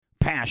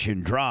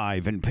passion,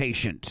 drive, and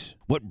patience.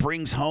 What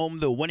brings home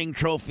the winning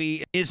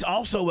trophy is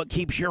also what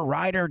keeps your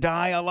ride or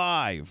die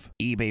alive.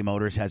 eBay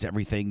Motors has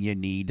everything you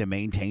need to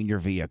maintain your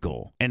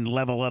vehicle and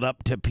level it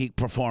up to peak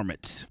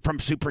performance. From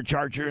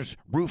superchargers,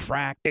 roof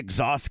rack,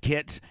 exhaust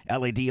kits,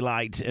 LED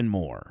lights, and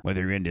more.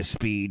 Whether you're into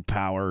speed,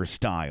 power, or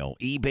style,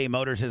 eBay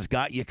Motors has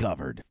got you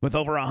covered. With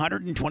over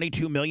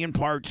 122 million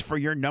parts for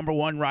your number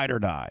one ride or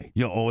die,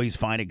 you'll always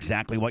find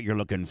exactly what you're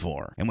looking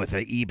for. And with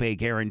the eBay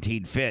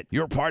Guaranteed Fit,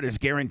 your part is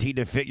guaranteed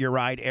to fit your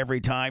ride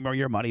every time or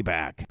your money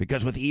back.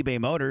 Because with eBay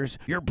Motors,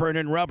 you're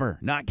burning rubber,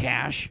 not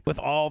cash, with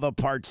all the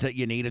parts that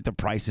you need at the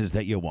prices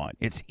that you want.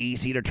 It's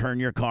easy to turn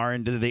your car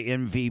into the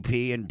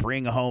MVP and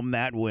bring home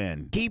that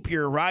win. Keep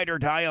your ride or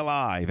die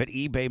alive at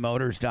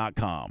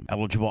ebaymotors.com.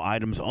 Eligible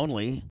items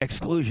only.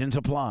 Exclusions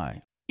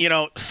apply. You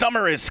know,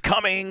 summer is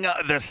coming,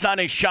 the sun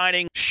is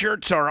shining,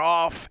 shirts are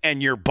off,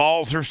 and your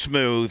balls are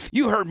smooth.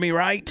 You heard me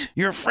right.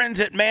 Your friends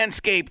at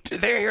Manscaped,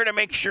 they're here to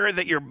make sure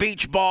that your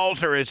beach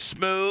balls are as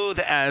smooth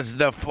as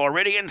the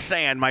Floridian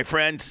sand, my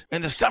friends.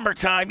 In the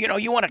summertime,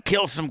 you want to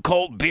kill some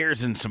cold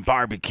beers and some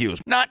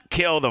barbecues, not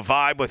kill the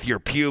vibe with your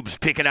pubes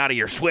picking out of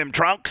your swim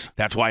trunks.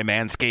 That's why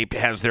Manscaped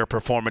has their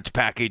Performance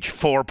Package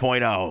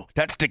 4.0.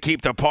 That's to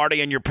keep the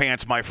party in your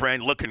pants, my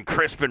friend, looking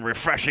crisp and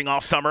refreshing all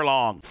summer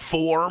long.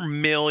 4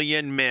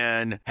 million men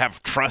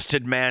have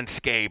trusted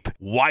Manscaped.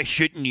 Why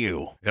shouldn't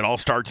you? It all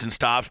starts and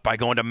stops by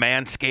going to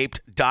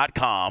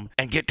manscaped.com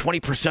and get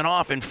 20%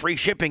 off and free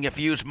shipping if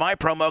you use my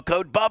promo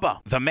code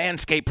BUBBA. The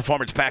Manscaped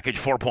Performance Package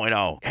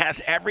 4.0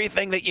 has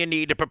everything that you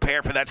need to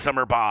prepare for that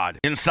summer bod.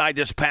 Inside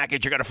this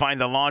package, you're going to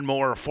find the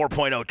Lawnmower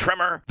 4.0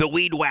 trimmer, the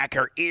Weed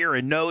Whacker ear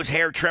and nose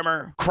hair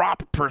trimmer,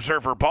 Crop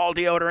Preserver ball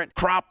deodorant,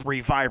 Crop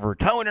Reviver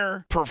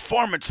toner,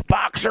 performance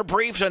boxer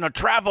briefs, and a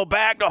travel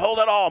bag to hold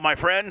it all, my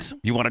friends.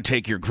 You want to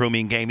take your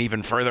grooming game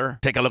even further?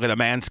 Take a look at the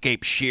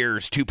Manscaped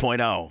Shears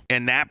 2.0.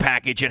 In that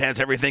package, it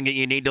has everything that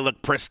you need to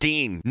look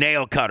pristine.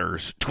 Nail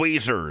cutters,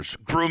 tweezers,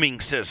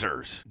 grooming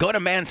scissors. Go to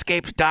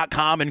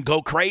manscaped.com and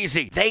go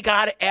crazy. They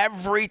got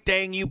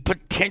everything you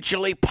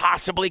potentially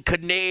possibly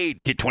could need.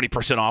 Get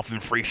 20% off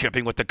and free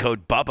shipping with the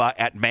code BUBBA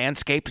at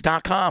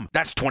manscaped.com.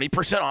 That's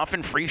 20% off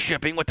and free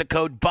shipping with the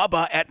code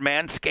BUBBA at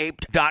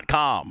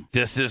manscaped.com.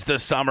 This is the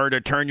summer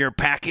to turn your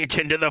package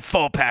into the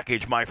full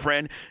package, my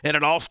friend, and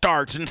it all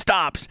starts and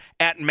stops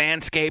at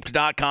manscaped.com.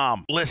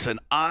 Listen,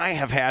 I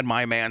have had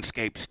my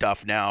Manscaped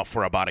stuff now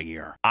for about a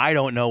year. I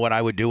don't know what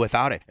I would do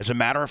without it. As a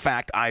matter of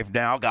fact, I've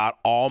now got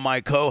all my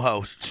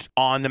co-hosts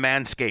on the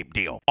Manscaped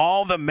deal.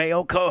 All the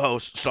male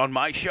co-hosts on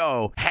my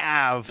show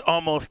have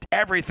almost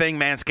everything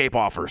Manscaped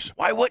offers.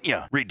 Why wouldn't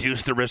you?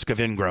 Reduce the risk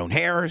of ingrown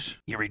hairs.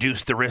 You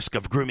reduce the risk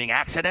of grooming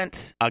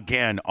accidents.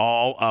 Again,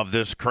 all of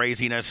this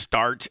craziness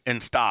starts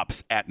and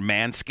stops at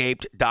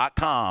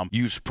manscaped.com.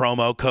 Use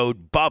promo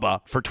code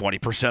BUBBA for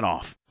 20%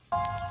 off.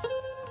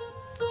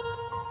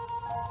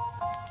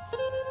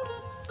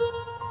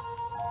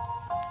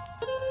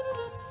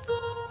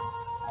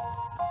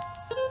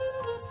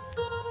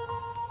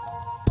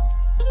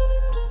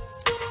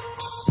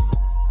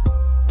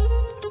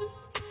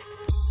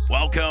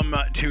 Welcome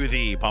to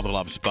the Bubba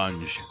Love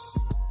Sponge,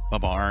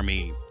 Bubba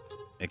Army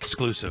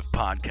exclusive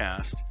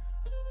podcast.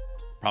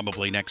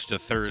 Probably next to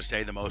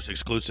Thursday, the most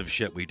exclusive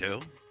shit we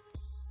do.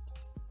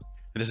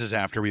 This is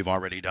after we've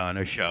already done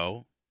a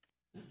show.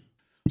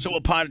 So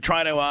we'll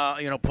try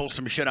to, pull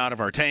some shit out of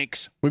our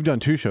tanks. We've done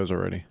 2 shows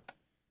already.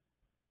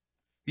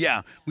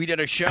 Yeah, we did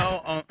a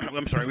show.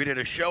 We did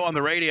a show on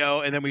the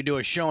radio, and then we do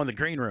a show in the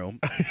green room.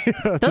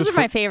 Those are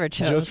my favorite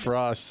shows. Just for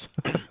us.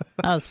 That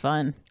was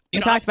fun. We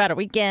talked about it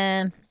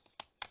weekend.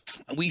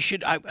 We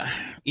should,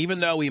 even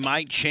though we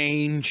might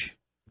change.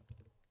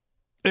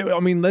 I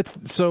mean,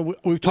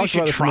 we've talked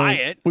about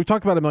it. We've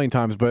talked about it a million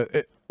times, but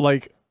it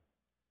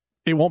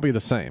won't be the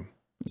same.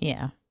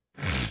 Yeah.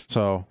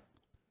 So.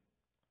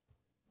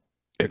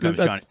 Here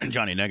comes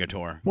Johnny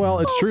Negator. Well,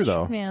 it's true,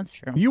 though. Yeah, it's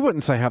true. You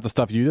wouldn't say half the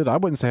stuff you did. I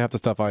wouldn't say half the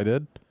stuff I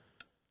did.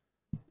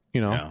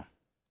 No.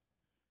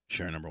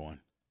 Sure, number one.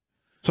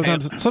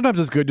 Sometimes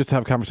it's good just to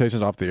have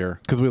conversations off the air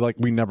because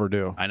we never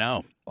do. I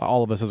know.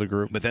 All of us as a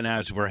group. But then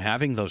as we're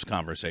having those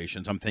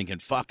conversations, I'm thinking,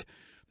 fuck,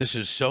 this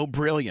is so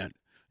brilliant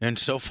and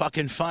so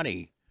fucking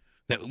funny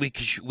that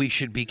we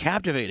should be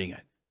captivating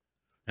it.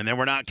 And then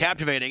we're not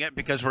captivating it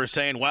because we're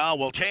saying, well,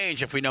 we'll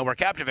change if we know we're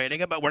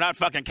captivating it, but we're not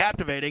fucking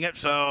captivating it,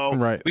 so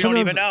we don't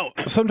even know.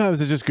 Sometimes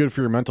it's just good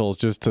for your mentals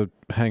just to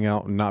hang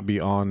out and not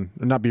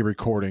be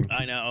recording.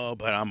 I know,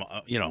 but I'm,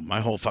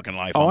 my whole fucking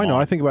life. Oh, I know.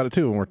 I think about it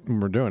too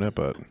when we're doing it,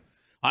 but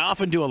I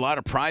often do a lot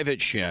of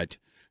private shit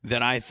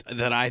that I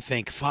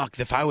think, fuck,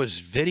 if I was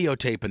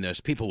videotaping this,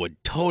 people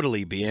would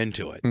totally be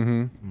into it.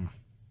 Mm-hmm.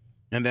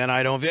 And then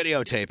I don't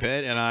videotape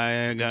it, and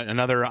I got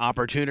another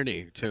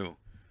opportunity to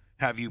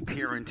have you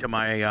peer into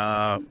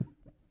my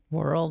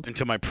world,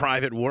 into my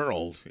private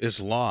world is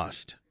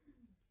lost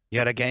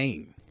yet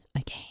again.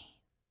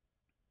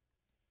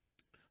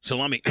 So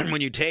let me,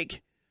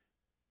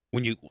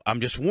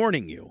 I'm just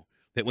warning you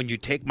that when you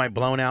take my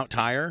blown out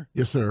tire,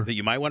 yes, sir, that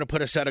you might want to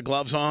put a set of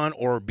gloves on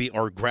or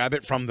grab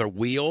it from the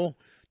wheel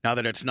now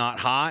that it's not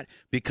hot,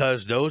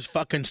 because those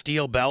fucking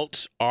steel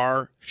belts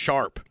are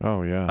sharp.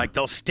 Oh yeah. Like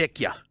they'll stick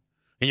you,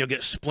 and you'll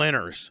get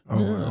splinters. Oh, I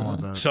don't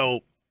want that.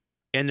 So,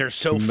 and they're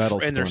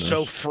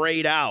so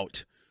frayed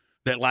out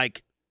that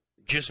like,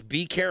 just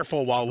be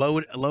careful while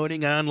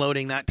loading and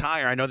unloading that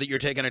tire. I know that you're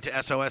taking it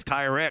to SOS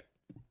Tire Rick.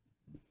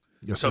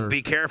 Yes, so sir.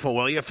 be careful,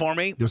 will you, for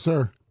me? Yes,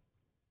 sir.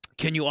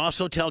 Can you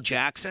also tell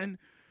Jackson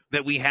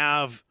that we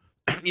have,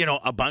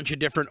 a bunch of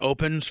different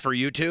opens for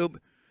YouTube,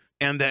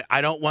 and that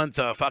I don't want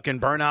the fucking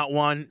burnout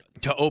one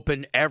to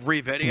open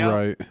every video?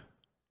 Right.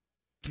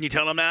 Can you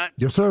tell him that?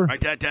 Yes, sir.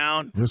 Write that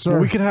down. Yes, sir.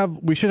 Well,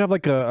 we should have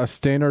like a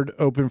standard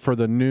open for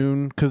the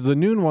noon, because the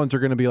noon ones are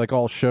going to be like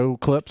all show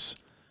clips,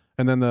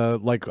 and then the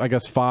I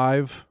guess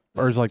 5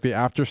 or is like the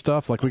after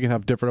stuff. Like we can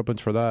have different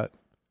opens for that.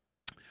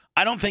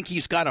 I don't think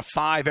he's got a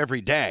 5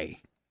 every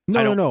day.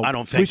 No. I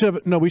don't think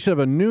we should have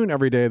a noon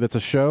every day that's a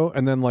show,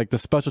 and then like the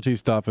specialty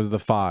stuff is the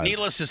 5.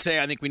 Needless to say,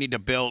 I think we need to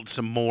build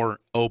some more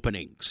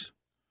openings,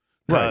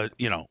 right?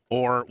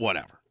 Or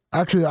whatever.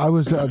 Actually, I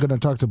was going to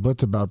talk to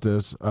Blitz about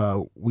this.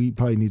 We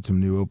probably need some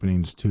new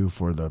openings too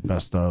for the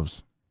best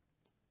ofs.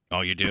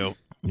 Oh, you do?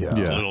 Yeah.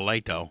 It's a little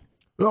late though.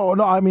 Oh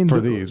no, I mean for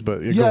these,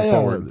 but going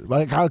forward,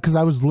 like because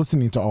I was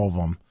listening to all of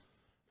them.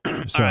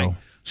 So, all right.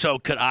 So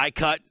could I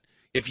cut?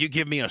 If you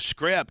give me a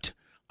script,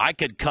 I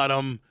could cut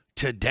them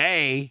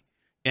today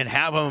and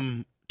have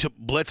them to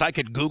Blitz. I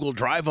could Google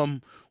Drive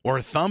them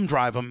or thumb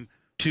drive them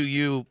to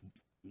you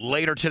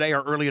later today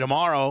or early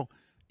tomorrow.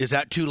 Is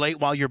that too late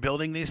while you're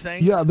building these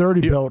things? Yeah, they're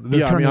already built.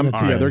 They're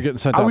they're getting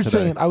sent out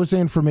today. I was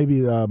saying for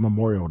maybe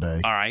Memorial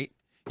Day. All right.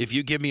 If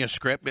you give me a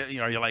script,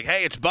 you're like,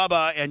 hey, it's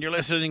Bubba, and you're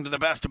listening to the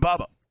best of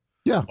Bubba.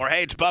 Yeah. Or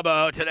hey, it's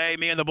Bubba. Today,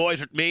 me and the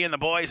boys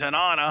and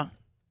Anna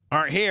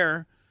aren't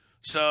here,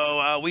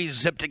 so we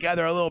zip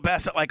together a little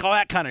best, like all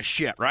that kind of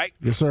shit, right?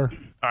 Yes, sir.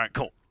 All right,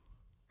 cool.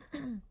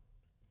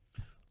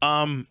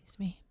 Excuse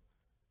me.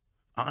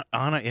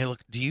 Anna, look,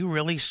 do you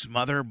really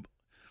smother?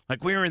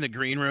 Like we were in the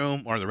green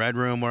room or the red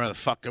room, where the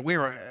fuck we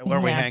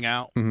hang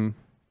out, and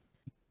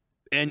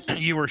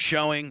you were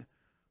showing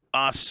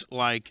us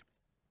like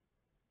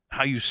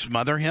how you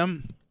smother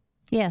him.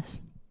 Yes.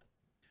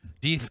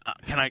 Do you?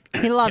 Can I?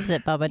 He loves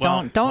it, Bubba.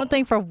 Well, don't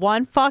think for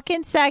one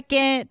fucking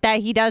second that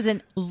he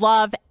doesn't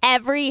love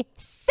every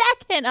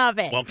second of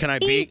it. Well, can I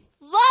He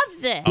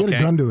loves it. He had a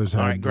gun to his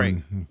head. All right, great.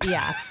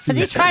 Yeah, because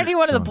he's trying to be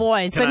one of the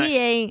boys, but he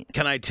ain't.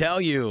 Can I tell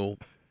you?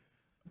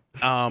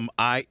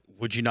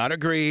 Would you not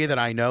agree that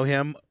I know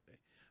him?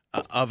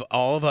 Of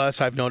all of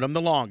us, I've known him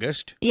the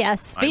longest.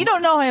 Yes, but you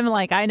don't know him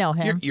like I know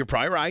him. You're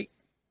probably right.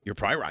 You're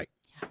probably right.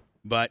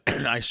 But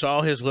I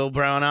saw his little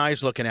brown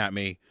eyes looking at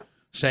me,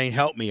 saying,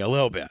 "Help me a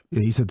little bit."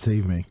 Yeah, he said,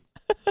 "Save me."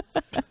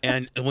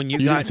 And when you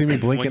didn't see me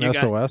blinking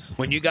SOS?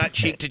 when you got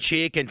cheek to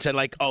cheek and said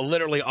like, "Oh,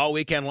 literally all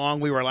weekend long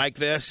we were like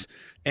this,"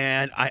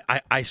 and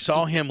I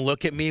saw him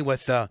look at me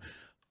with the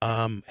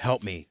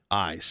 "help me"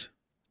 eyes.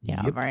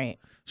 Yeah, Yep. right.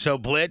 So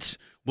Blitz,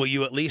 will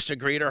you at least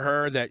agree to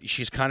her that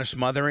she's kind of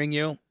smothering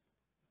you?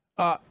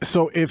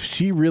 So if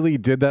she really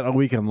did that a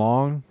weekend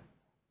long,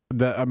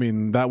 that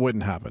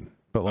wouldn't happen.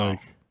 But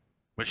like,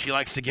 but she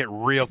likes to get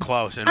real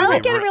close. And I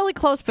like getting really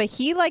close, but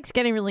he likes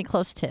getting really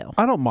close too.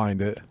 I don't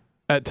mind it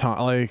at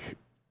times. Like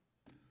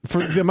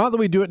for the amount that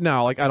we do it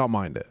now, like I don't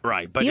mind it.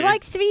 Right, but he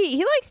likes to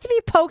be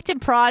poked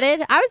and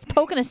prodded. I was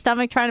poking his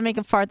stomach trying to make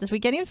him fart this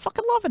weekend. He was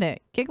fucking loving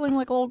it, giggling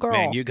like a little girl.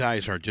 Man, you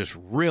guys are just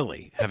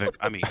really having.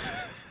 I mean.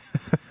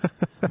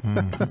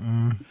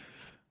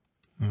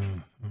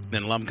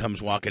 Then Lum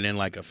comes walking in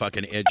like a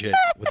fucking idiot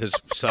with his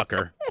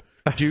sucker.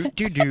 Do.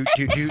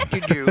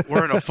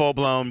 We're in a full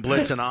blown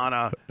Blitz and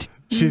Anna.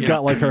 She's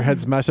got like her head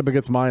smashed up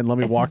against mine. Let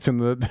me walk in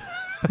the.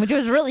 Which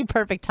was really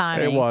perfect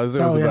timing. It was.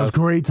 It was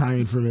great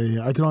timing for me.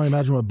 I can only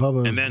imagine what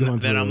Bubba was going through.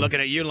 And then I'm looking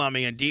at you,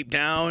 Lummy, and deep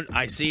down,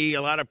 I see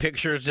a lot of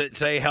pictures that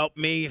say "Help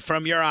me"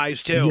 from your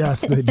eyes too.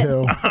 Yes, they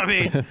do. I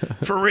mean,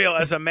 for real,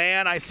 as a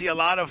man, I see a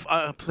lot of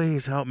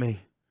 "Please help me."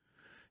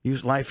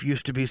 Life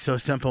used to be so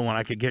simple when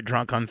I could get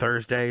drunk on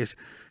Thursdays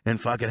and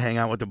fucking hang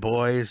out with the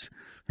boys.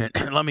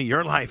 And let me,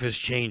 your life has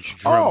changed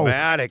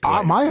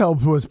dramatically. My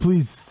help was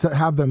please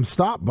have them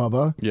stop,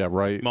 Bubba. Yeah,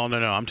 right. Well, no,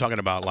 I'm talking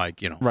about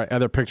like, Right,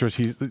 other pictures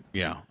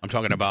I'm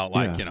talking about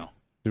like,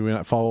 Do we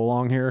not follow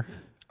along here?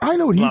 I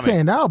know what he's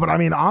saying now, but I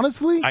mean,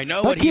 honestly, I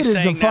know that what kid he's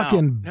saying is the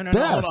fucking now. No,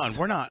 best.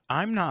 Hold on.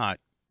 I'm not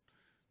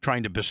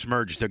trying to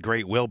besmirch the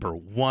great Wilbur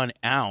 1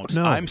 ounce.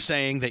 No. I'm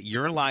saying that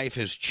your life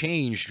has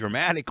changed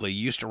dramatically.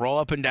 You used to roll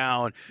up and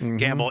down,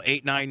 gamble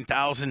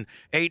 800,000,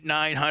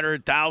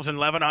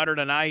 1,100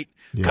 a night,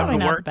 come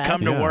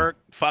to work,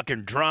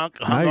 fucking drunk,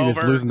 hungover. Now you're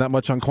just losing that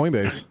much on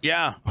Coinbase.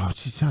 Yeah. Oh,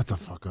 jeez, shut the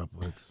fuck up,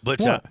 Blitz.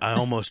 Blitz, I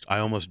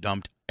almost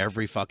dumped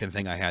every fucking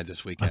thing I had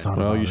this weekend.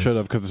 Well, you should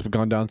have, because it's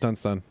gone down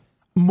since then.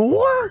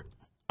 More?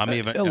 I'm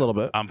even a little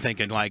bit. I'm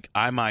thinking like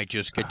I might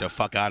just get the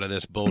fuck out of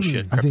this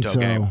bullshit I think crypto so.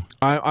 game.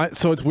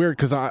 So it's weird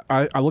because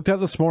I looked at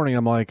it this morning.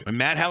 I'm like, And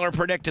Matt Heller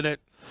predicted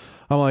it.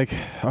 all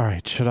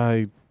right, should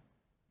I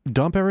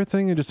dump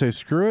everything and just say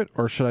screw it,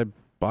 or should I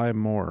buy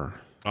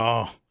more?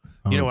 Oh,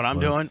 you know what I'm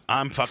Blitz. doing?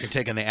 I'm fucking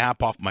taking the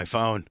app off my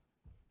phone.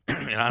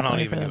 And I don't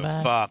even give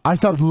a fuck. I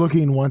stopped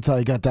looking once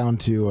I got down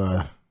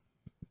to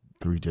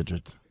 3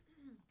 digits.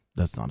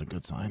 That's not a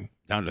good sign.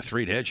 Down to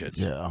 3 digits?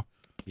 Yeah.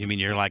 You mean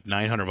you're like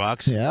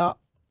 $900? Yeah.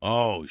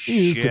 Oh, shit. It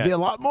used to be a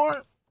lot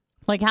more.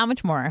 Like how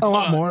much more? A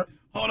lot more.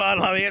 Hold on,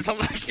 honey. It's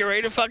like you're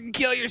ready to fucking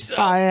kill yourself.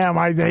 I am.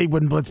 I hate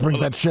when Blitz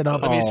brings that shit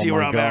up. Let me see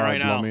where I'm at right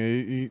now.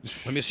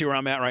 Let me see where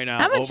I'm at right now.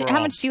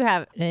 How much do you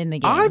have in the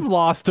game? I've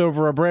lost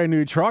over a brand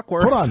new truck.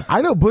 Hold on.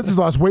 I know Blitz has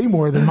lost way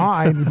more than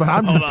mine, but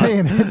I'm just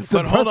saying it's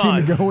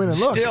depressing to go in and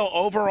look. Still,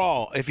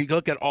 overall, if you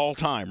look at all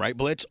time, right,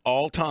 Blitz,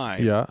 all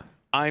time. Yeah.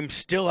 I'm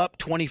still up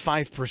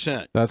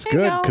 25%. That's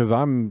good because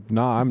I'm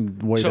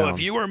way down. So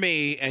if you were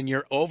me and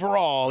you're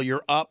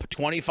up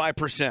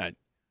 25%,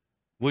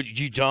 would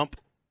you jump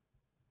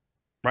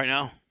right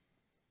now?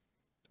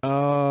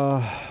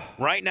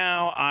 Right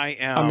now I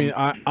am. I mean,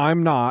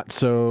 I'm not.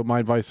 So my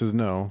advice is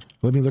no.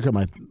 Let me look at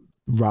my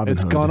Robinhood.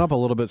 It's gone up a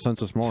little bit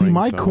since this morning. See,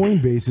 my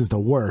Coinbase is the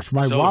worst.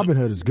 My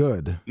Robinhood is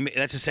good.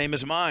 That's the same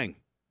as mine.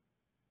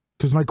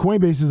 Because my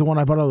Coinbase is the one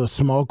I bought all the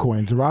small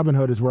coins. The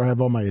Robinhood is where I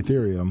have all my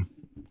Ethereum.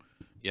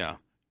 Yeah.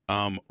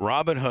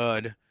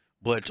 Robinhood,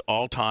 Blitz,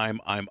 all time,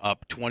 I'm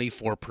up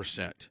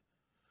 24%.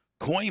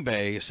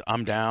 Coinbase,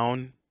 I'm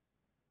down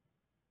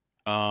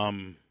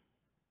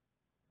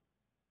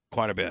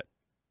quite a bit,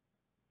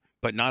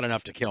 but not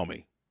enough to kill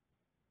me.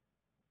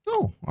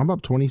 Oh, I'm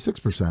up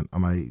 26%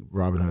 on my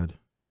Robinhood.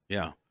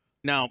 Yeah.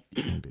 Now,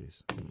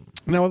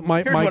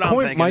 my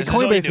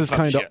Coinbase is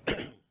kind of.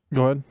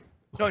 Go ahead.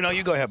 No,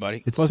 you go ahead,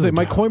 buddy.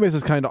 My Coinbase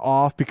is kind of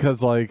off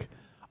because like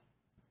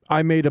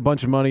I made a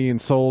bunch of money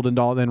and sold and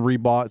all, then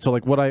rebought. So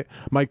like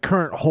my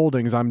current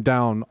holdings, I'm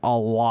down a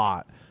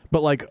lot.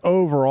 But like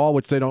overall,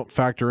 which they don't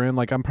factor in,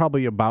 like I'm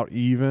probably about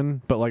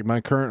even. But like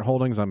my current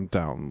holdings, I'm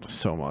down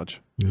so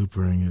much.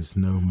 Loopring is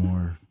no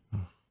more.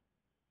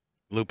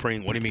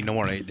 Loopring, what do you mean no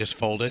more? It just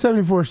folded?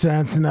 74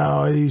 cents.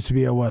 No, it used to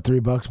be at what,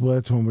 $3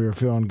 Blitz when we were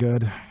feeling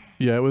good.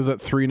 Yeah, it was at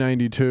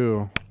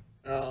 $3.92.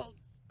 Oh.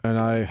 And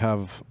I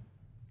have.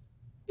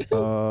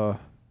 Well,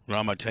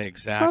 I'm gonna tell you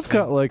exactly. I've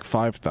got like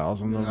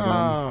 5,000 of them.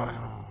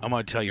 I'm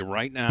gonna tell you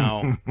right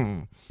now,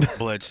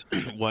 Blitz.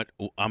 What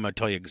I'm gonna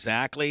tell you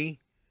exactly.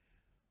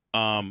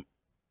 What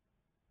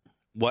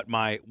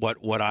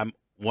I'm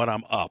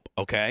up.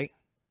 Okay,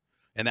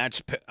 and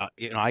that's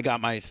I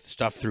got my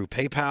stuff through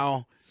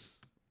PayPal,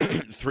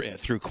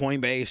 through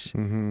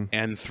Coinbase,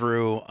 and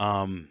through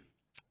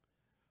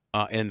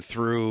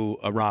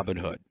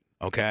Robinhood.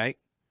 Okay,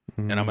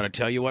 and I'm gonna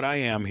tell you what I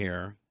am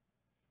here.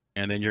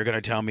 And then you're going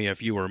to tell me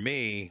if you were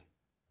me,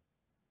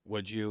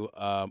 would you,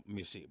 let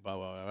me see. Blah,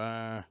 blah, blah,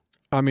 blah.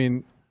 I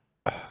mean,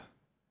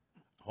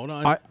 hold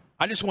on.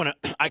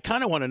 I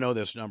kind of want to know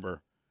this number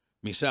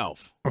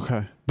myself.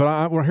 Okay.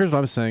 But here's what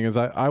I'm saying is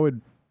I would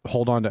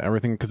hold on to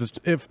everything because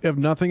if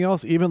nothing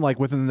else, even like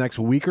within the next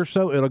week or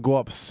so, it'll go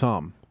up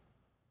some.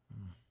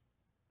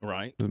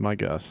 Right. Is my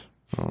guess.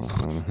 Who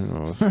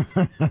knows?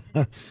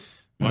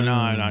 Well,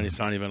 no, it's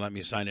not even let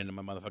me sign into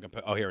my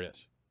motherfucking. Oh, here it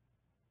is.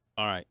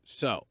 All right.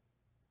 So.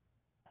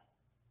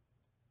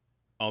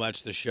 Oh,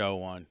 that's the show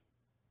one.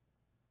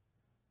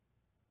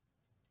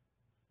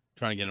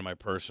 Trying to get into my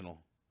personal.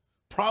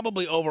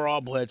 Probably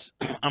overall, Blitz,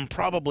 I'm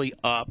probably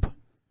up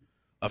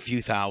a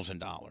few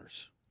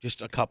 $1,000s.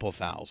 Just a couple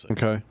thousand.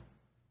 Okay.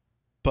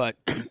 But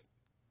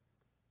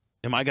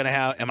am I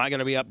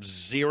gonna be up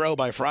 0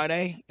 by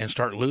Friday and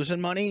start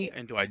losing money?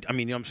 And I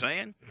mean, you know what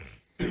I'm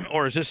saying?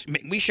 Or is this,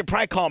 we should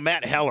probably call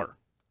Matt Heller.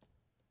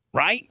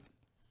 Right?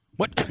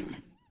 What?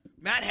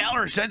 Matt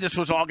Heller said this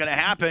was all going to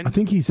happen. I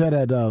think he said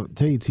at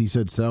Tate's, he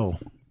said sell.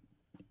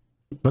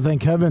 But then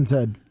Kevin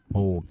said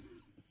hold.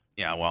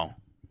 Yeah, well.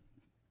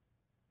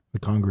 The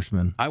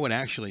congressman. I would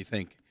actually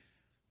think,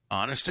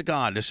 honest to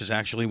God, this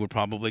would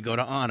probably go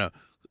to Anna.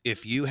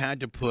 If you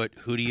had to put,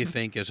 who do you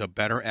think is a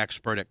better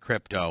expert at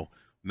crypto,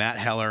 Matt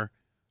Heller,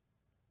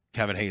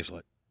 Kevin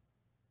Hazlett?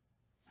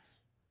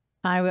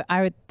 I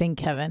would think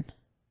Kevin.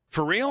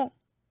 For real?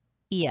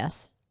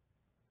 Yes.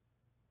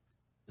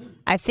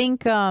 I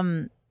think...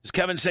 Does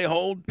Kevin say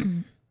hold?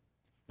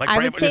 Like I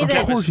would say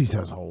that of course he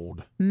says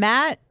hold.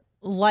 Matt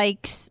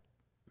likes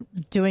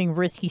doing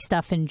risky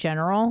stuff in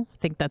general. I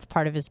think that's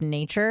part of his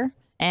nature,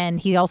 and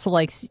he also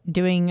likes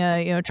doing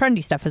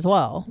trendy stuff as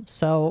well.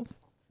 So,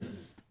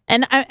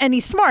 and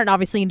he's smart,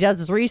 obviously, and does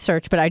his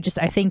research. But I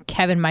think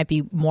Kevin might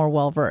be more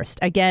well versed.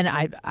 Again,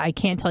 I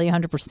can't tell you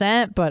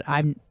 100%, but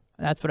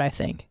that's what I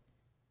think.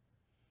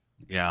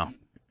 Yeah.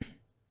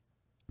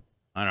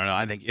 I don't know.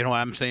 I think, you know what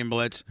I'm saying,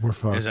 Blitz? We're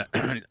fucked.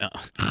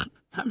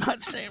 I'm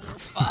not saying we're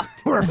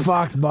fucked. We're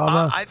fucked,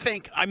 Bubba. I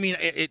think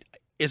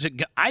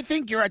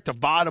you're at the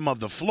bottom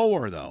of the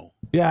floor, though.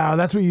 Yeah,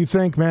 that's what you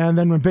think, man.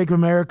 Then when Bank of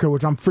America,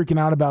 which I'm freaking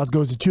out about,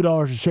 goes to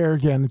 $2 a share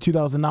again in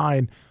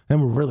 2009, then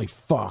we're really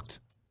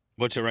fucked.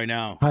 What's it right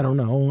now? I don't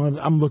know.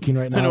 I'm looking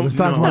right now. The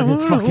stock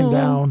market's fucking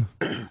down.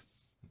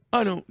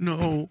 I don't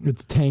know.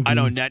 It's tanking. I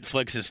know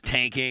Netflix is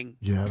tanking.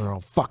 Yeah, they're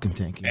all fucking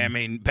tanking. I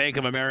mean, Bank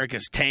of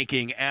America's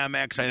tanking.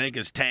 Amex, I think,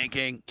 is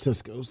tanking.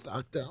 Cisco's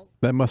stocked out.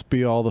 That must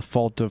be all the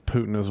fault of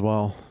Putin as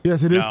well.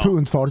 Yes, it is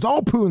Putin's fault. It's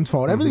all Putin's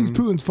fault. Everything's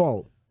Putin's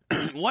fault.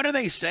 what are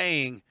they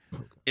saying?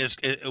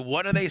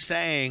 What are they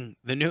saying?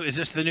 Is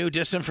this the new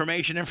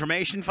disinformation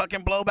information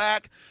fucking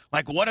blowback?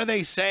 Like, what are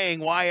they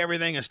saying? Why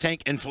everything is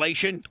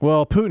inflation?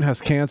 Well, Putin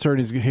has cancer and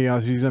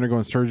he's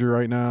undergoing surgery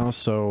right now,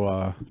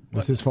 so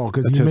it's his fault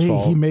because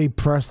he may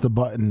press the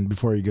button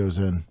before he goes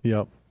in.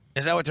 Yep.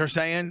 Is that what they're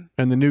saying?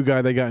 And the new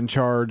guy they got in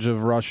charge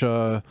of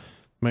Russia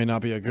may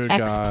not be a good guy.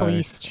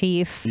 Ex-police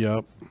chief.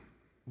 Yep.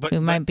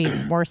 Who might be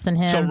worse than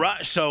him.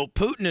 So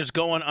Putin is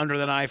going under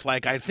the knife,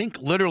 like I think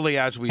literally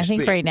as we speak. I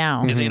think right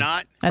now. Is he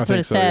not? That's what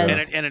it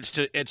says. And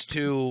it's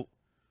to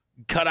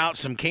cut out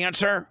some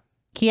cancer.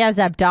 He has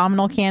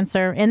abdominal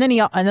cancer, and then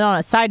on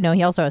a side note,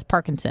 he also has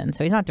Parkinson's,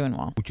 so he's not doing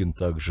well. Putin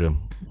также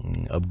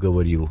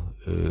обговорил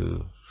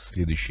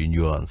следующие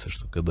нюансы,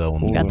 что когда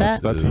он got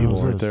that? That's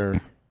evil right there.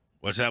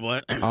 What's that?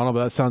 What? I don't know,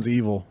 but that sounds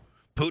evil.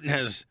 Putin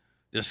has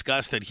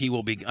discussed that he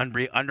will be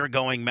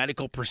undergoing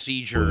medical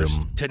procedures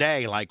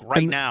today, like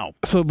right now.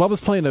 So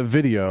Bubba's playing a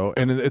video,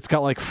 and it's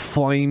got like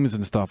flames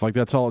and stuff. Like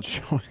that's all it's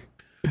showing.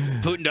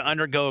 Putin to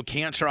undergo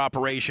cancer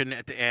operation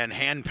and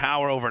hand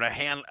power over to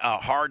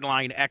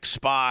hardline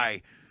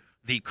ex-spy,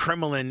 the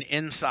Kremlin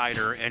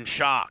insider, in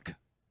shock.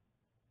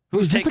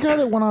 Is this the guy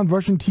that went on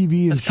Russian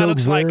TV and this guy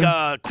looks Blair?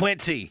 like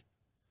Quincy.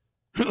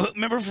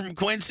 Remember from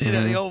Quincy,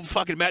 the old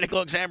fucking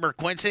medical examiner,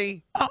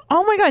 Quincy?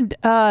 Oh my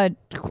God.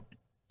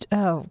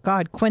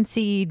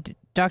 Quincy,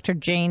 Dr.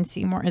 Jane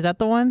Seymour. Is that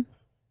the one?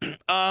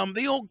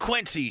 The old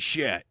Quincy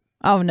shit.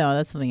 Oh, no,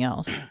 that's something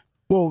else.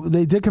 Well,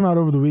 they did come out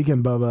over the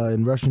weekend, Bubba,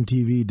 and Russian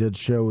TV did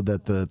show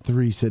that the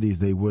 3 cities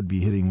they would be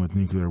hitting with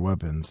nuclear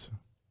weapons.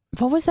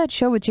 What was that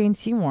show with Jane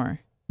Seymour?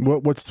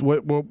 What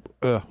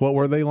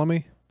were they,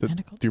 Lummy? Do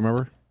you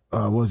remember?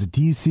 Was it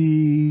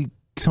D.C.,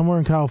 somewhere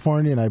in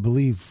California, and I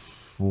believe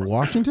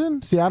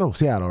Washington? Seattle,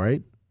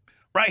 right?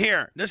 Right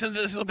here. This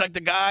looks like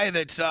the guy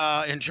that's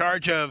in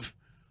charge of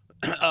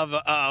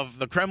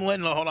the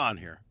Kremlin. Hold on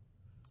here.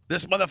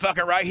 This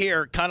motherfucker right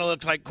here kind of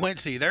looks like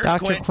Quincy. There's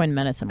Dr. Quinn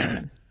Medicine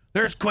Woman.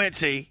 There's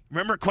Quincy.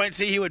 Remember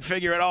Quincy? He would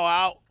figure it all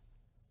out.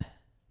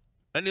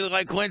 Doesn't he look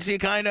like Quincy,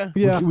 kind of?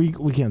 Yeah.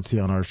 We can't see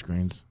on our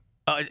screens.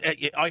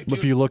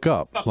 If you look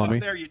up, Lummy.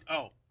 There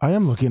I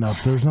am looking up.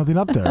 There's nothing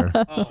up there.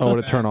 Would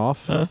it turn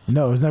off?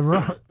 No, it was never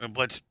on.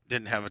 Blitz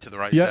didn't have it to the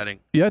right Yeah, setting.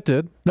 yeah, it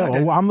did. No,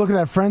 Okay. I'm looking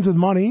at Friends with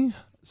Money.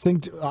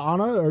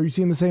 Anna, are you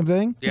seeing the same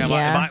thing?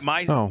 Yeah.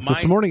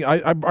 This morning,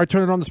 I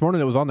turned it on this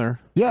morning. It was on there.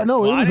 Yeah,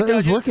 no, Well, it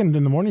was working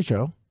in the morning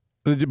show.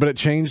 But it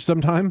changed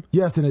sometime?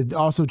 Yes, and it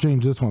also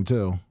changed this one,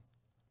 too.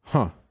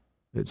 Huh.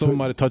 Someone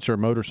might have touched the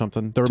remote or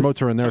something. The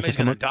remotes are in there, so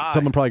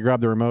someone probably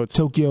grabbed the remotes.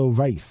 Tokyo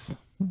Vice.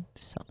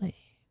 Silly.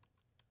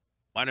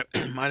 Might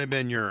have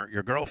been your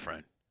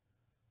girlfriend.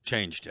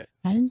 Changed it.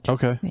 I didn't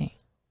Okay.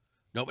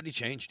 Nobody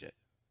changed it.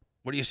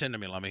 What are you sending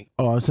me, Lummy?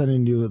 Oh, I was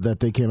sending you that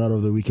they came out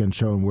over the weekend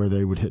showing where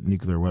they would hit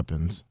nuclear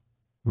weapons.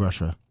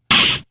 Russia.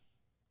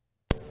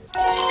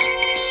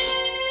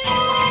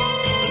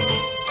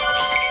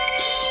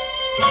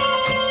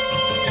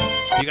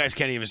 You guys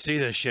can't even see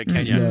this shit,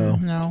 can you?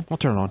 No. I'll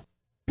turn it on.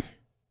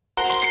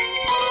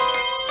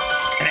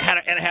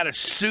 And it had a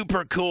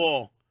super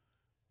cool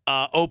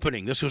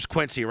opening. This was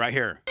Quincy right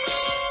here.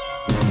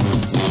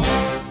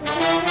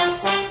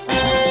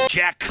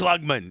 Jack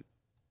Klugman.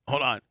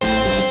 Hold on.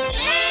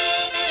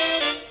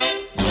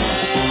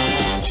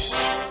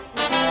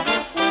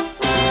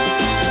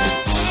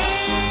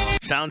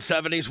 Sound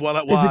 70s? Well,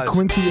 it was. Is it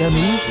Quincy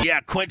M.E.? Yeah,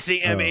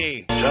 Quincy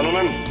M.E.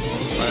 Gentlemen,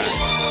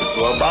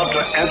 we're about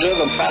to enter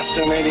the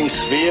fascinating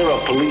sphere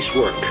of police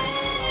work,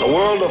 the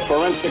world of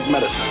forensic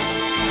medicine.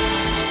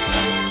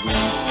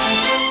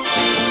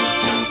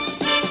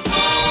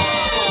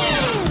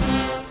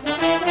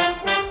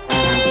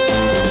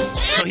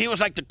 So he was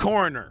like the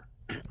coroner.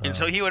 And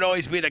so he would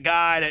always be the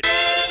guy that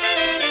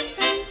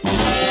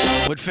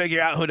would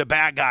figure out who the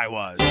bad guy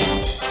was.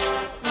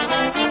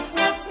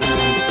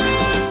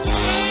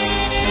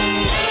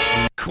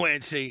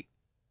 Quincy.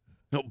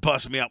 Don't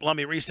bust me up. Let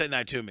me resend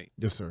that to me.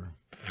 Yes, sir.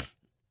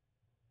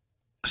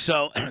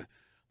 So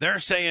they're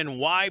saying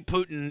why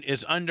Putin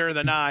is under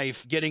the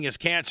knife getting his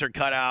cancer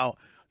cut out,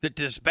 that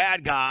this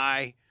bad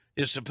guy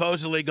is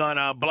supposedly going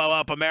to blow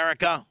up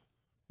America.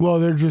 Well,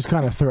 they're just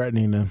kind of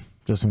threatening him,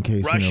 just in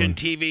case. Russian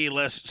TV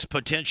lists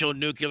potential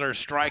nuclear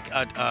strike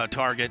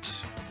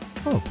targets.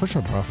 Oh,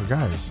 push-up bra for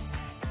guys.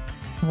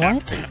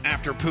 What?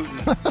 After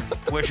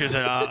Putin wishes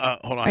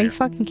hold on. Are you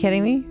fucking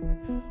kidding me?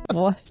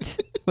 What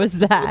was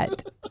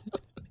that?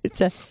 It's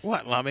a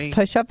what, Lummy?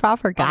 push-up bra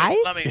for guys?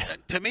 Lummy,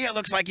 to me, it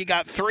looks like you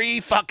got 3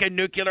 fucking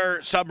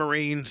nuclear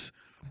submarines.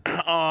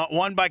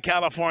 One by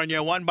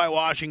California, one by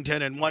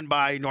Washington, and one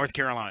by North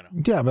Carolina.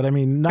 Yeah, but I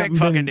mean, not Big many,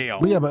 fucking deal.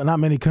 Well, yeah, but not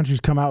many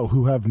countries come out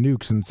who have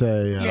nukes and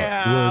say,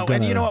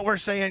 and you know what we're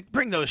saying?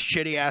 Bring those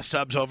shitty ass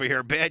subs over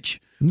here, bitch.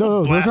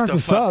 No, Blast those aren't the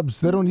the subs.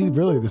 They don't need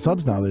really the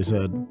subs now. They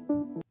said.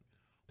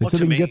 They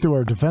said they can get through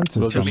our defense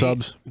system. Those are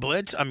subs.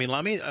 Blitz. I mean,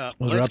 let me.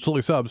 Those are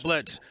absolutely subs.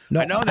 Blitz.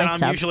 No, I know that I'm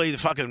subs. usually the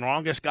fucking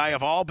wrongest guy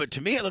of all, but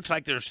to me, it looks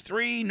like there's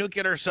 3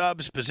 nuclear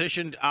subs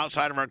positioned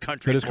outside of our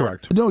country. That is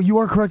correct. No, you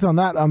are correct on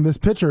that on this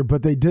picture,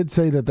 but they did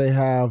say that they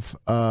have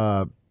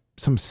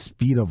some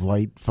speed of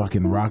light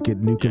fucking rocket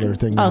nuclear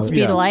thing. Oh,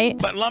 speed of light?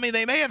 But, Lummy,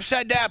 they may have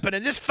said that, but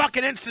in this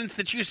fucking instance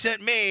that you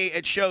sent me,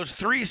 it shows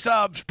 3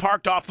 subs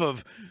parked off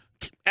of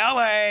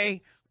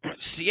L.A.,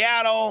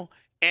 Seattle,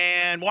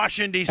 and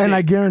Washington, D.C. And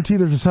I guarantee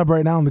there's a sub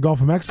right now in the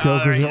Gulf of Mexico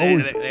because they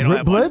they're don't always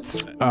have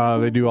blitz.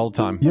 They do all the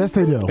time. Yes,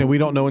 they do. And we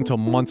don't know until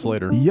months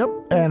later. Yep,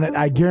 and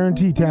I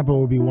guarantee Tampa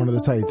will be one of the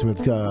sites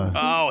with.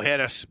 Oh, hit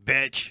us,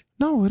 bitch.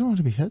 No, we don't want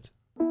to be hit.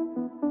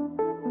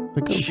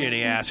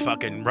 Shitty ass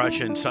fucking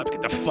Russian subs.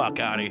 Get the fuck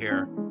out of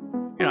here.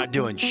 You're not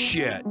doing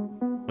shit.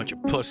 Bunch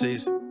of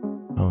pussies.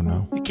 Oh,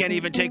 no. You can't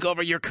even take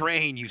over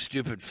Ukraine, you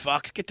stupid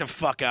fucks. Get the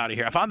fuck out of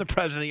here. If I'm the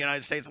president of the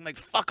United States, I'm like,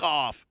 fuck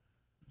off.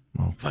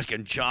 Oh.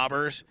 Fucking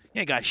jobbers. You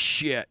ain't got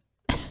shit.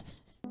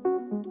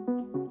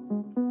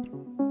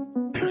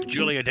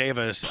 Julia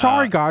Davis.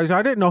 Sorry, guys.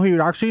 I didn't know he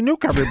would actually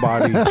nuke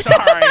everybody.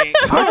 Sorry.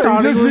 I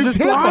thought he was just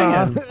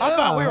lying. I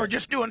thought we were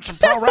just doing some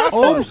pro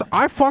wrestling. Oops,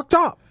 I fucked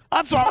up.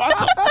 I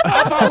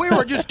thought we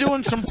were just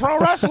doing some pro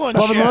wrestling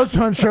Well, shit. the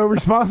Most Show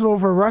responsible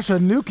for Russia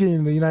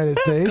nuking the United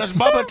States. Because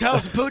Bubba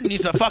tells Putin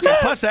he's a fucking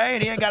pussy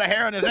and he ain't got a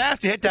hair on his ass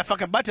to hit that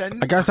fucking button.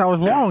 I guess I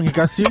was wrong. You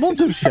guys won't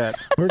do shit.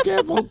 We're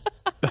canceled.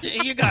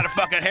 You got a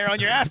fucking hair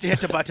on your ass to hit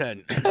the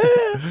button.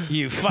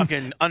 You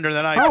fucking under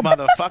the knife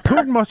motherfucker.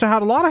 Putin must have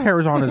had a lot of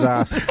hairs on his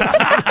ass.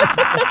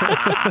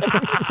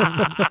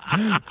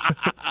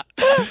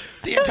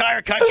 The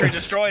entire country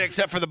destroyed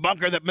except for the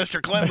bunker that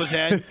Mr. Clem was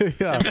in.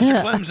 Yeah. And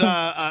Mr. Clem's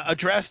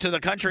address to the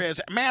country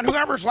is, man,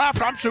 whoever's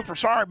left, I'm super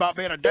sorry about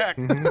being a dick.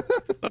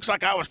 Looks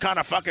like I was kind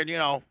of fucking,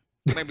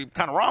 maybe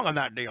kind of wrong on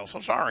that deal. So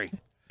sorry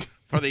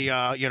for the,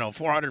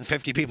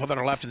 450 people that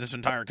are left in this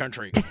entire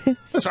country.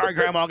 Sorry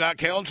Grandma got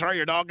killed. Sorry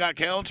your dog got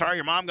killed. Sorry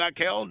your mom got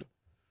killed.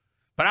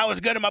 But I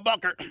was good in my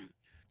bunker.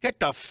 Get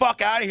the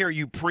fuck out of here,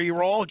 you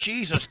pre-roll.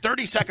 Jesus,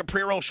 30-second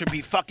pre-roll should be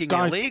fucking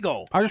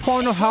illegal. I just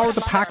want to know, how are the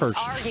Packers?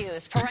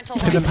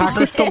 Can the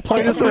Packers still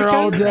play this They're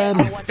all weekend?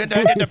 dead.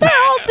 They're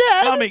all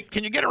dead. Lummy,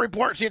 can you get a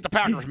report, see if the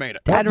Packers made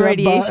it? Bad Aaron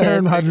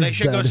radiation. Rodgers They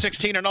should go dead.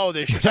 16-0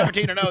 this year,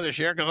 17-0 this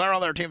year, because all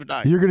their teams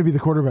died. You're going to be the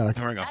quarterback.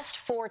 Here we go. Best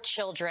for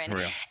children.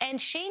 And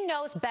she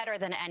knows better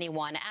than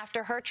anyone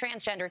after her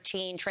transgender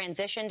teen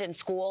transitioned in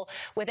school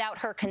without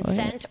her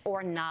consent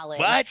or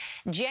knowledge. What?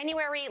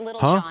 January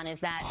Littlejohn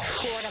is that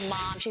Florida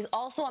mom. She's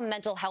also a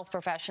mental health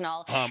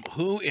professional.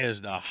 Who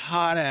is the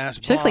hot ass?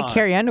 She looks like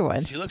Carrie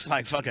Underwood. She looks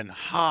like fucking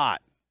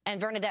hot.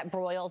 And Bernadette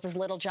Broyles is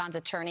Littlejohn's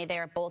attorney. They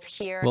are both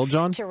here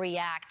Littlejohn? to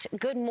react.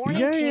 Good morning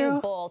to you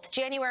both.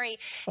 January,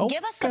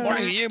 give us the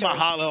Morning to you, my backstory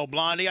hot little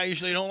blondie. I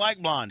usually don't like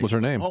blondies. What's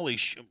her name?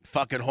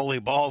 Fucking holy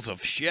balls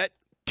of shit.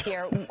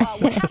 here.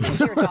 What happened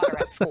to your daughter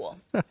at school?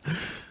 All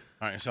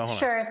right, so hold on.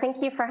 Sure.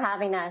 Thank you for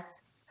having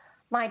us.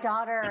 My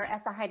daughter,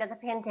 at the height of the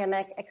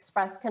pandemic,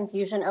 expressed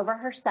confusion over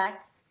her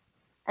sex,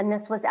 and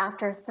this was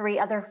after 3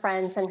 other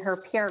friends in her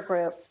peer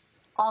group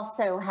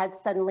also had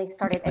suddenly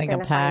started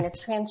identifying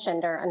as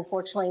transgender.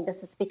 Unfortunately,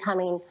 this is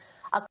becoming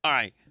All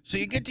right, so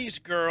you get these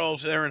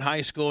girls, they're in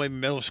high school, maybe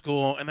middle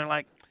school, and they're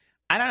like,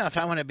 I don't know if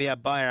I want to be a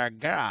boy or a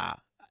girl.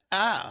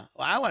 Oh,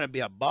 well, I want to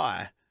be a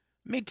boy.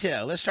 Me too.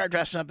 Let's start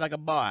dressing up like a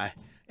boy.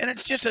 And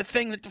it's just a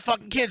thing that the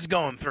fucking kid's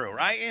going through,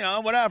 right?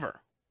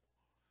 Whatever.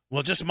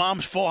 Well, just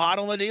mom's full hot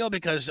on the deal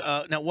because,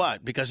 now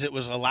what? Because it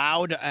was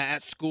allowed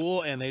at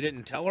school and they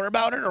didn't tell her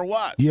about it or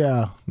what?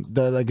 Yeah,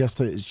 I guess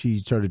that she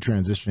started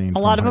transitioning. A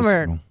lot of from them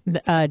high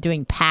are school.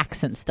 doing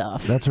packs and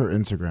stuff. That's her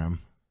Instagram.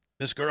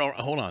 This girl,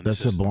 hold on.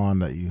 That's the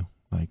blonde that you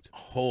liked.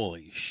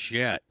 Holy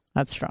shit.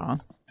 That's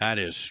strong. That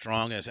is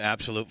strong as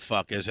absolute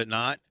fuck, is it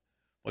not?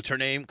 What's her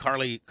name?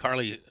 Carly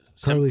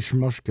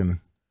Shmushkin.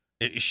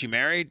 Is she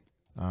married?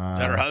 Is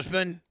that her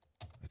husband?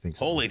 I think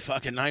so. Holy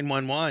fucking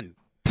 911.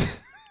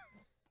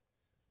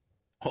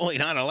 Holy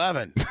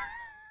 9/11.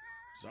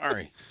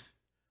 Sorry.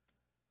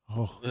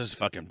 Oh, This is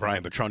fucking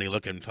Brian Petroni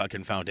looking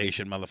fucking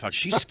foundation motherfucker.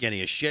 She's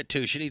skinny as shit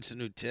too. She needs some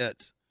new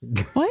tits.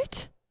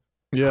 What?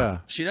 Yeah.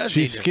 She does.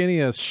 She's need to-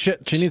 skinny as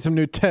shit. She needs some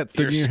new tits.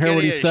 You're Did you hear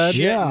what he skinny as said?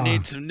 Shit Yeah. and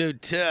needs some new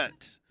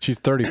tits. She's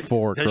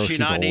 34. Does Gross, she she's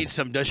not old. need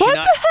some? Does What she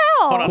not? the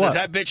hell? Hold on. What? Does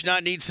that bitch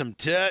not need some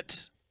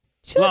tits?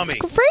 She looks Lummy.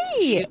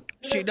 great.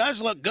 She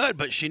does look good,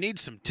 but she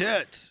needs some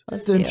tits.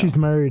 and she's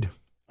married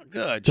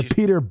Good. to She's,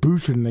 Peter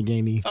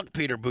Bushin-Nagani. fuck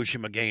Peter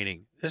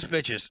Bushin-Maganing. This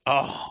bitch is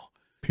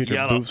Peter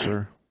yellow.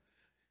 Boozer.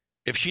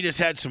 If she just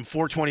had some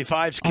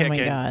 425s Oh my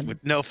kicking God.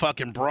 with no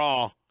fucking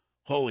bra,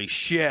 holy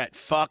shit,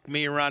 fuck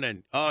me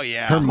running. Oh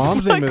yeah. Her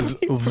mom's name is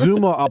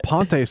Zuma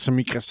Aponte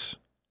Samikas.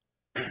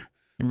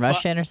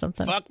 Russian or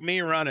something. Fuck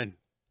me running.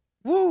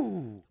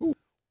 Woo.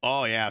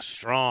 Oh yeah,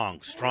 strong.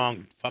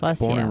 Fucking. Bless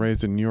Born you. and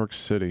raised in New York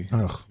City.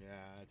 Ugh.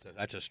 Yeah,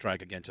 that's a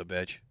strike against a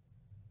bitch.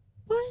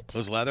 What?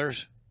 Those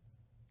leathers.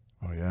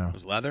 Oh yeah.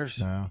 Those leathers.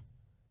 Yeah.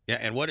 Yeah,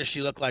 and what does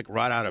she look like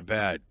right out of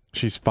bed?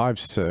 She's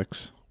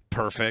 5'6".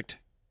 Perfect.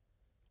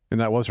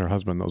 And that was her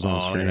husband that was on the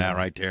Look at screen. that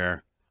right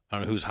there. I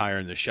don't know who's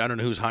hiring this shit. I don't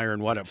know who's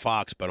hiring what at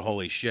Fox, but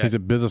holy shit. He's a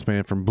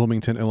businessman from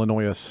Bloomington,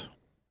 Illinois.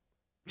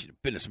 She's a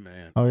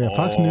businessman. Oh yeah.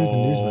 Fox News and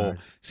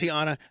Newsmax. See,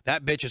 Anna,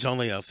 that bitch is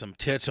only some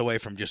tits away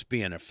from just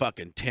being a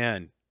fucking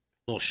 10.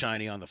 A little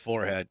shiny on the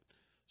forehead.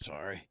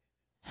 Sorry.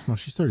 Well,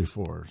 she's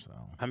 34, so.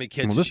 How many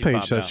kids? Well, this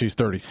page says she's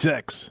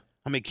 36.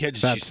 How many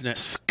kids? That's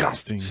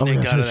disgusting. Sneak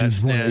out of that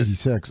she's SNIS.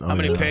 186. Oh, How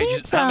many yeah.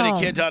 pages? How many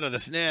kids out of the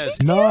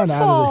SNIS? None out of the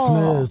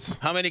SNIS.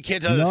 How many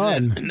kids out of the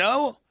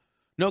SNIS?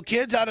 No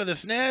kids out of the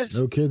SNIS?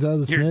 No kids out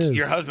of the SNIS.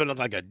 Your husband looked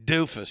like a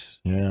doofus.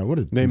 Yeah, what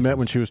a They met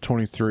when she was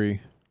 23.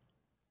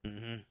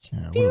 Mm-hmm.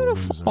 Yeah,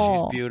 Beautiful.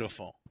 She's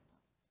beautiful.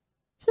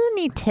 She doesn't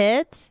need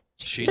tits.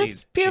 She Just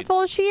needs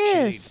beautiful as she She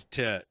is. needs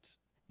tits.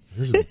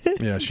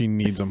 Yeah, she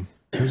needs them.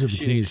 Here's a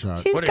bikini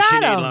shot. She's What does she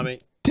got need, 'em.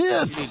 Lummy?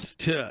 Tits. She needs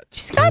tits.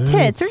 She's got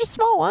tits. They're just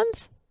small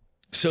ones.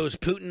 So is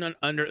Putin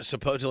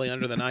supposedly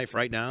under the knife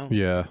right now?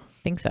 Yeah.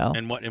 I think so.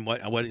 And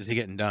what is he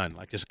getting done?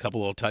 Like just a couple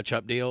little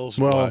touch-up deals?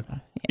 Well, What?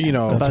 you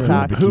know,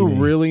 Botox. who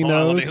really Hold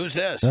on, knows? Lummi, who's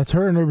this? That's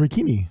her in her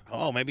bikini.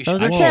 Oh, maybe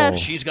Those are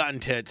tits. she's gotten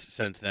tits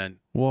since then.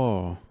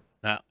 Whoa.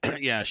 Now,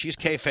 yeah, she's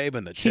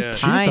kayfabing the She's tits.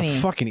 She needs Tiny. to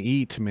fucking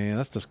eat, man.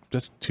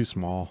 That's too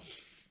small.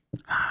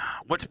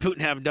 What's Putin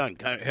have done?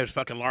 His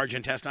fucking large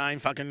intestine,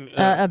 fucking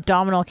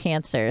Abdominal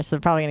cancer. So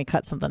they're probably going to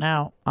cut something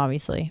out,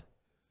 obviously.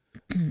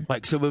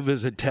 like some of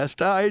his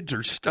intestines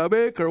or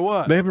stomach or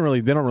what? They don't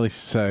really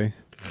say.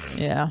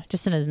 Yeah,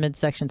 just in his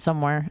midsection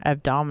somewhere.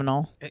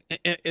 Abdominal.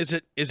 Is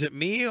it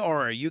me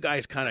or are you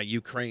guys kind of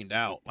Ukrained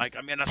out? Like,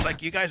 I mean, it's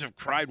like you guys have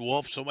cried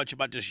wolf so much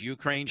about this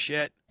Ukraine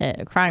shit.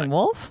 Crying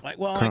wolf? Like,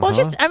 well,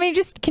 it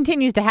just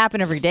continues to happen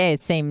every day.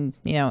 It's same,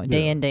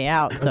 day in, day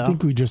out. So I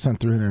think we just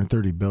sent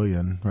 330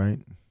 billion, right?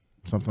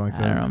 Something like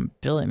that. I don't know,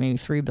 billion, maybe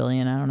 3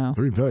 billion. I don't know.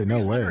 3 billion?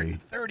 No way.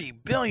 30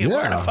 billion. Yeah.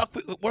 Where the fuck?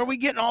 Where are we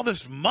getting all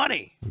this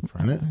money?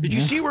 Print it. Did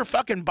you see where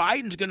fucking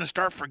Biden's going to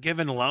start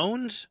forgiving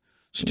loans?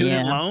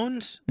 Student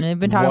loans? They've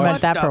been talking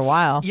about that for a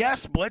while.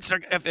 Yes, Blitz.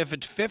 If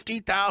it's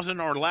 50,000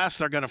 or less,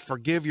 they're going to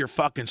forgive your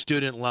fucking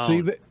student loan.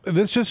 See,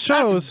 this just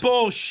shows That's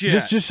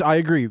bullshit. I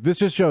agree. This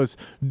just shows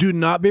do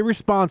not be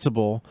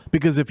responsible,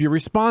 because if you're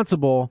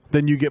responsible,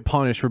 then you get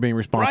punished for being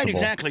responsible. Right,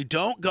 exactly.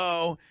 Don't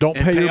Don't and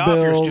pay your off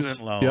bills. your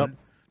student loan. Yep.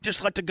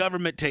 Just let the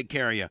government take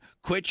care of you.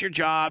 Quit your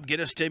job,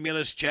 get a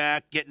stimulus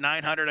check, get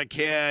 $900 a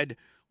kid.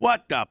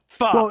 What the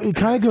fuck? Well, it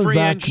kind of goes free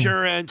back.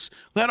 insurance.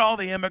 Let all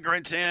the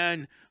immigrants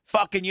in.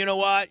 Fucking, you know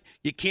what?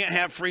 You can't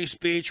have free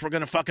speech. We're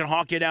going to fucking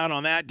hawk you down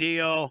on that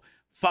deal.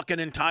 Fucking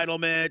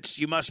entitlements.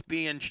 You must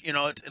be in,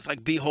 it's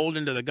like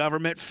beholden to the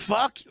government.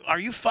 Fuck. Are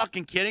you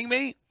fucking kidding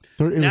me?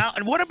 Now,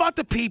 and what about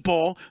the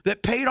people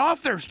that paid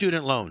off their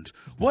student loans?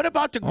 What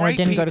about the great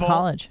didn't people? go to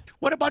college.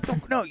 What about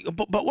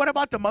but what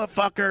about the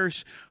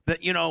motherfuckers that,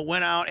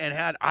 went out and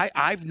had,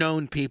 I've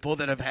known people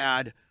that have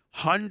had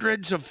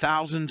hundreds of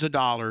thousands of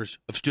dollars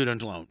of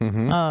student loan.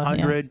 Mm-hmm.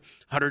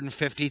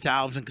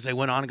 150,000 because they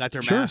went on and got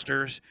their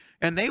masters.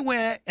 And they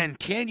went, and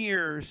 10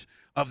 years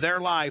of their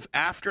life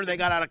after they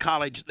got out of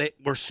college, they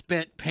were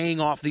spent paying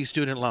off these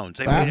student loans.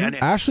 They paid,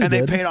 Ashley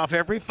they did. paid off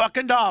every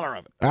fucking dollar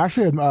of it.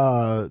 Ashley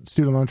had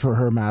student loans for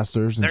her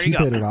master's, and There she you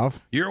go. paid it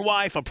off. Your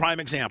wife, a prime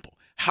example.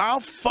 How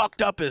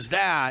fucked up is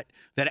that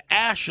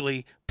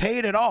Ashley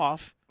paid it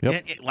off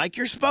like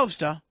you're supposed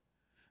to,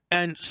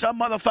 and some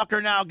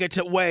motherfucker now gets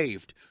it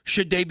waived?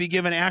 Should they be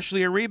giving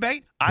Ashley a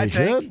rebate? I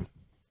think.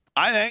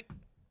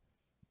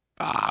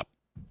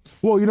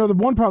 Well, the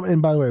one problem,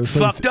 and by the way, it was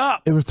Fucked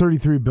up. It was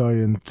 33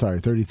 billion. Sorry,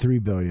 33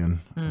 billion.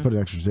 Put an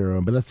extra zero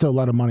in, but that's still a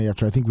lot of money.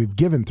 After I think we've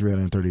given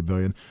 330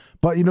 billion.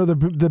 But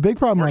the big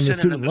problem We're on the sending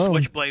student them the loan,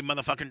 Switchblade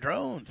motherfucking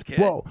drones, kid.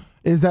 well,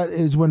 is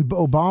when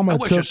Obama I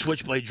wish took. a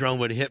Switchblade drone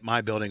would hit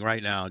my building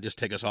right now and just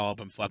take us all up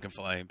in fucking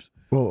flames.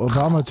 Well,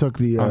 Obama took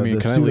the. I mean,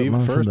 the can I student leave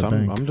loan first? from the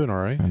bank I'm doing all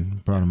right.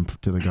 and brought him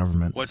to the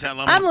government. What's that,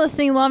 Lummi? I'm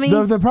listening, Lummy.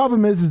 The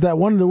problem is that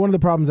one of the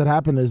problems that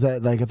happened is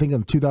that, like, I think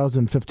in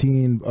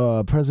 2015,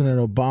 President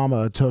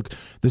Obama took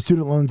the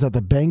student loans that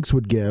the banks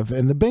would give,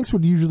 and the banks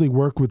would usually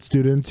work with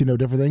students,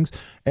 different things,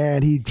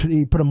 and he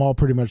put them all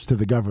pretty much to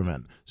the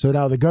government. So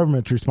now the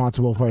government's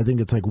responsible for, I think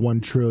it's like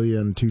 $1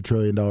 trillion, $2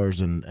 trillion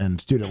in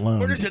student loans.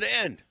 Where does it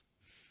end?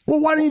 Well,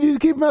 why don't you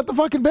just keep them at the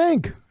fucking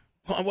bank?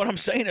 Well, what I'm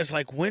saying is,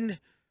 like, we're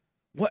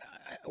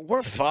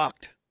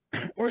fucked.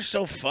 We're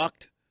so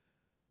fucked.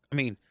 I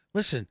mean,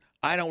 listen,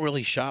 I don't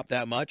really shop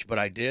that much, but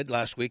I did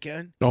last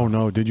weekend. Oh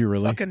no, did you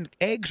really? Fucking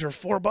eggs are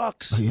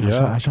 $4.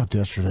 Yeah, I shopped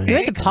yesterday. You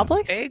went to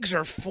Publix? Eggs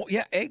are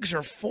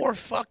 $4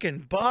 fucking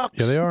bucks.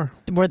 Yeah, they are.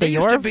 Were they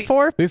used to your be-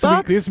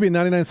 $4? They used to be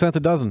 99 cents a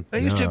dozen.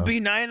 They used to be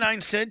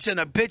 99 cents, and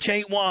a bitch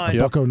ain't one.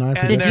 Yep. Bucko 9 for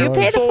And Did you they're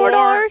pay the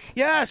 $4?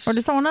 Yes. Or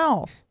did someone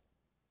else?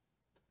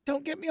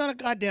 Don't get me on a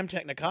goddamn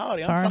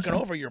technicality. Sorry, I'm fucking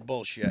sorry. over your I'm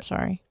bullshit.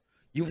 sorry.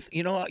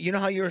 You know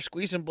how you were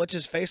squeezing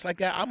Blitz's face like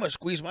that? I'm gonna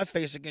squeeze my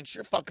face against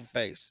your fucking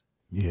face.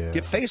 Yeah.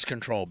 Get face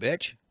control,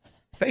 bitch.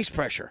 Face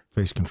pressure.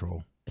 Face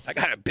control. I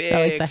got a Oh,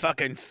 big, it's a-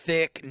 fucking,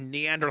 thick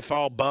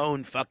Neanderthal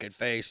bone fucking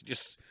face.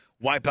 Just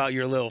wipe out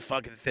your little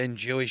fucking thin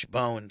Jewish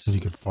bones. So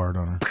you could fart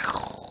on her.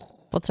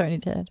 What's already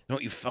dead?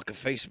 Don't you fucking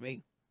face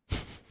me.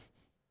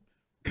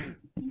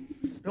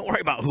 Don't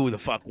worry about who the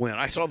fuck went.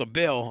 I saw the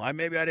bill.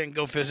 Maybe I didn't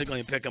go physically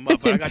and pick him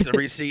up, but I got the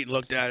receipt and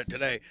looked at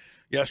it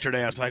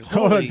yesterday. I was like,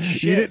 holy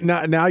shit.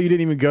 Now you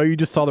didn't even go. You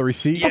just saw the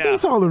receipt. Yeah. I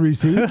saw the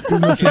receipt.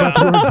 Even though she got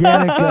the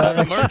organic So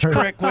the merch extra.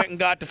 crick went and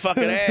got the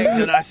fucking eggs,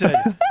 and I said,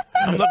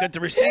 I'm looking at the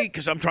receipt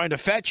because I'm trying to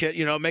fetch it,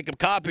 make a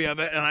copy of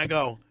it, and I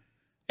go,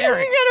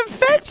 Eric, you gonna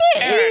fetch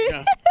it?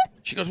 Eric.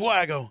 She goes, what?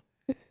 I go,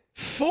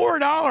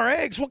 $4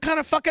 eggs. What kind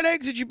of fucking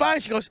eggs did you buy?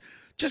 She goes,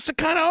 just the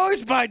kind I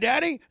always buy,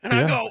 Daddy. And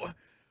I go,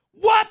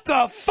 what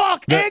the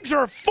fuck? Eggs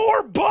are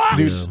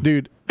 $4?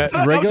 Dude.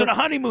 That was in a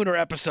Honeymooner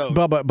episode.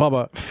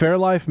 Bubba,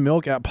 Fairlife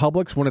milk at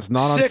Publix when it's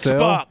not on sale.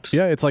 $6.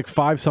 Yeah, it's like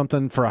 5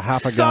 something for a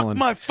half a Suck gallon.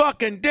 my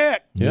fucking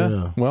dick.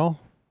 Yeah. Well,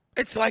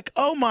 it's like,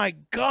 oh my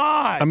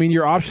God. I mean,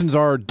 your options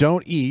are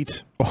don't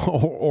eat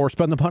or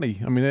spend the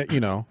money. I mean,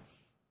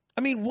 I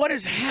mean, what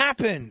has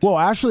happened? Well,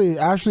 Ashley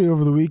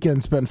over the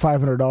weekend spent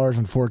 $500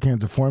 on 4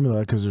 cans of formula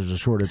because there's a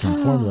shortage on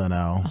formula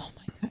now. Oh my God.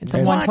 It's a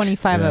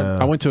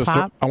 $125 I went to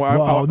pop.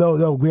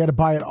 No, we had to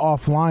buy it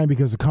offline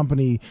because the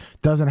company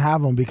doesn't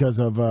have them because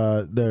of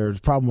there's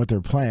a problem with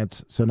their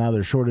plants. So now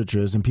there's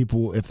shortages, and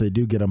people, if they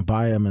do get them,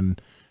 buy them and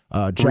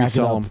jack it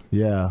up.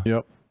 Yeah.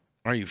 Yep.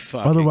 Are you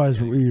fucking?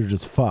 Otherwise, you're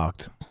just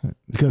fucked.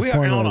 Because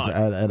formula is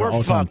at an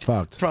all-time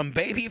fucked. From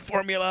baby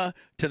formula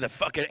to the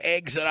fucking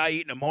eggs that I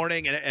eat in the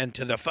morning and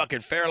to the fucking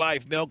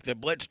Fairlife milk that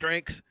Blitz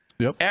drinks.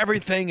 Yep.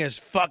 Everything is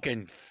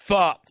fucking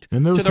fucked.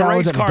 And those to the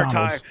race at car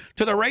McDonald's. tire,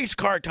 to the race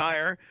car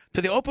tire,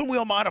 to the open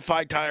wheel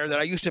modified tire that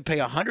I used to pay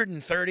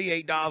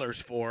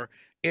 $138 for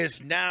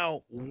is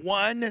now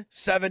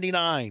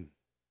 $179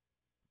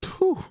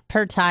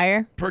 per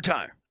tire. per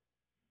tire.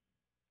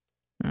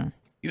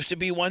 Used to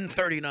be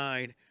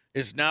 $139,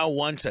 is now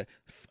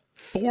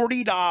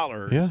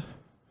 $40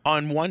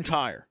 on one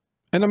tire.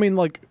 And I mean,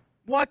 like,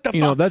 what the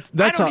fuck?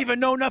 I don't even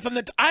know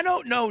nothing I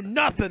don't know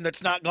nothing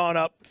that's not gone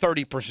up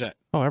 30%.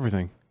 Oh,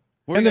 everything.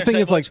 And the thing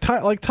is, like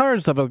tires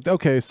and stuff. Like,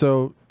 okay,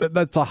 so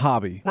that's a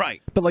hobby,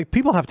 right? But like,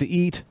 people have to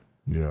eat.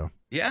 Yeah.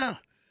 Yeah.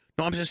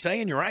 No, I'm just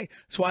saying. You're right.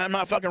 That's why I'm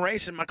not fucking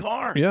racing my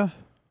car. Yeah.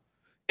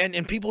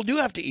 And people do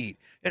have to eat.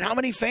 And how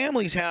many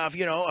families have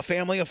a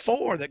family of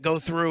 4 that go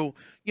through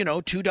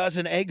 2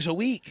 dozen eggs a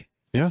week?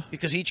 Yeah.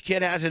 Because each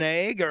kid has an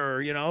egg,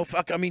 or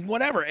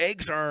whatever.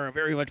 Eggs are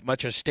very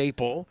much a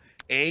staple.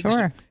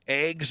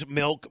 Eggs,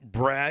 milk,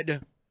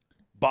 bread,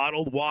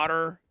 bottled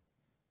water.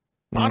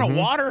 Bottled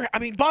water? I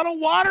mean, bottled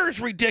water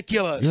is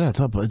ridiculous. Yeah, it's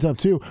up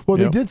too. Well,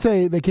 they did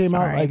say they came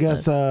out, I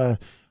guess,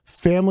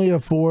 family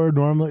of 4,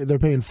 normally they're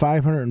paying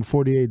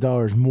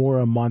 $548 more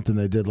a month than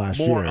they did last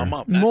year. More a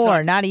month.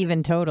 Not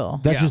even total.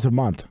 That's just a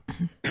month.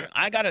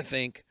 I got to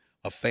think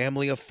a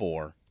family of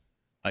 4,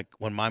 like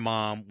when my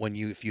mom,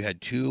 if you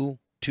had two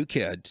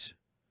kids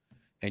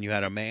and you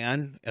had a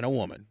man and a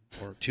woman,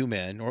 or 2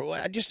 men, or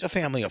just a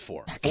family of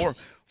 4,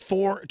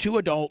 2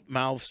 adult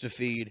mouths to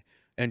feed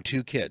and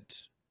 2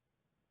 kids.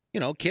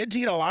 Kids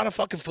eat a lot of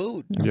fucking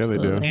food. Yeah, they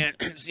do. And,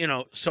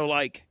 so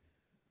like,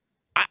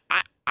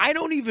 I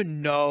don't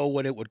even know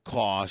what it would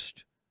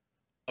cost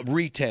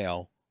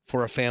retail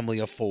for a family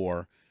of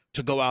 4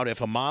 to go out.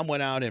 If a mom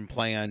went out and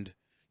planned,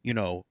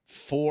 7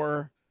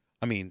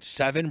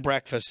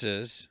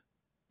 breakfasts,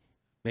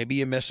 maybe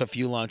you miss a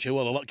few lunches.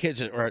 Well, the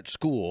kids are at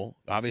school.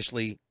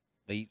 Obviously,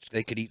 they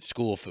could eat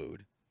school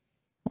food.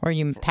 Or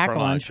you pack a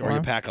lunch. Or you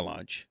pack a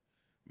lunch.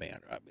 Man,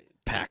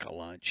 pack a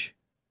lunch.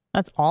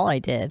 That's all I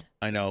did.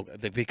 I know,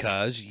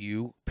 because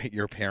your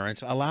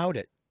parents allowed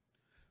it.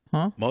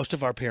 Huh? Most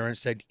of our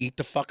parents said, eat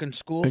the fucking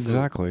school food.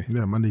 Exactly.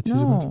 Yeah, Monday,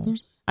 Tuesday, Wednesday,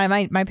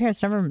 Thursday. My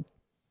parents never.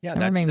 Yeah, never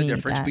that's made the me eat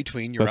difference that.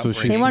 between your That's what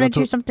upbringing. They want to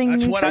do something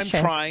That's nutritious.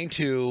 what I'm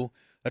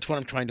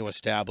trying to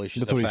establish.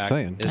 That's the what he's fact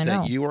saying. is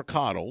that you were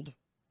coddled.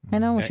 I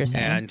know what you're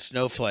saying. And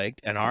snowflaked,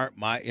 and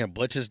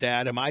Blitz's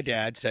dad and my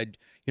dad said,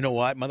 you know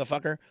what,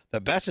 motherfucker, the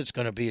best it's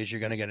going to be is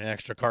you're going to get an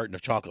extra carton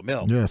of chocolate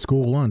milk. Yeah,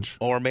 school lunch.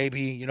 Or maybe,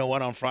 you know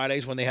what, on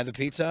Fridays when they have the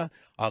pizza,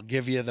 I'll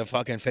give you the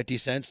fucking 50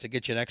 cents to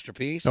get you an extra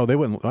piece. No, they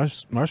wouldn't.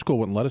 Our school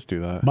wouldn't let us do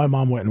that. My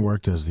mom went and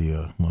worked as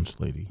the lunch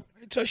lady.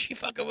 So she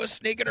fucking was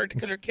sneaking her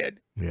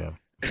kid. Yeah.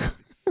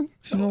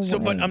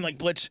 But I'm like,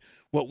 Blitz,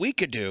 what we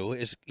could do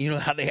is,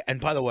 how they, and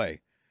by the way,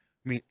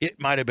 I mean, it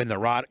might have been the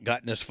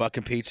rottenness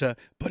fucking pizza,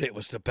 but it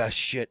was the best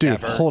shit Dude,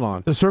 ever. hold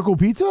on. The Circle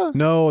Pizza?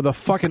 No, the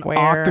fucking Square.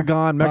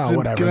 Octagon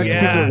Mexican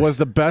pizza was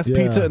the best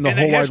pizza in the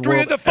whole wide world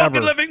history of the fucking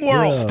ever. living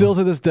world. Yeah. Still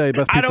to this day,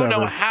 best pizza I don't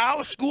know ever.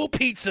 how school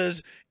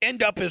pizzas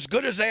end up as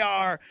good as they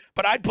are,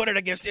 but I'd put it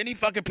against any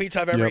fucking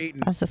pizza I've ever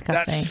eaten. That's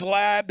disgusting. That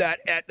slab,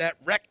 that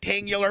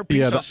rectangular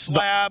piece of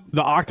slab.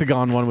 The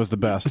Octagon one was the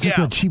best. It's like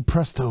the cheap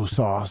Presto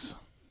sauce.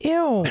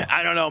 Ew.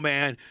 I don't know,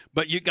 man,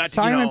 but you got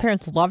Sorry, my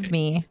parents loved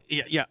me.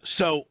 Yeah.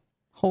 So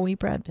whole wheat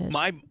bread,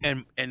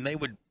 bitch. And they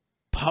would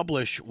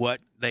publish what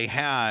they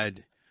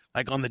had,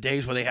 like on the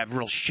days where they have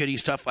real shitty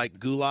stuff like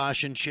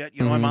goulash and shit.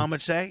 You know what my mom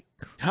would say?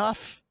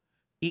 Tough.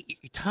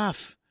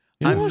 Tough.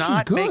 Goulash I'm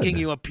not is good. making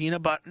you a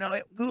peanut butter. No,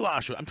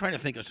 goulash. I'm trying to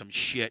think of some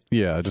shit.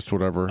 Yeah, just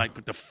whatever. Like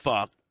what the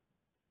fuck?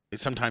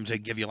 Sometimes they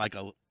give you like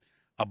a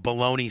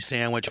bologna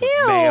sandwich with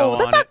mayo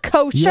that's on not it.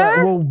 kosher.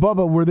 Yeah, well,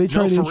 Bubba, were they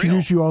trying to for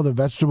introduce you all the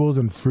vegetables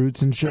and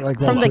fruits and shit like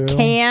that From the too?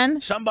 can?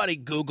 Somebody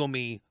Google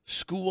me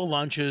school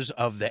lunches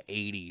of the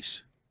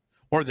 80s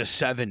or the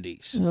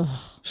 70s. Ugh.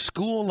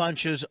 School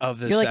lunches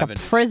of the 70s. You're like a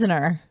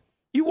prisoner.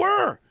 You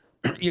were.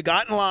 You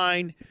got in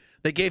line.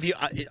 They gave you,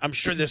 I'm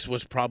sure this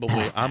was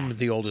probably, I'm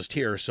the oldest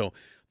here, so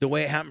the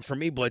way it happened for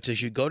me, Blitz,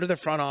 is you go to the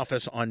front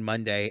office on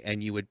Monday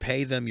and you would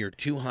pay them your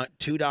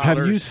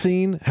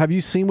 $2. Have you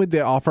seen what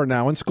they offer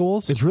now in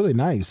schools? It's really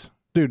nice.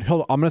 Dude,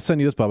 hold on. I'm going to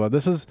send you this, Bubba.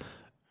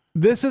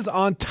 This is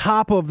on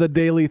top of the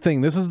daily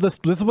thing. This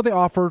is what they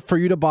offer for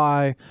you to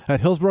buy at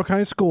Hillsborough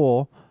County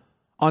School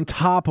on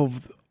top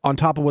of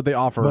what they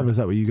offer. Bubba, is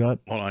that what you got?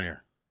 Hold on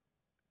here.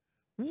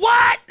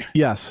 What?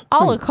 Yes.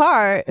 A la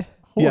carte.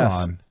 Hold Yes.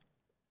 on.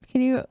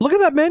 Can you Look at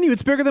that menu.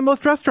 It's bigger than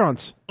most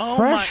restaurants. Oh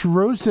Fresh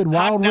roasted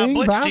wild now, wing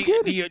Blitz,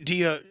 basket?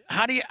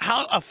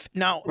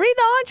 Now read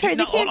the entrees?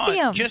 no, You can't hold see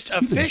on. them. Just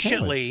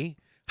efficiently,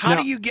 how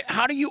Now- do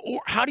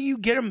you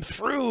get them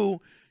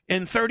through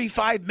in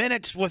 35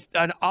 minutes with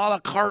an a la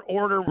carte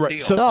order deal?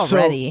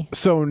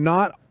 So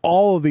not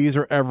all of these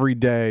are every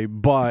day,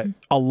 but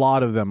a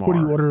lot of them are. What,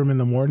 do you order them in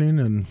the morning?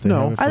 And they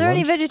have it for Are there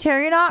any lunch?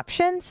 vegetarian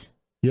options?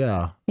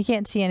 Yeah. You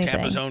can't see anything.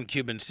 Cabazon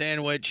Cuban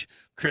sandwich,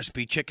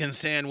 crispy chicken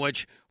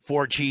sandwich,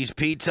 4 cheese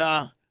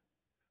pizza.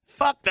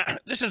 Fuck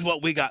that. This is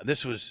what we got.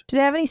 This was. Do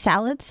they have any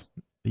salads?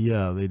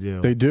 Yeah, they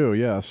do. They do,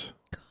 yes.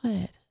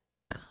 Good.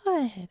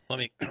 Let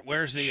me.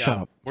 Where's the? Shut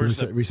up. Where's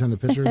Can the? we resend the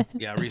picture?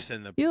 Yeah,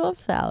 resend the. You love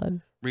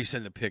salad.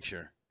 Resend the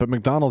picture. But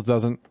McDonald's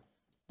doesn't.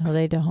 No,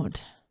 they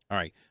don't. All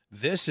right.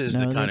 This is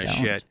No, the they kind of don't.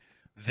 shit.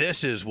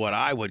 This is what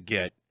I would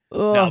get.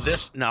 Ugh.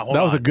 Now hold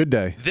That was on. a good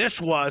day. This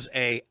was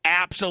a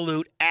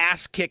absolute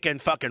ass kicking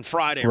fucking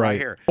Friday right Right.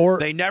 here. Or-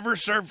 they never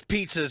served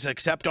pizzas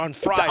except on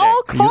Friday. It's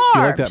all carbs.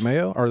 You like that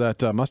mayo or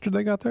that mustard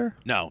they got there?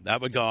 No,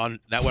 that would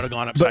have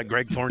gone upside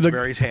Greg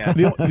Thornsberry's head.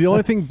 The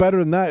only thing better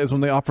than that is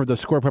when they offer the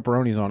square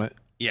pepperonis on it.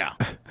 Yeah.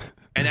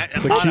 And that,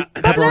 The Anna,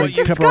 cu- that's pepperoni- what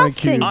you, pepperoni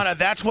disgusting. cubes. Anna,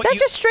 that's what That's you.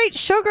 just straight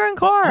sugar and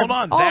carbs. Hold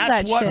on, All that's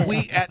that what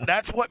shit.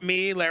 that's what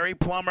me, Larry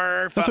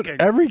Plummer, That's fucking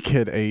what every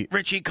kid ate.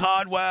 Richie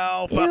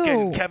Codwell, fucking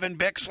Ew. Kevin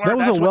Bixler. That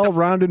was that's a what the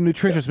well-rounded,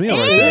 nutritious meal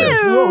right there.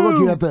 Yeah, so, look,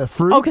 you got the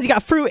fruit. Oh, because you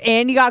got fruit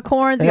and you got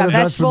corns, you And got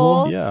a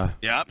vegetable. vegetables.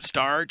 Yeah. Yep,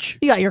 starch.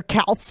 You got your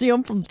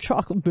calcium from the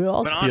chocolate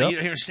milk. But Anna, Yep. you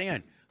don't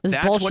understand. This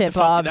That's what bullshit, the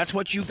fuck, Bobs. that's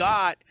what you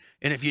got.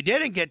 And if you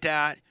didn't get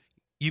that,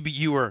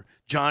 you were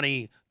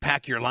Johnny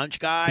pack your lunch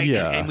guy.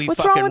 Yeah. And we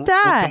What's fucking wrong with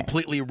that?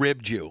 completely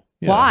ribbed you.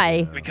 Yeah.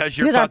 Why? Because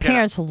you're Because our fucking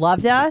parents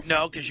loved us.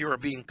 No, because you were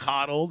being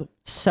coddled.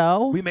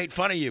 So We made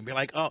fun of you. Be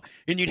like, oh,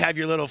 and you'd have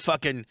your little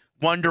fucking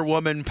Wonder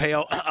Woman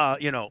pail,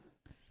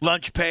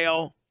 lunch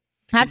pail.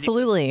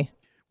 absolutely.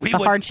 We The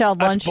would,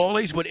 hard-shelled us lunch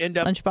bullies would end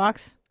up.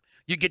 lunchbox.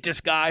 You get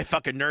this guy,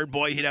 fucking nerd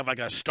boy. He'd have like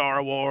a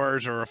Star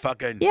Wars or a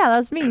fucking. Yeah,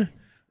 that's me.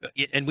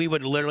 And we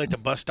would literally at the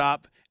bus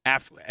stop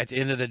at the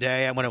end of the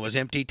day, when it was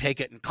empty, take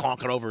it and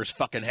clonk it over his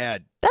fucking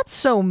head. That's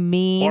so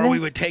mean. Or we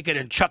would take it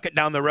and chuck it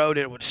down the road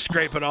and it would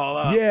scrape it all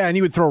up. Yeah, and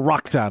you would throw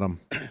rocks at them.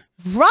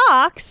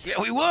 Rocks.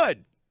 Yeah, we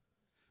would.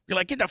 You're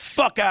like, get the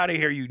fuck out of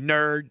here, you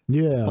nerd.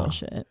 Yeah.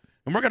 Bullshit.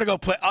 And we're going to go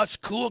play. Us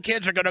cool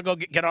kids are going to go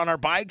get on our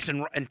bikes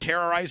and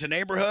terrorize the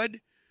neighborhood.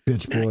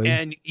 Bitch boy.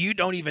 And you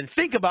don't even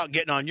think about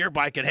getting on your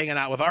bike and hanging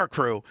out with our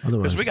crew. Because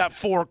Otherwise- we got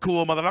 4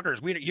 cool motherfuckers.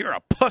 You're a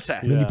pussy.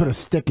 And then you put a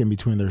stick in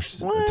between their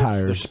What? Their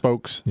tires.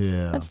 spokes.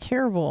 Yeah. That's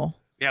terrible.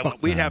 Yeah,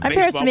 we'd have My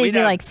baseball. parents made we'd me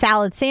have, like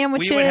salad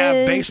sandwiches. we would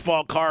have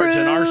baseball cards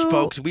in our fruit,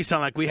 spokes. We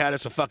sound like we had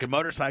us a fucking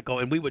motorcycle,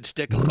 and we would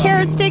stick a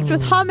Carrot sticks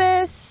with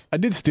hummus. I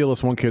did steal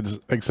this one kid's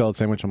egg salad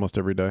sandwich almost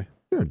every day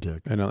You're a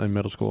dick. in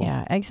middle school.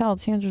 Yeah, egg salad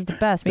sandwich is the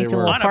best. Makes it a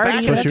were. little On a back farty.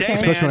 in the That's day,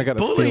 especially terrible. when I got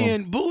to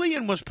steal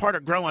bullying was part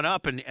of growing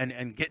up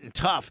and getting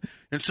tough.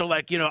 And so,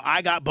 like,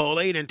 I got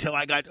bullied until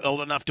I got old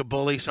enough to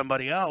bully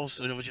somebody else,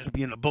 and it was just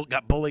got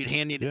bullied,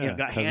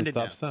 got handed.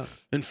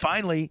 And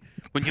finally,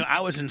 when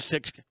I was in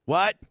 6th,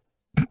 what?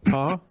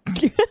 Huh?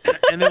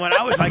 And then when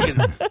I was like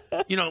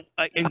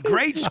in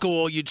grade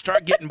school, you'd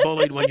start getting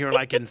bullied when you're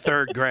like in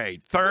 3rd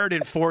grade. 3rd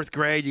and 4th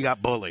grade, you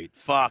got bullied.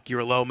 Fuck,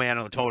 you're a low man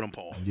on the totem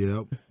pole.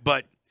 Yep.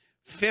 But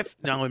 5th,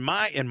 now in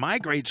my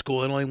grade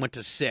school, it only went to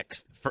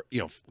 6th for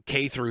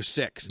K through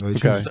 6.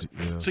 Okay.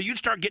 So you'd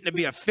start getting to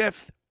be a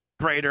 5th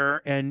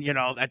grader, and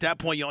at that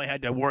point you only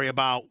had to worry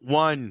about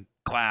one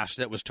class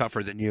that was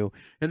tougher than you.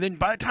 And then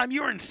by the time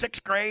you were in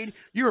 6th grade,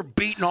 you were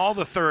beating all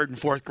the 3rd and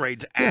 4th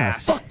grades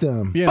ass. Fuck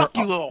them. Yeah, Fuck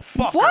you, little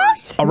fuckers.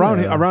 What?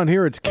 Around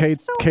here, it's K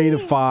so to mean.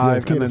 5, Yeah,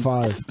 it's K and to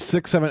then 5.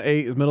 6, 7,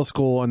 8 is middle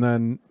school, and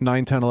then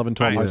 9, 10, 11,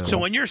 12 Right. high school. So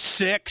when you're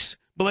 6,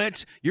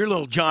 Blitz, you're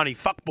little Johnny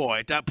fuckboy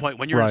at that point.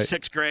 When you're in Right.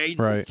 6th grade,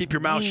 Right. keep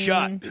your mouth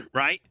shut,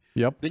 right?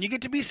 Yep. Then you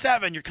get to be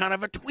 7, you're kind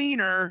of a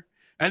tweener.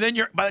 And then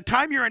by the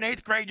time you're in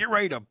 8th grade, you're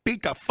ready to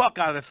beat the fuck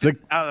out of the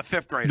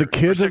 5th grader. The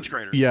kids, or 6th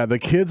grader. the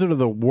kids that are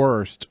the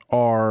worst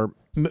are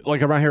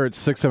like around here. It's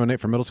 6, 7, 8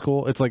 for middle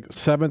school. It's like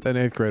 7th and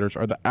 8th graders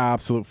are the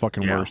absolute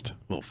fucking Yeah, worst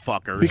little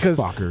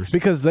fuckers.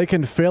 because they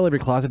can fail every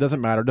class. It doesn't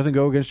matter. It doesn't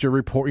go against your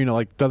report.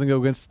 Doesn't go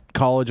against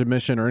college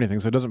admission or anything.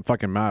 So it doesn't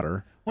fucking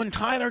matter. When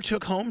Tyler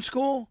took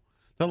homeschool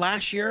the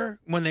last year,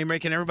 when they were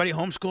making everybody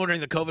homeschool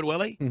during the COVID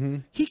Willie,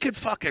 he could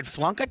fucking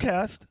flunk a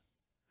test,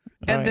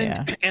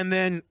 and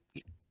then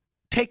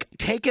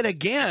take it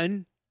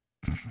again.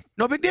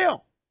 No big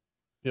deal.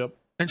 Yep.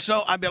 And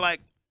so I'd be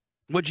like,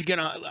 "What'd you get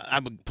on?" I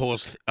would pull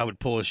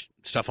his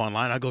stuff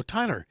online. I go,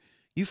 "Tyler,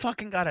 you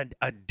fucking got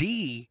a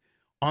D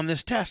on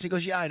this test. He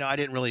goes, yeah, I know. I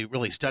didn't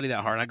really study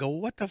that hard. And I go,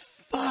 what the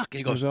fuck? And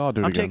he goes, I'll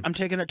do it again. I'm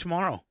taking it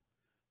tomorrow.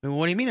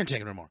 What do you mean I'm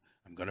taking it tomorrow?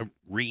 I'm going to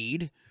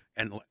read,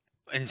 and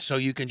so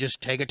you can just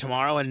take it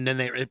tomorrow, and then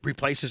it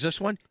replaces this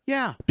one?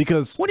 Yeah.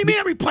 Because what do you mean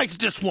it replaces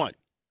this one?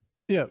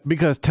 Yeah,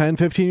 because 10,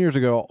 15 years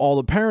ago, all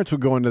the parents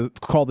would go in to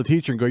call the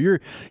teacher and go,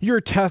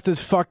 your test is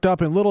fucked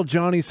up, and little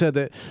Johnny said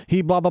that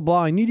he blah, blah,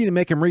 blah, and you need to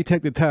make him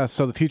retake the test.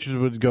 So the teachers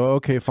would go,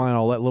 okay, fine,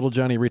 I'll let little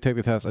Johnny retake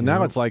the test. And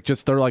now it's like,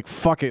 they're like,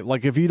 fuck it.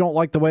 Like, if you don't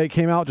like the way it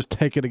came out, just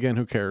take it again.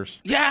 Who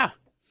cares? Yeah.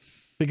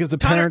 Because the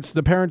parents,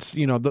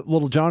 the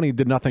little Johnny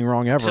did nothing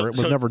wrong ever. It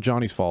was never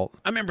Johnny's fault.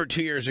 I remember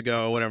 2 years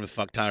ago, whatever the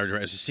fuck Tyler did,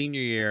 it was his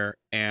senior year,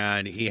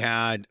 and he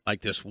had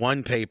like this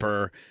one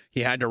paper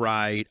he had to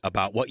write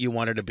about what you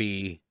wanted to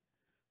be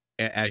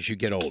as you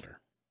get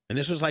older. And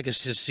this was like his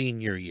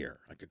senior year,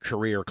 like a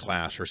career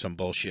class or some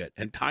bullshit.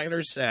 And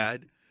Tyler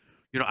said,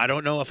 I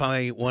don't know if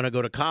I want to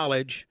go to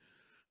college,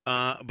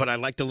 but I'd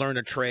like to learn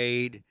a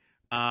trade,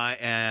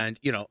 and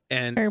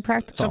very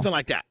practical. Something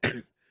like that.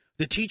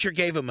 The teacher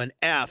gave him an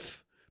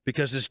F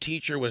because his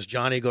teacher was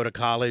Johnny go to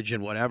college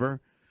and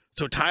whatever.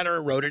 So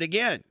Tyler wrote it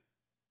again.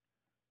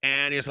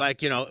 And he's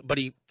like, but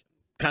he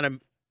kind of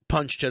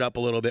punched it up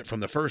a little bit from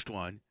the first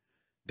one.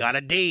 Got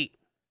a D.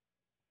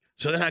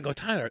 So then I go,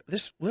 Tyler,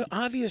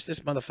 obvious this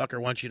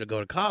motherfucker wants you to go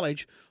to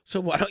college, so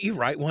why don't you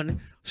write one?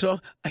 So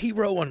he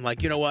wrote one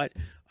like, you know what?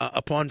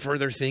 Upon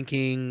further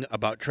thinking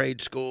about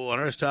trade school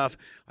and other stuff,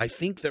 I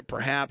think that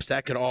perhaps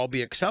that could all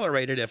be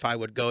accelerated if I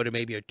would go to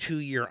maybe a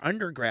 2-year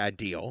undergrad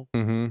deal.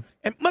 Mm-hmm.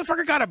 And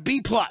motherfucker got a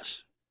B+.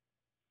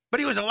 But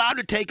he was allowed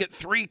to take it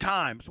 3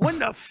 times. When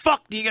the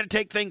fuck do you get to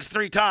take things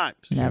 3 times?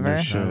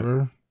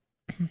 Never.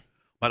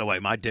 By the way,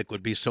 my dick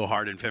would be so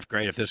hard in 5th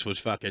grade if this was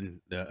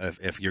fucking,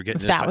 if you're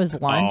getting if this. That was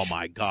lunch. Oh,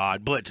 my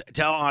God. Blitz,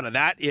 tell Anna,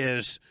 that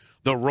is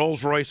the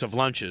Rolls Royce of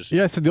lunches.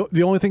 Yeah, so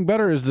the only thing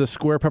better is the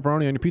square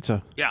pepperoni on your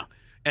pizza. Yeah.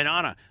 And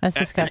Anna, that's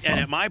disgusting. And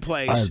at my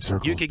place,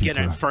 you could get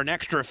it for an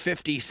extra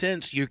 50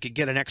 cents, you could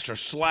get an extra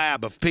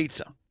slab of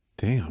pizza.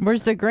 Damn.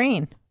 Where's the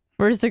green?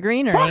 Where's the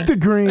greenery? Fuck the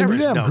green. There you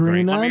is have no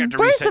green on.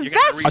 Where's the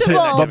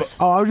vegetables?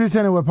 I was just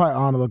saying what probably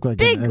Anna looked like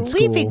big in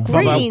leafy school.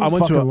 greens. I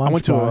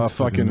went to a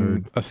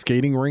fucking a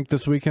skating rink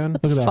this weekend.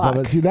 Look at that,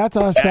 Bubba. See, that's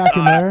us back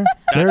in there.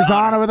 There's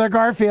Anna with her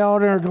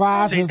Garfield and her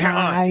glasses.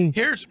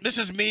 This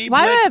is me.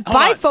 Why do I have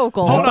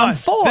bifocals? Hold on.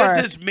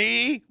 4. This is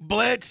me,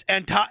 Blitz,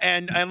 and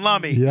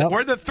Lummy. Yep.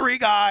 We're the 3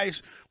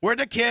 guys. We're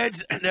the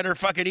kids that are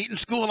fucking eating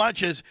school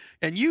lunches,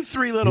 and you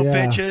 3 little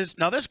bitches.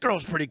 Now this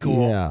girl's pretty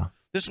cool. Yeah.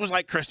 This was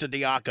like Krista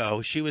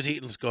Diaco. She was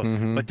eating school.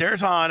 But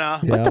there's Anna.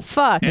 Yep. What the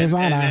fuck? There's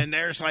Anna. And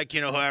there's like,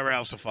 whoever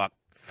else the fuck.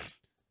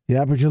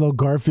 Yeah, but your little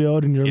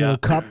Garfield and your little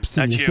cups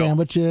and your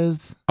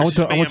sandwiches. I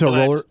went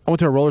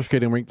to a roller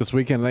skating rink this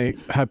weekend. And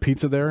they had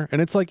pizza there,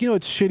 and it's like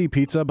it's shitty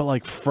pizza, but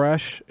like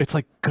fresh. It's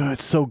like good,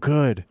 so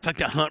good. It's like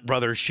the Hunt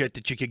Brothers shit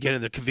that you could get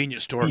in the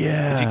convenience store.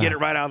 Yeah, if you get it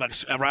right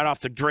off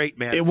the grate,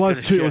 man. It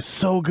was too. It was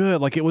so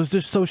good. Like it was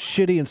just so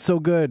shitty and so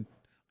good.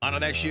 Anna,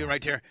 that shoe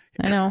right there.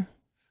 I know.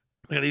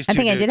 Look at these 2 I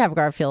think dudes. I did have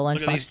Garfield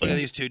lunch. Look at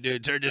these 2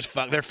 dudes. They're just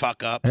they're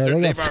fuck up. Yeah,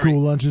 they got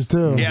school lunches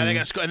too. Yeah, they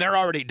got school, and they're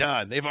already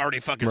done. They've already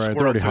fucking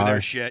squirreled through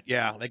their shit.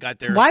 Yeah, they got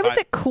their. Why was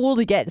it cool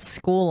to get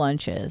school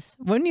lunches?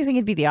 Wouldn't you think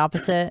it'd be the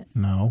opposite?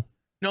 No.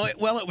 No, it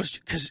was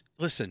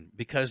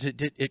because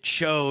it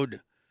showed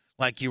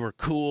like you were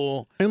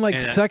cool. And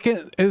like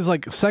second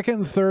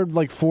and third,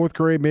 like 4th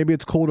grade, maybe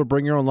it's cool to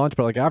bring your own lunch,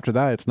 but like after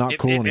that, it's not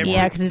cool anymore.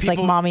 Yeah, because it's like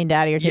mommy and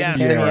daddy are taking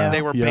care of you.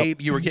 They were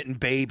you were getting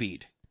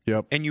babied.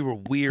 Yep. And you were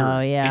weird. Oh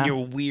yeah. And you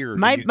were weird.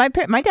 My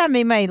dad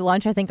made my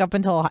lunch, I think, up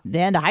until the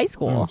end of high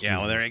school. Yeah,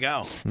 well there you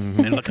go.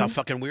 And look how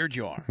fucking weird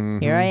you are.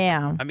 Here I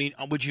am. I mean,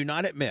 would you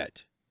not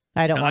admit?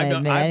 I don't want to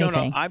admit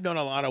anything. I've known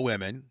a lot of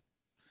women,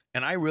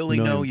 and I really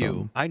know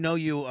you. I know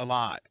you a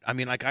lot. I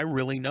mean, like I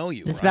really know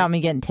you. Is this about me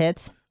getting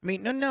tits? I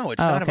mean, no, it's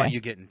not about you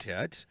getting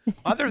tits.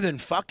 Other than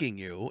fucking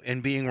you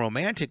and being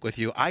romantic with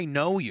you, I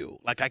know you.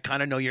 Like I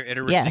kind of know your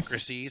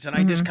idiosyncrasies, and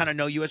I just kind of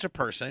know you as a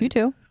person. You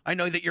too. I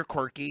know that you're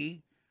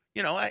quirky.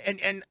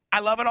 And I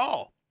love it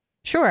all.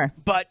 Sure.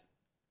 But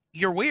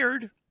you're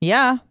weird.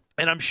 Yeah.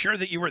 And I'm sure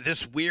that you were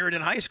this weird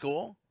in high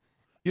school.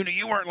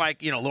 You weren't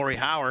like, Lori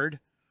Howard,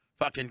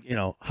 fucking,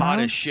 hot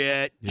as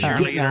shit,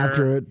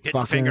 cheerleader,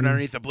 getting fingered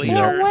underneath the bleachers.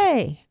 No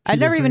way. I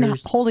never even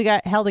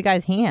held a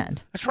guy's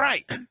hand. That's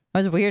right. I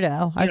was a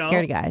weirdo. I was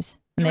scared of guys.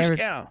 And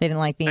they didn't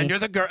like me. And you're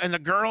the girl, and the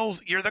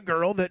girls, you're the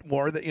girl that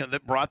wore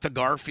that brought the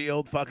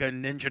Garfield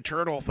fucking Ninja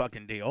Turtle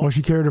fucking deal. Well,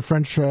 she carried a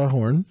French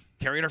horn.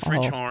 Carried a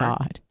French horn.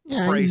 God.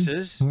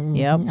 Braces.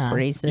 Yep,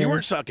 braces. You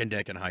weren't sucking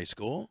dick in high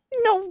school.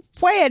 No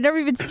way. I'd never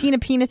even seen a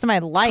penis in my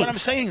life. That's what I'm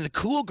saying. The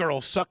cool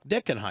girls suck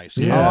dick in high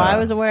school. Yeah. Oh, I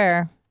was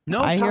aware.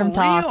 No, I for hear him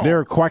talk. They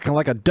were quacking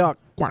like a duck.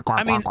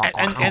 I mean,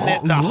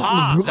 and the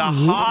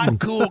hot,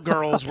 cool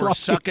girls were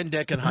sucking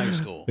dick in high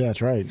school. Yeah,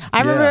 that's right.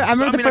 I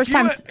remember the first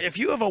time. If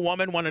you have a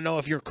woman want to know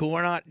if you're cool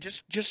or not,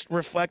 just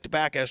reflect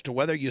back as to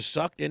whether you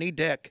sucked any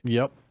dick.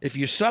 Yep. If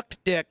you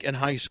sucked dick in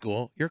high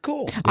school, you're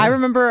cool. I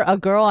remember a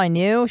girl I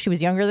knew. She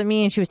was younger than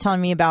me, and she was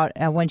telling me about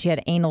when she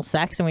had anal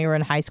sex when we were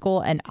in high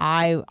school, and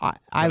I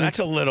was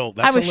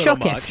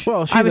shooketh. Much.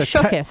 Well, I was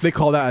shooketh. They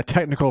call that a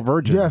technical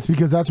virgin. Yes,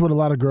 because that's what a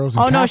lot of girls.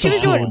 Oh no, she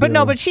was doing,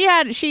 but she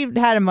had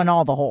him on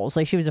all the holes.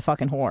 Like she was a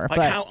fucking whore.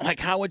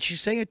 How would she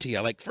say it to you?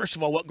 Like, first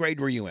of all, what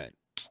grade were you in?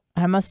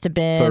 I must have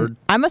been third.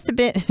 I must have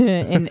been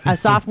in a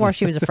sophomore.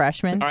 She was a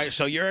freshman. All right,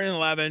 so you're in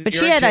 11. But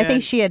you're in 10. I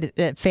think she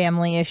had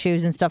family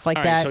issues and stuff like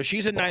all that. Right, so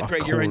she's in 9th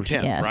grade. You're in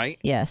 10th, yes, right?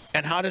 Yes.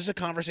 And how does the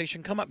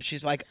conversation come up?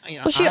 She's like,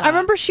 Well, I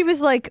remember she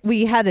was like,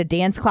 we had a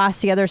dance class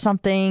together or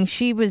something.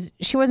 She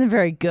wasn't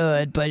very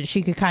good, but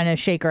she could kind of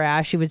shake her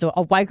ass. She was a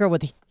white girl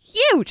with a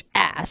huge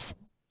ass,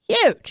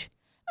 huge.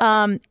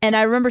 And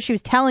I remember she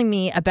was telling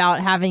me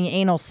about having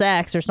anal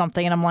sex or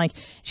something, and I'm like,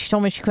 she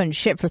told me she couldn't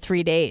shit for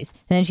 3 days.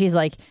 And then she's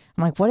like,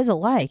 I'm like, what is it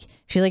like?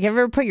 She's like,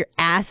 ever put your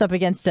ass up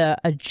against a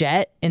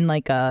jet in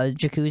like a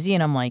jacuzzi?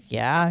 And I'm like,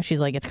 yeah. She's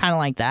like, it's kind of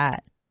like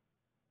that.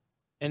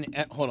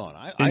 And hold on,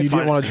 you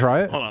didn't want to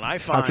try it? Hold on, I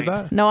find after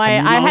that. No, I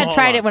had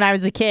tried it when I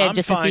was a kid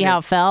just to see how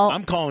it felt.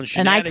 I'm calling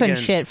and I shenanigans.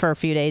 couldn't shit for a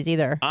few days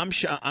either.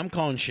 I'm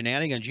calling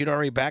shenanigans. You'd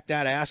already backed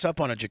that ass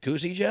up on a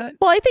jacuzzi jet?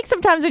 Well, I think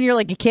sometimes when you're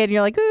like a kid,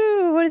 you're like,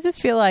 ooh, what does this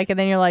feel like? And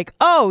then you're like,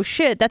 oh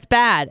shit, that's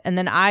bad. And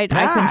then I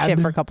couldn't shit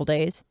for a couple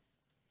days.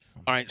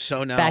 All right,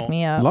 so now back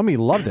me up. Lummy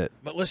loved it.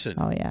 But listen,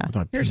 oh yeah.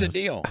 Here's the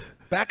deal: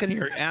 backing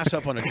your ass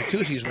up on a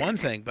jacuzzi is one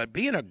thing, but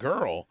being a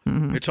girl,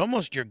 it's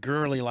almost your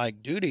girly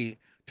like duty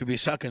to be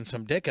sucking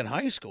some dick in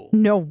high school.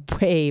 No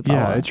way, Bubba.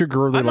 Yeah, it's your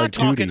girly like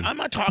duty. I'm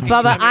not talking.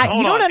 Bubba,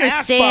 you don't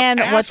understand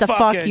what the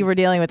fuck you were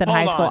dealing with in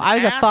high school. I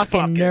was a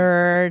fucking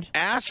nerd.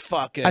 Ass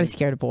fucking. I was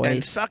scared of boys.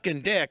 And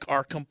sucking dick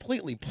are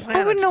completely planets.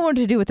 I wouldn't know what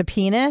to do with a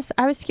penis.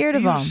 I was scared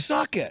of them. You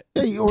suck it.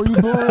 Or you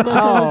blow it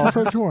like a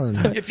French horn.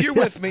 If you're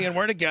with me and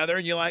we're together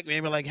and you like me,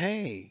 I'm like,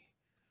 hey,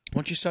 why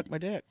don't you suck my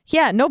dick?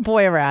 Yeah, no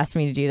boy ever asked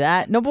me to do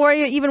that. No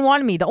boy even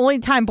wanted me. The only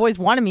time boys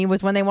wanted me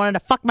was when they wanted to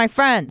fuck my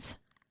friends.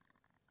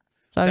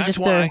 So I was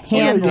just their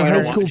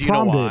handler. Do you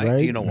know why?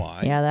 Do you know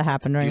why? Yeah, that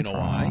happened during prom.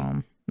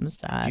 Why? I'm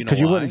sad. Because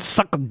you wouldn't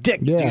suck a dick.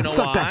 Yeah, you know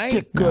suck why? that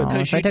dick good. No,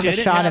 if I took a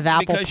shot of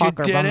apple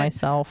pucker by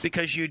myself.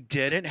 Because you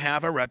didn't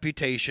have a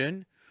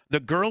reputation. The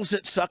girls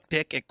that suck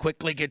dick, it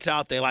quickly gets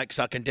out. They like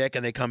sucking dick,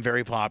 and they become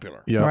very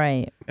popular. Yep.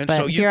 Right. And but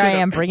so here I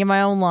am bringing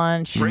my own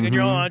lunch. Bringing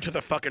your lunch with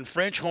a fucking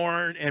French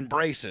horn and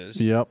braces.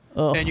 Yep.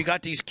 Ugh. And you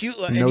got these cute...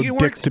 No and you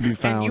dicks to be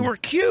found. And you were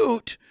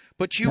cute,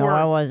 but you no, were...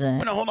 I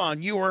wasn't. No, hold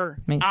on. You were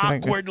Makes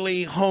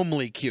awkwardly,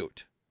 homely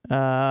cute.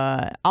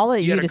 I'll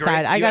let you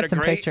decide. I got some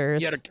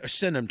pictures.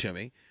 Send them to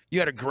me. You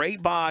had a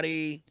great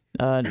body.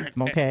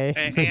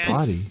 Okay. Great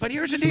body. But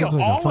here's the deal.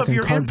 Like all of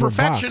your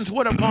imperfections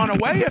would have gone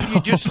away if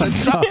you just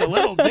sucked a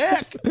little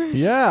dick.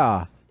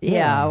 Yeah.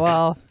 Yeah,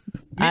 well,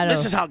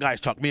 this is how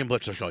guys talk. Me and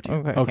Blitz will show it to you.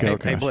 Okay.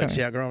 Hey, Blitz,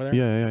 see that girl over there?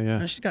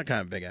 Yeah. She's got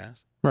kind of a big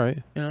ass.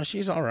 Right. You know,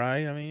 she's all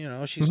right. I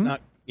mean, she's not...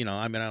 I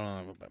don't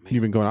know.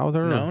 You've been going out with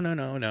her? No. Oh.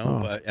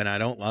 And I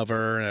don't love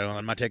her. And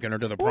I'm not taking her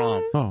to the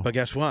prom. Oh. But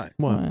guess what?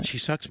 What? She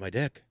sucks my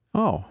dick.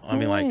 Oh. I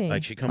mean,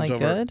 like she comes over.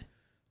 Good?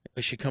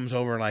 She comes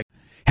over like.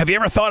 Have you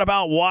ever thought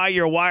about why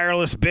your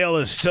wireless bill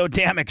is so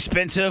damn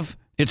expensive?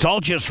 It's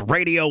all just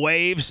radio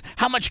waves.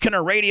 How much can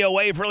a radio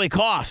wave really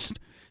cost?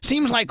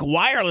 Seems like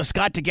wireless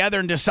got together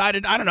and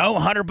decided, I don't know,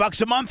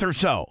 $100 a month or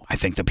so. I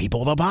think the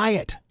people will buy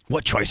it.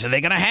 What choice are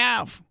they going to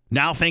have?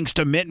 Now, thanks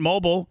to Mint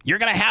Mobile, you're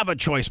going to have a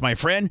choice, my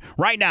friend.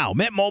 Right now,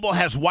 Mint Mobile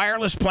has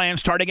wireless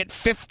plans starting at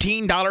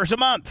 $15 a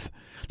month.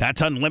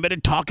 That's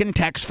unlimited talk and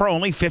text for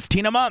only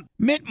 $15 a month.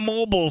 Mint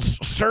Mobile's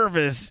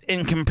service,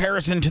 in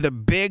comparison to the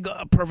big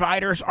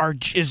providers,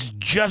 is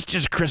just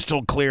as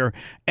crystal clear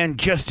and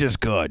just as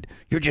good.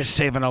 You're just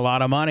saving a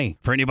lot of money.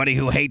 For anybody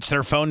who hates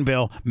their phone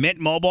bill, Mint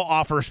Mobile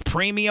offers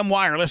premium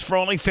wireless for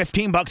only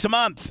 $15 a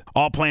month.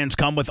 All plans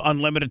come with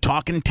unlimited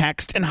talk and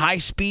text and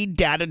high-speed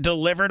data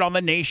delivered on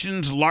the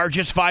nation's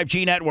largest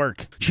 5G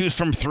network. Choose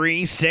from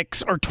 3,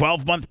 6, or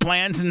 12-month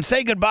plans and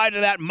say goodbye to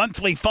that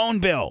monthly phone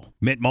bill.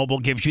 Mint Mobile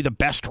gives you the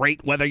best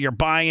rate whether you're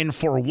buying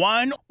for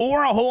one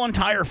or a whole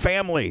entire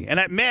family. And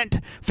at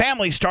Mint,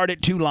 families start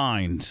at 2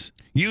 lines.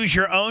 Use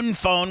your own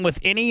phone with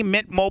any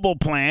Mint Mobile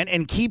plan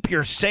and keep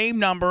your same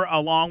number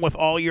along with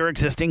all your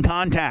existing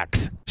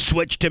contacts.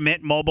 Switch to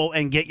Mint Mobile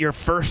and get your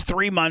first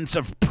 3 months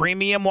of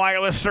premium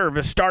wireless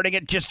service starting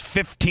at just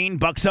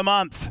 $15 a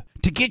month.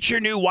 To get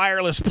your new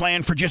wireless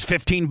plan for just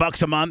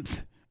 $15 a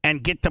month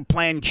and get the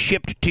plan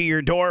shipped to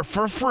your door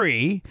for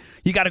free,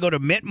 you got to go to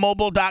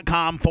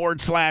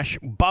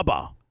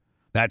mintmobile.com/Bubba.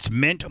 That's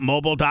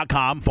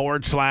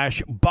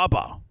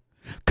mintmobile.com/Bubba.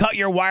 Cut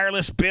your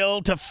wireless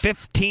bill to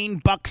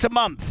 $15 a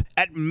month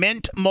at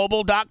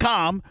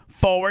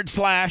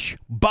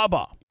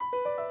mintmobile.com/Bubba.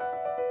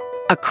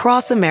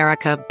 Across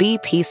America,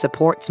 BP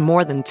supports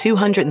more than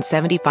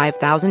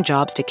 275,000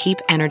 jobs to keep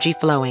energy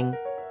flowing.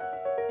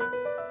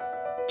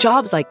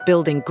 Jobs like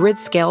building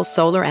grid-scale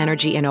solar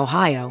energy in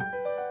Ohio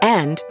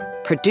and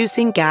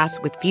producing gas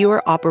with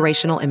fewer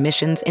operational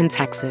emissions in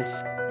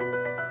Texas.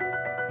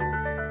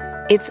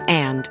 It's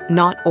and,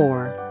 not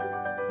or.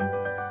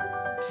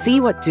 See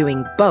what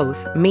doing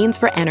both means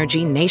for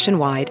energy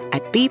nationwide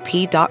at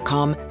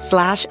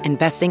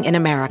bp.com/investing in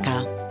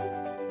America.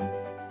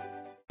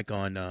 Like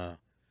on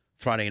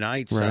Friday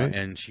nights, right.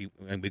 and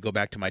we go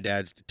back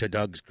to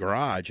Doug's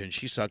garage, and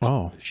she sucks.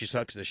 She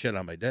sucks the shit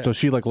on my dick. So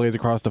she like lays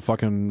across the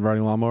fucking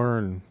riding lawnmower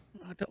and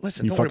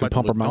listen. You fucking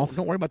pump her mouth.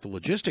 Don't worry about the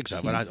logistics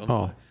of it.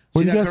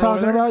 What are you guys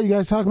talking about? You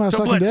guys talking about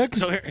sucking dick?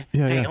 So here,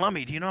 hey,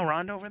 Lummy, do you know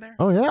Rhonda over there?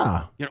 Oh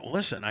yeah.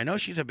 Listen, I know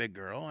she's a big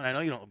girl, and I know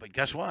you don't. But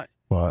guess what?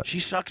 What? She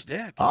sucks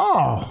dick.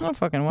 Oh, no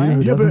fucking way.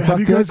 Yeah, but have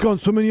you guys gone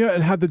swimming yet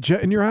and had the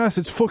jet in your ass?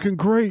 It's fucking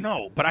great.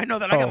 No, but I know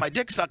that I got my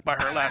dick sucked by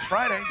her last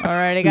Friday. All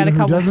right, I got a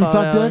couple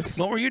photos.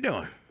 What were you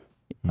doing?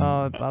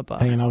 Oh,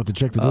 Bubba. Hanging out with the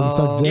chick that doesn't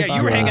suck dick. Yeah,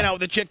 you were hanging out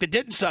with the chick that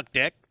didn't suck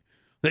dick.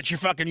 That you're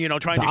fucking, trying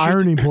the to shoot.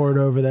 irony board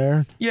over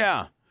there.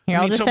 Yeah. Here,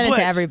 I'll just send it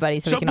to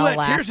everybody so we can all Blitz,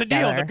 laugh here's the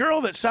deal. together. The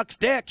girl that sucks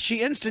dick,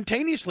 she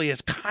instantaneously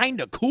is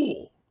kind of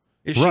cool.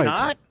 Is she Right.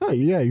 not? Oh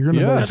yeah, you're gonna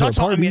go Because to a that's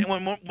all, I party. mean,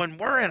 when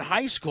we're in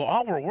high school,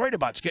 all we're worried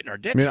about is getting our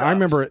dick I mean, sucked. I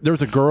remember there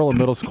was a girl in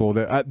middle school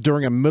that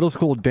during a middle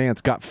school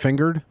dance got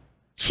fingered.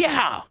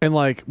 Yeah.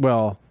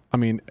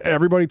 And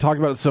everybody talked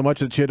about it so much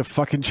that she had to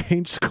fucking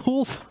change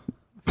schools.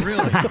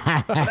 Really?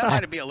 That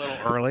might be a little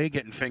early,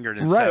 getting fingered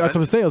in Right, that's what I'm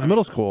seventh. saying. It was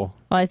middle school.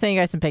 Well, I sent you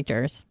guys some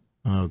pictures.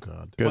 Oh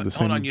god. Good.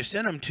 Hold on, you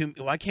send them to me.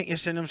 Why can't you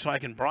send them so I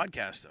can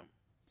broadcast them?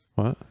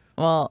 What?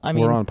 Well, I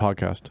mean, we're on a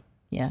podcast.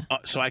 Yeah.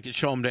 So I can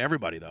show them to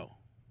everybody, though.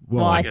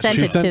 Well, I sent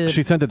it to.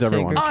 She sent it to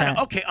everyone.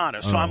 Anna, okay,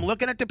 Anna. So I'm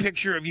looking at the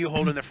picture of you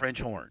holding the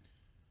French horn.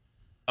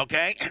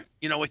 Okay,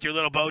 with your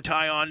little bow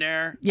tie on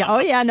there. Yeah. Oh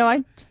yeah. No,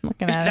 I'm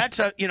looking at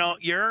That's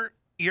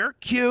you're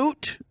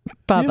cute.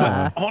 Bubba.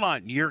 Yeah. Hold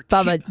on, you're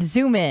Bubba, cute.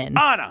 zoom in.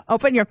 Anna,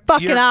 open your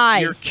fucking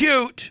eyes. You're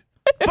cute,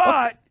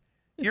 but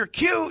you're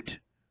cute.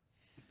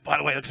 By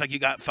the way, it looks like you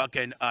got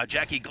fucking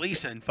Jackie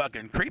Gleason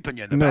fucking creeping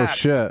you in the No back.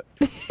 shit.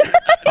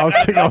 I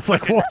was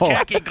like, whoa.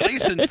 Jackie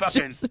Gleason's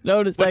fucking Just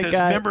noticed with that his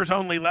guy.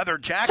 members-only leather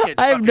jacket.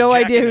 I have fucking no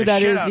idea jacking who the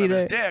that shit is out of his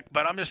either. dick,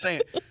 but I'm just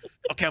saying.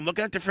 Okay, I'm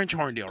looking at the French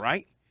horn deal,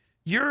 right?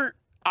 You're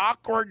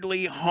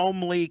awkwardly,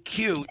 homely,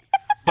 cute,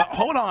 but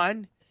hold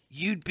on.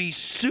 You'd be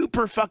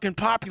super fucking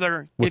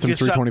popular with if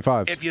some you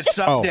 325s. If you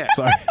suck dick.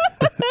 Sorry.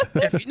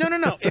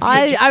 No. If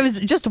I was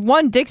just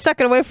one dick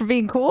sucking away from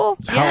being cool.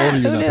 How old are you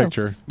in Who that knew?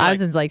 picture? I was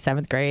in like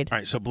 7th grade. All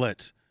right, so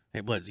Blitz. Hey,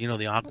 Blitz, you know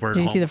the awkward...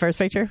 Did you see the first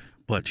picture?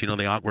 Blitz, you know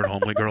the awkward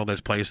homely girl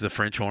that plays the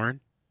French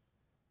horn?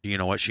 Do you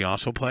know what she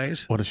also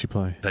plays? What does she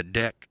play? The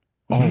dick.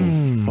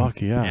 Oh,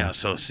 fuck yeah. Yeah,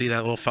 so see that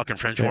little fucking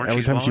French Yeah, horn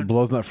every she's time she blowing?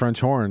 blows in that French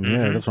horn,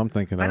 yeah, that's what I'm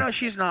thinking of. I know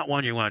she's not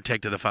one you want to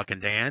take to the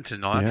fucking dance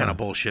and all that Yeah. kind of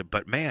bullshit,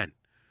 but man,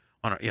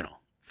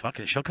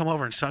 fucking, she'll come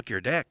over and suck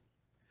your dick.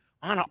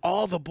 Anna,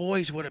 all the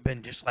boys would have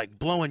been just like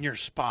blowing your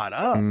spot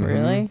up.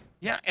 Really?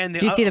 Yeah, and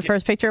Did you see the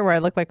first picture where I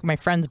look like my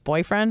friend's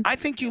boyfriend? I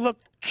think you look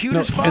cute No,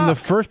 as fuck. in the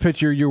first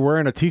picture, you're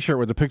wearing a T-shirt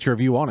with a picture of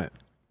you on it.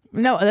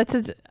 No, that's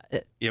a.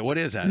 Yeah, what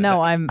is that?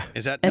 No,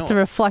 Is that It's no. a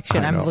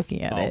reflection. I I'm know.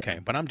 looking at it. Okay,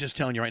 but I'm just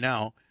telling you right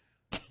now,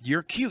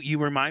 you're cute. You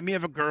remind me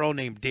of a girl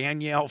named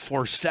Danielle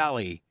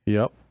Forcelli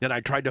Yep. that I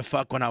tried to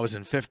fuck when I was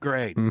in 5th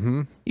grade.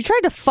 Mm-hmm. You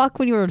tried to fuck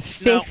when you were in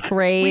 5th We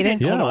grade.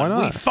 didn't, Yeah, hold why on.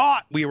 not? We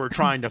thought we were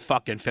trying to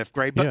fuck in 5th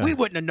grade, but Yeah. we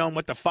wouldn't have known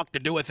what the fuck to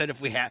do with it if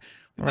we had.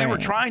 We were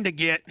Right.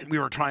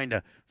 trying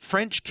to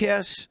French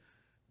kiss,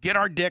 get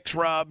our dicks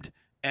rubbed,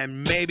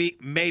 and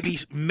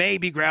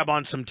maybe grab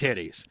on some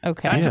titties.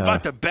 Okay. That's Yeah.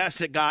 about the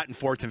best it got in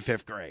 4th and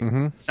 5th grade.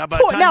 Mm-hmm. Now, by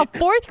the time Now, you-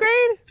 4th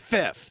grade?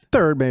 5th.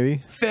 Third,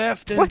 maybe.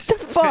 5th and What the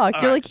fuck? all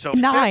You're right, like so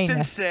 9. 5th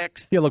and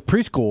 6th. Yeah, look,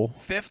 preschool.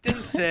 5th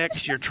and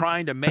 6th, you're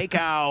trying to make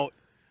out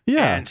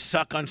Yeah. and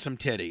suck on some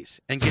titties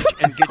and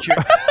get your.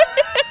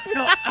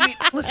 No, I mean,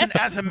 listen.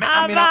 As a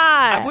man,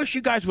 I wish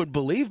you guys would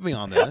believe me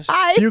on this.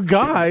 You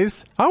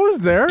guys, I was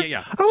there.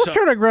 Yeah. I was So-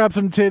 trying to grab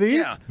some titties.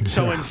 Yeah.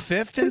 So in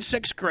 5th and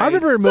 6th grade, I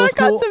remember in middle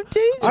Suck on school. some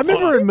titties. I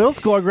remember in middle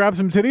school, I grabbed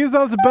some titties.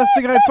 That was the best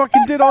thing I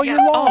fucking did all year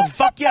long. Oh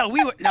fuck yeah!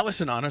 We would, now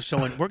listen, Anna. So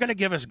we're gonna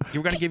give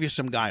you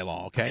some guy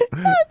law, okay?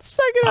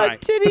 Sucking All on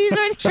right. titties.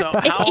 on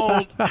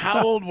So your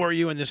how old were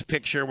you in this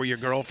picture where your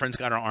girlfriend's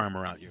got her arm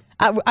around you?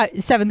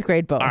 7th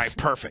grade both. All right,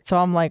 perfect. So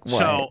I'm like, what?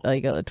 So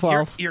like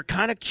 12? You're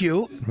kind of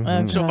cute.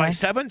 Okay. So by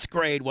 7th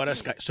grade, what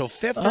us guys? So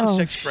 5th and Oh,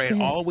 6th grade,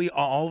 shit.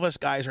 all of us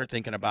guys are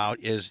thinking about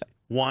is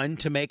 1,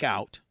 to make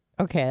out.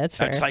 Okay, that's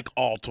fair. That's like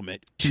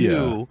ultimate.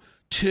 Yeah.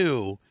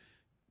 Two,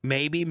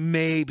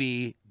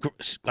 maybe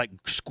like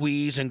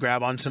squeeze and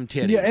grab on some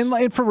titties. Yeah,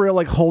 and for real,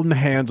 like holding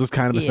hands was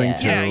kind of a thing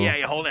too. Yeah,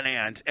 you're holding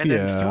hands. And Yeah.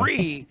 then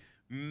 3,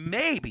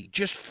 maybe,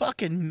 just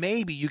fucking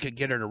maybe you could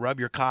get her to rub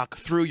your cock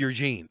through your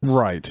jeans.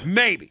 Right.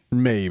 Maybe.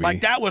 Maybe.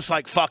 Like that was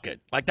like fucking.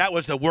 Like that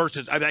was the worst.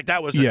 I mean, like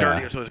that was the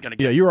dirtiest it was going to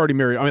get. Yeah, you were already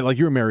married. I mean, like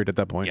you were married at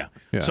that point.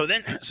 Yeah. So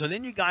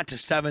then you got to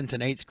 7th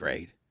and 8th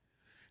grade.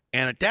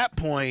 And at that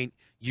point,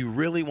 you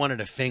really wanted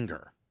a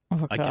finger.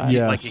 Oh, like, God.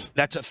 Yes.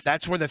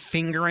 That's where the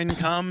fingering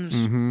comes.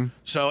 Mm-hmm.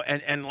 So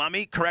and let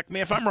me correct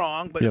me if I'm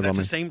wrong, but that's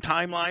the same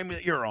timeline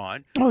that you're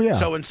on. Oh yeah.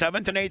 So in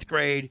 7th and 8th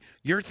grade,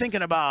 you're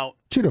thinking about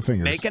Cheeto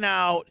fingers. making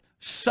out,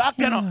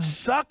 sucking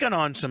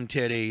on some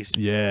titties,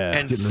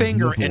 and Getting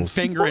those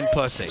fingering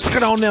nipples. pussy.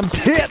 Sucking on them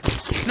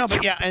tits. No,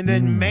 but yeah, and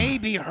then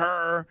maybe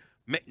her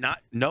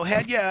no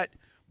head yet,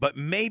 but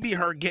maybe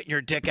her getting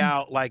your dick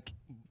out like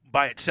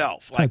by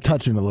itself, Kind of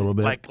touching a little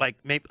bit. like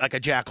maybe like a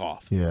jack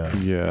off. Yeah.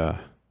 Yeah.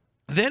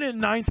 Then in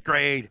 9th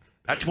grade,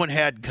 that's when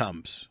head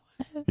comes.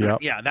 Yep.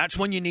 Yeah, that's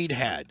when you need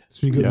head.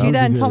 So you Do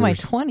that until my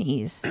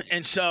 20s.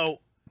 And so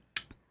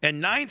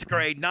in 9th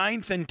grade,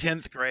 9th and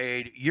 10th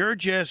grade, you're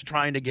just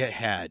trying to get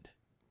head.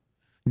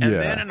 And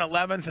then in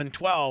 11th and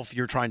 12th,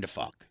 you're trying to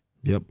fuck.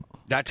 Yep.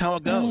 That's how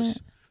it goes.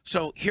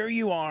 So here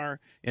you are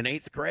in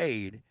 8th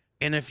grade,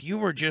 and if you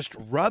were just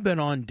rubbing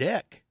on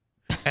dick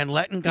and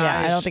letting guys...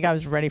 Yeah, I don't think I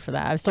was ready for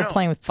that. I was still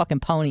playing with fucking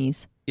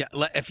ponies. Yeah,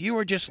 if you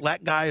were just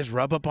let guys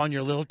rub up on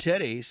your little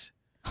titties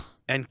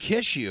and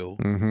kiss you,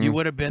 Mm-hmm. you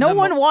would have been... No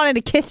one wanted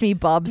to kiss me,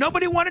 Bubs.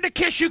 Nobody wanted to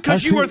kiss you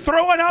because you were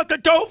throwing out the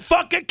 "don't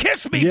fucking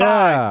kiss me"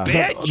 vibe,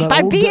 bitch. That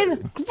By old being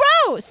guy-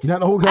 gross.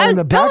 That old guy I in was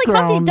the Billy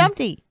background.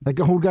 Dumpty. Like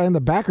the old guy in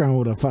the background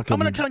would have fucking. I'm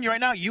going to tell you right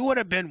now, you would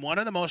have been one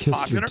of the most Kissed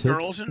popular your tits?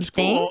 girls in You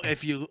school think?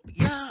 if you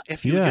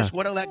Yeah. just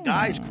would have let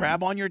guys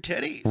grab on your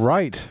titties.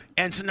 Right.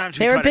 And sometimes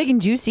we They were try to- big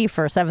and juicy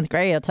for 7th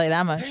grade, I'll tell you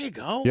that much. There you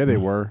go. Yeah, they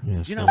were.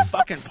 You know,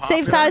 fucking popular.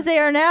 Same size they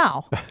are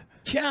now.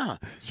 Yeah.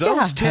 Those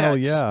Yeah. tits. Hell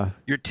yeah.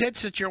 Your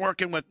tits that you're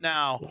working with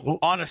now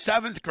on a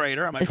 7th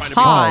grader. I'm not It's trying to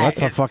hot. Oh,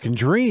 that's a fucking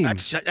dream.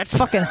 That's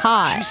Fucking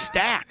hot. She's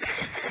stacked.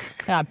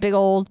 Yeah, big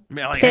old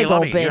Like, hey, tiggle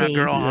let me, bitties.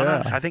 girl,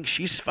 Anna, Yeah. I think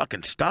she's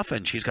fucking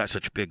stuffing. She's got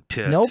such big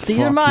tits. Nope, these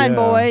are Fuck mine, yeah.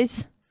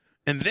 boys.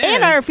 And then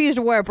And I refused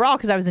to wear a bra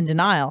because I was in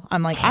denial.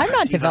 I'm like, I'm not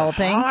that's even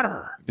developing.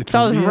 hotter. It's-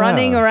 So I was yeah.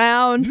 running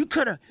around You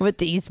could have. with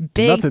these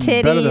big Nothing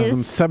better than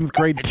titties. some 7th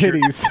grade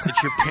titties.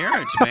 It's your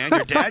parents, man.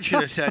 Your dad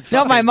should have said.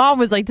 No, my fucking- mom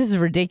was like, "This is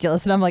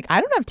ridiculous," and I'm like,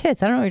 "I don't have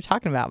tits. I don't know what you're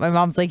talking about." My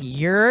mom's like,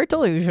 "You're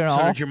delusional."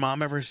 So did your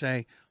mom ever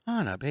say,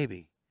 "Anna,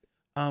 baby,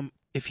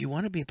 if you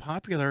want to be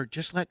popular,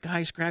 just let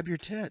guys grab your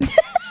tits"?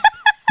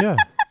 Yeah.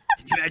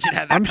 Can you imagine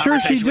having that I'm sure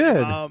she conversation with your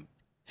did. mom?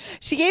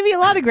 She gave me a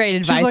lot of great She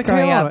advice was like,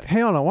 growing hey, up.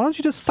 Anna, why don't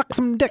you just suck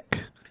some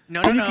dick?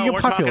 No, And you can get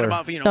we're popular.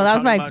 talking about No, that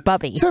was my about,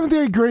 bubby. 7th,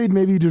 8th grade,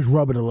 maybe you just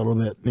rub it a little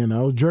bit,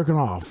 jerking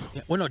off.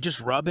 Yeah, well, no, just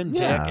rubbing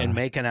Yeah. dick and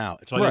making out.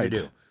 That's all you Right. need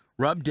to do.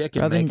 Rub dick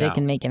and Rubbing make dick out.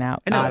 and making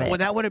out. And Got it. would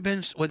that would have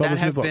been? Would Bubba's that new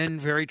have book. been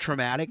very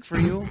traumatic for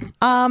you?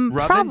 Rubbing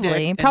dick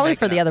Probably and for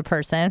making the out. other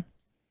person.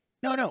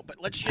 No. But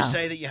let's just Oh.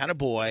 say that you had a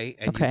boy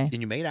and, Okay.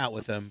 you made out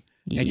with him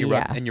and Yeah.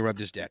 you rubbed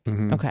his dick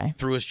Mhm. Okay.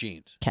 through his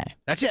jeans. Okay.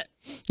 That's it.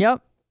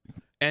 Yep.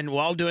 And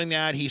while doing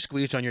that, he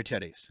squeezed on your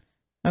titties.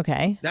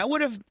 Okay. That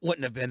wouldn't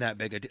have been that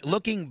big a deal.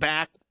 Looking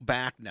back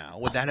now,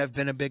 would that have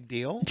been a big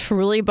deal?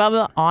 Truly,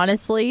 Bubba,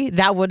 honestly,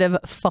 that would have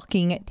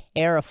fucking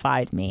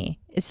terrified me.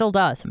 It still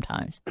does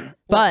sometimes.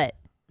 But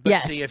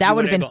yes, see, if that you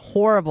would have been able-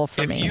 horrible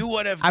for if me. you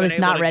would have I been was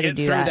able not to ready get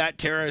to do through that.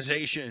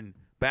 terrorization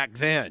back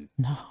then,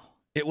 No.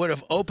 it would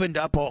have opened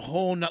up a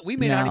whole we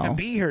may not No. even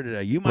be here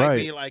today. You might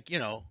Right. be like,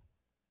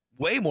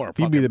 way more You'd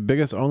be fucking the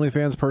biggest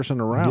OnlyFans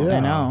person around. Yeah. I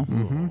know.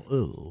 Mhm.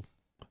 Ew.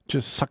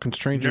 Just sucking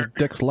strangers' Nerd-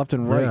 dicks left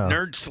and right. Yeah.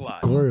 nerd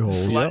slut. Glory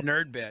holes. Slut Yep.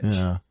 nerd bitch.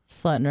 Yeah.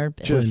 Slut nerd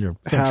bitch. Just Putting your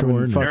having sexual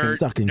and fucking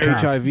sucking nerd- cock.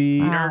 HIV,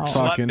 Wow.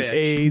 fucking Slut bitch.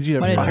 AIDS.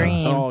 You'd What have a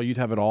dream. Oh, you'd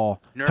have it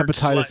all. Nerd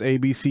Hepatitis slut- A,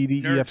 B, C,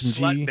 D, Nerd E, F, and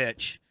slut G.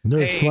 bitch.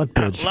 Nerd Hey, slut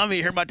bitch. Let me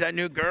hear about that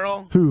new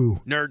girl. Who?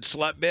 Nerd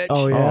slut bitch.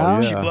 Oh, yeah?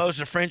 Oh, She yeah. blows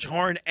the French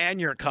horn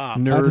and your cock.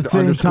 At the Nerd same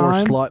underscore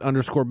time? slut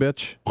underscore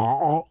bitch.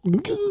 Oh.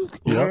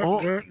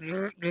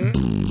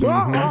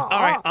 All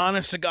right,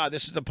 honest to God,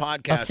 this is the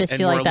podcast, I'll fist and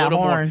you we're like a that little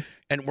more, horn.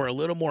 and we're a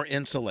little more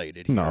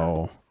insulated. Here.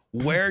 No.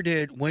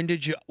 When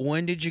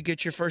did you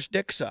get your first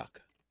dick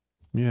suck?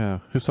 Yeah.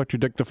 Who sucked your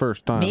dick the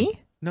first time?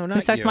 Me? No,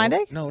 not sucked you. my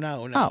dick? No.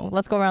 Oh,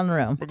 let's go around the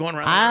room. We're going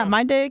around. the room.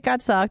 My dick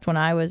got sucked when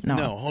I was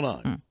No, hold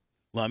on.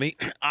 Lummy,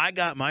 I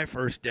got my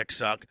first dick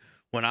suck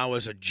when I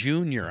was a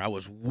junior. I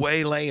was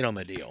way late on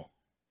the deal.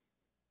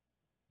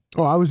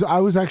 Oh, I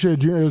was actually a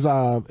junior. It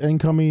was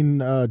incoming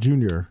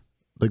junior,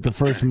 like the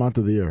first month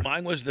of the year.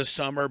 Mine was the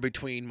summer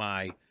between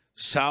my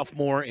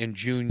sophomore and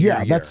junior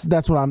Yeah, year.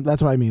 that's what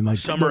I mean. Like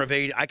Summer of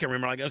 80. I can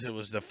remember. I guess it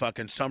was the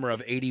fucking summer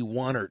of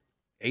 81 or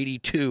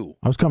 82.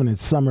 I was coming in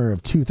summer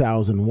of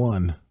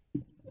 2001.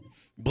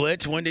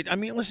 Blitz,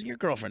 listen, your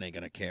girlfriend ain't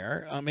gonna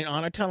care. I mean,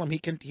 Anna, tell him he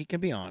can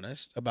be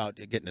honest about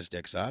getting his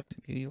dick sucked.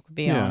 You could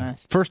be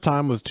honest. First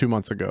time was 2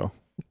 months ago.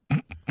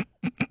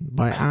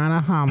 By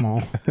Anna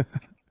Hamel.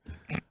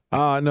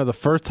 No, the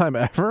first time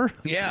ever?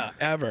 Yeah,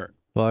 ever.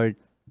 Like,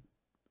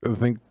 I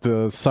think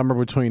the summer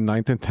between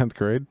 9th and 10th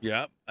grade.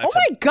 Yep. Oh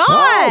my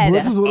God!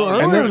 Blitz was a little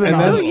And earlier then, than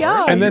and, us. So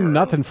young. and then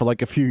nothing for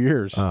like a few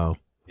years. Oh.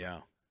 Yeah.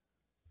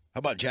 How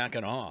about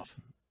jacking off?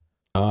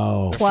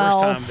 Oh.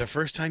 The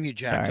first time you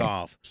jacked Sorry.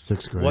 off.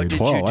 6th grade. What did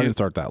 12. you I do? didn't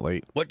start that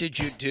late. What did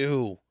you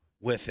do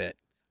with it?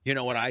 You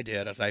know what I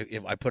did? Is I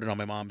put it on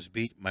my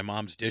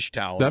mom's dish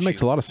towel. That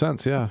makes a lot of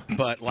sense, yeah.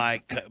 But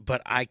I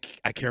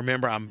can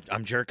remember I'm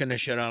jerking the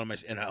shit out of my,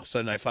 and all of a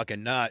sudden I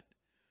fucking nut,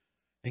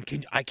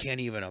 And I can't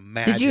even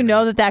imagine. Did you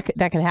know that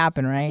could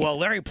happen, right? Well,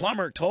 Larry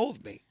Plummer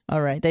told me.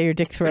 All right, that your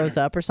dick throws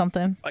up or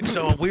something? Like,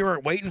 so we were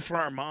waiting for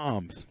our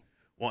moms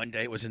one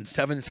day. It was in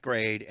 7th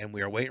grade, and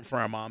we were waiting for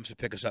our moms to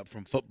pick us up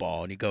from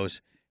football. And he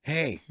goes,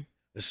 hey,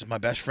 this is my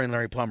best friend,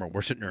 Larry Plummer.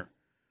 We're sitting there,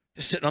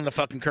 just sitting on the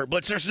fucking curb.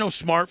 Blitz, there's no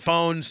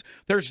smartphones.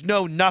 There's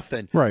no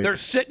nothing. Right. They're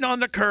sitting on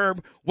the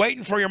curb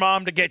waiting for your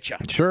mom to get you.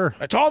 Sure.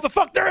 That's all the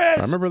fuck there is.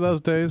 I remember those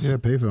days. Yeah,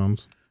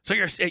 payphones. So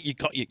your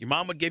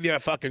mom would give you a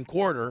fucking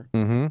quarter,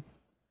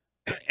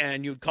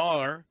 and you'd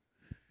call her,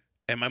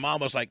 and my mom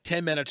was like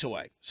 10 minutes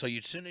away. So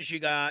as soon as you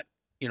got,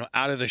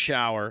 out of the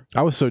shower.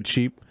 I was so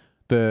cheap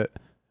that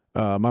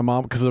my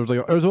mom, because there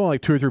was only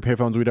like 2 or 3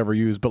 payphones we'd ever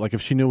use, but like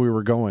if she knew we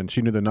were going,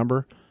 she knew the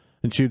number,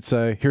 and she'd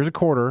say, here's a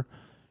quarter.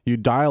 You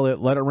dial it,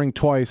 let it ring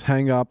twice,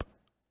 hang up,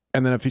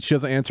 and then if she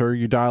doesn't answer,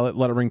 you dial it,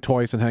 let it ring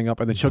twice, and hang up,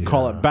 and then she'll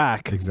call it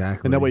back.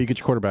 Exactly. And that way you get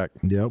your quarter back.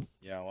 Yep.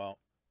 Yeah, well,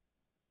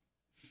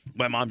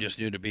 my mom just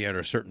knew to be at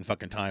a certain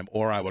fucking time,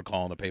 or I would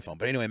call on the payphone.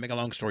 But anyway, make a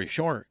long story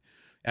short,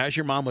 as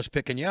your mom was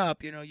picking you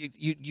up,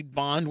 you'd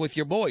bond with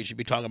your boys. You'd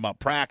be talking about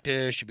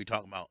practice. You'd be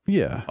talking about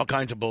all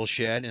kinds of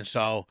bullshit. And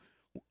so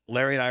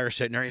Larry and I are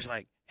sitting there. He's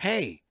like,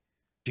 hey,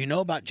 do you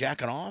know about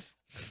jacking off?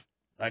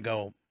 I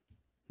go,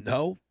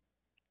 no.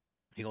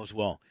 He goes,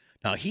 well,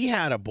 now he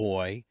had a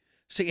boy.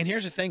 See, and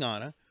here's the thing,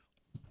 Anna.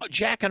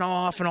 Jacking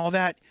off and all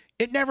that,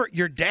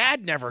 your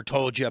dad never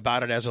told you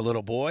about it as a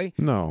little boy.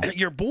 No.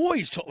 Your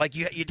boys told, like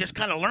you just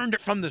kind of learned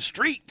it from the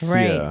streets.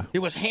 Right. Yeah. It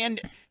was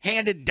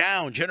handed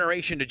down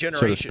generation to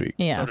generation, so to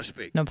speak. So to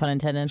speak. No pun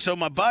intended. So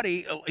my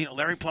buddy,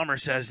 Larry Plummer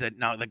says that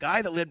now the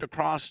guy that lived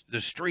across the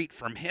street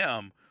from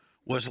him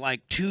was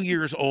like 2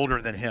 years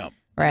older than him.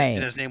 Right.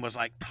 And his name was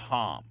like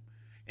Tom.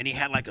 And he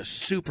had like a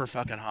super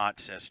fucking hot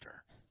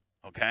sister.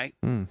 Okay?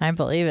 I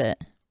believe it.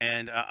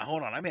 And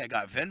hold on, I may have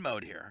got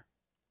Venmo'd here.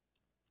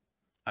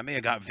 I may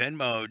have got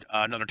Venmo'd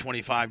another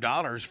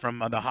 $25 from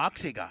the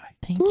Hoxie guy.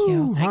 Thank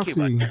you. Thank you,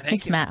 bud.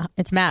 Thanks, Matt.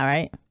 It's Matt,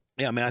 right?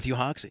 Yeah, Matthew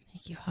Hoxie.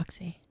 Thank you,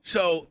 Hoxie.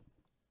 So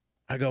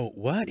I go,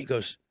 what? He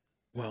goes,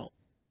 well,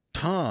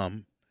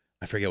 Tom,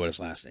 I forget what his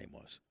last name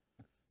was.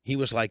 He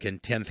was like in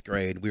 10th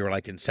grade. We were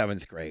like in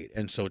 7th grade.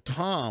 And so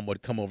Tom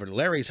would come over to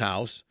Larry's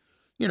house,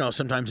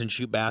 sometimes and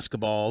shoot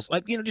basketballs.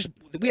 Like, just,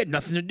 we had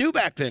nothing to do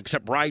back then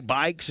except ride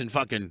bikes and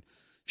fucking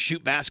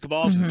shoot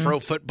basketballs and throw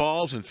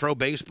footballs and throw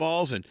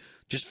baseballs and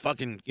just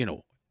fucking,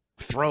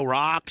 throw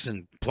rocks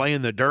and play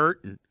in the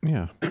dirt and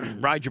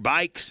ride your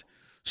bikes.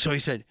 So he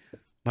said,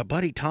 my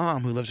buddy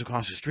Tom, who lives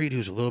across the street,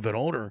 who's a little bit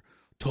older,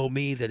 told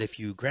me that if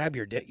you grab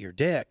your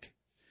dick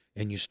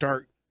and you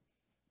start,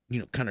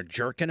 kind of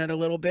jerking it a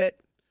little bit,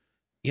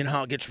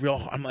 how it gets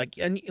real. I'm like,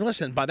 and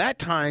listen, by the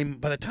time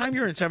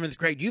you're in 7th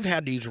grade, you've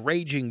had these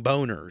raging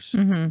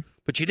boners,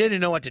 but you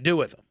didn't know what to do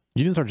with them.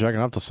 You didn't start jacking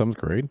off till 7th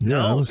grade?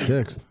 Yeah, I was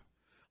 6th.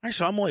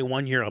 So I'm only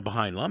 1 year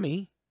behind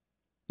Lummy.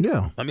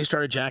 Yeah. Lummy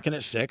started jacking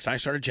at 6. I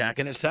started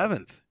jacking at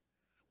 7th.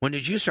 When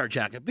did you start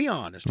jacking? Be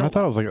honest. I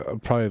thought it was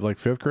probably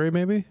 5th grade,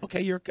 maybe.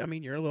 Okay, you're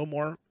a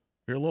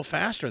little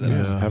faster than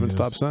us. Haven't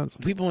stopped since.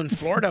 People in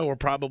Florida were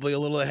probably a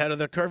little ahead of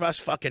the curve. Us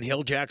fucking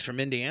hill jacks from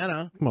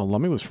Indiana. Well,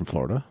 Lummy was from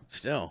Florida.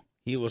 Still,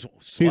 he was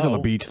slow. He's on the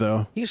beach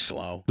though. He's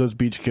slow. Those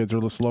beach kids are a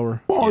little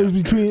slower. Well,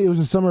 it was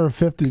the summer of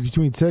 50,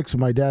 between 6,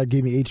 when my dad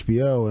gave me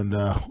HBO, and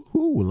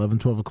 11,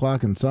 12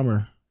 o'clock in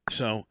summer.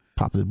 So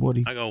pop his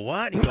body. I go,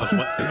 what? He goes,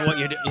 what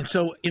you do? And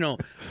so,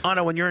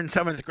 Anna, when you're in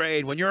 7th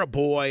grade, when you're a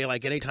boy,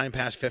 like any time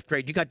past 5th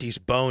grade, you got these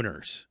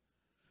boners.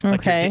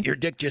 Okay. Like your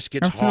dick just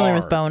gets I'm familiar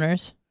hard. with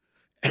boners.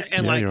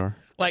 And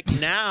like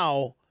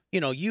now,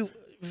 you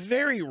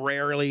very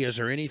rarely is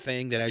there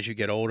anything that as you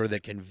get older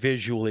that can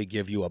visually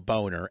give you a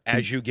boner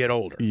as you get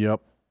older.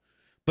 Yep.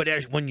 But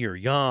when you're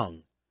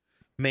young,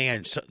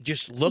 man,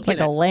 just looking it's like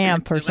a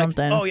lamp or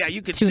something. Oh yeah,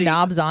 you could 2 see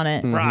knobs on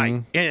it.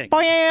 Right.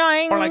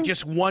 Boing. Or like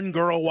just one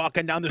girl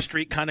walking down the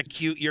street, kind of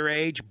cute, your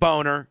age,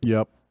 boner.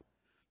 Yep.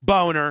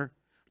 Boner.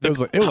 It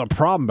was a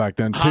problem back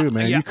then too,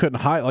 man. Yeah. You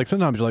couldn't hide. Like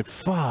sometimes you're like,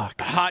 fuck.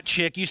 Hot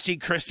chick. You see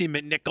Christy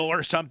McNichol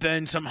or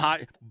something. Some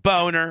hot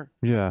boner.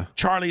 Yeah.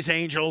 Charlie's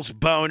Angels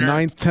boner.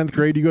 9th, 10th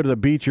grade. You go to the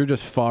beach. You're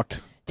just fucked.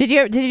 Did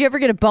you ever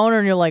get a boner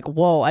and you're like,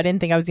 whoa, I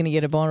didn't think I was gonna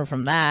get a boner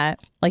from that?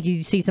 Like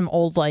you see some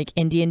old like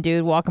Indian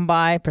dude walking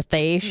by,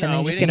 Prathesh, and then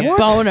you just get a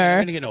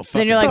boner.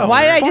 Then you're like,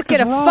 why did I just get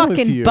a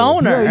fucking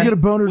boner? Yeah, you get a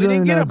boner. We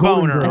didn't get a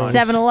boner at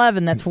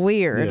 7-Eleven. That's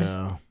weird.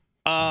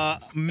 Yeah.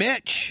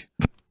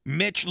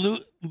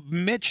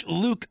 Mitch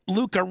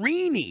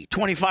Lucarini,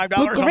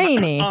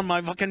 $25 on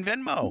my fucking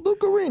Venmo.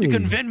 Lucarini. You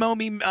can Venmo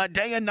me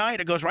day and night.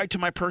 It goes right to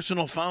my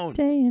personal phone.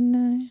 Day and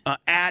night.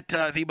 At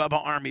the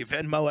Bubba Army.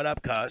 Venmo it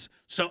up, cuz.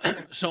 So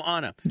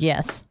Anna.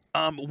 Yes.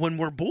 When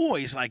we're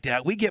boys like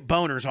that, we get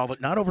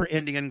boners not over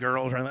Indian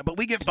girls or anything, but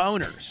we get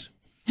boners.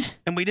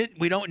 And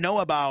we don't know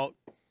about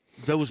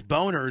those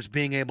boners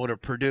being able to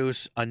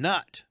produce a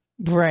nut.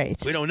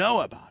 Right. We don't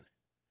know about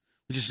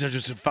it. They're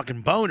just a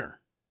fucking boner.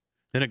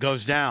 Then it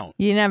goes down.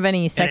 You didn't have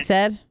any sex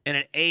ed? And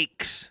it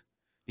aches.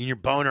 And your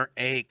boner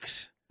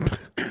aches.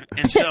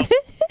 And so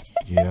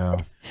yeah.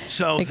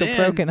 So like then,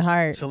 a broken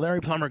heart. So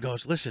Larry Plummer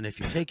goes, listen, if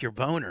you take your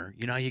boner,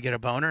 you know how you get a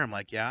boner? I'm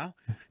like, yeah.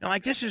 And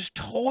like, this is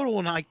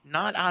total, like,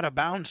 not out of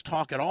bounds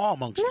talk at all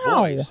amongst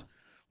boys.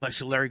 Like,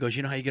 so Larry goes,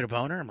 you know how you get a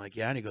boner? I'm like,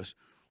 yeah. And he goes,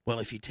 well,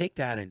 if you take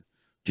that and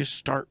just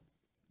start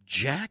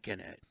jacking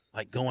it,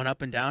 like going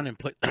up and down and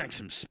put like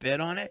some spit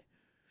on it,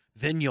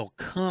 then you'll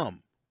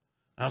come.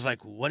 I was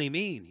like, what do you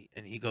mean?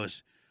 And he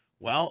goes,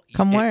 well.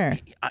 Come where?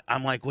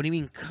 I'm like, what do you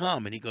mean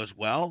come? And he goes,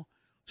 well,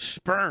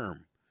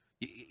 sperm.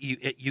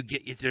 You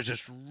get, there's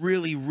this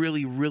really,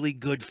 really, really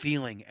good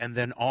feeling, and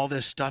then all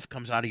this stuff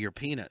comes out of your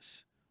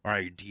penis.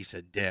 Or he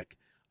said dick.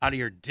 Out of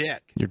your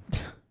dick. Your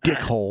dick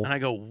hole. And I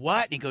go,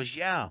 what? And he goes,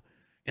 yeah.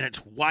 And it's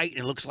white and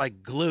it looks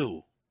like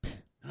glue.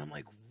 And I'm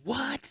like,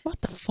 what?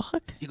 What the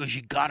fuck? He goes,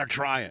 you got to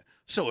try it.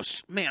 So,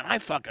 man, I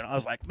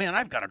was like, man,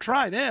 I've got to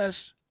try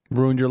this.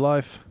 Ruined your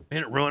life.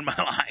 And it ruined my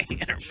life.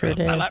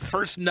 That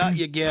first nut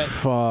you get.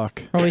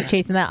 Fuck. Always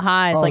chasing that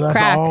high. It's like that's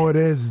crack. all it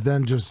is.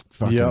 Then just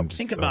fucking.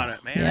 Think about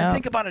it, man. Yep.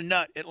 Think about a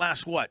nut. It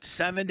lasts what,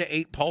 7 to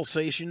 8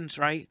 pulsations,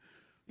 right?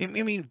 I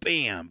mean,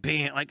 bam,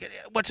 bam. Like,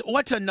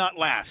 what's a nut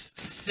last?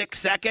 6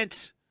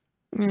 seconds?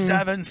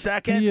 7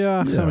 seconds? Yeah.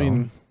 I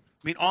mean,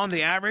 on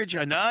the average,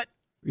 a nut.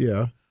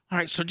 Yeah. All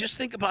right. So just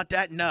think about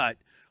that nut.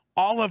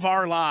 All of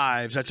our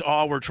lives, that's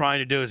all we're trying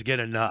to do is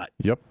get a nut.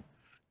 Yep.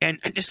 And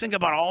just think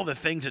about all the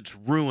things it's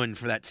ruined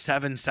for that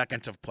 7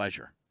 seconds of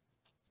pleasure.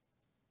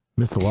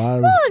 Missed a lot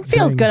of Well, it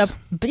feels things.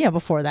 good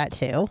before that,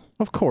 too.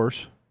 Of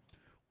course.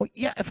 Well,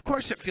 yeah, of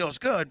course it feels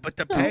good, but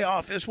the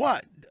payoff is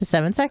what?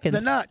 7 seconds.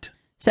 The nut.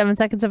 7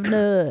 seconds of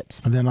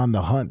nuts. And then on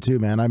the hunt too,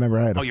 man. I remember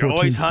I had a you're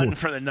always 14.4 hunting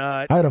for the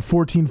nut. I had a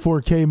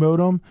 14.4K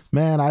modem.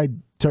 Man, I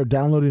started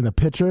downloading a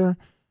picture,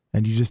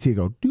 and you just see it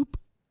go doop.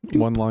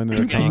 One line at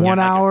a time. 1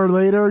 hour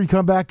later, you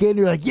come back in,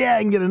 you're like, yeah,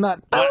 I can get a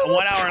nut.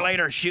 1 hour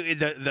later,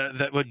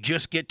 that would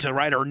just get to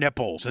right her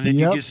nipples, and then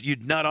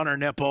you'd nut on her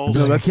nipples.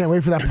 I can't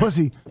wait for that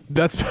pussy.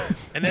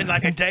 And then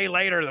like a day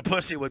later, the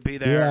pussy would be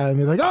there. Yeah, I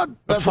mean, like, oh,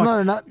 that's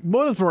another nut.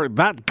 What if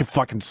that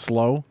fucking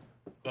slow?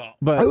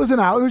 But it was an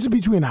hour. It was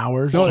between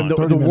hours. No, the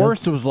 30 minutes.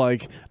 worst was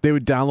like they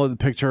would download the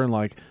picture and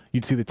like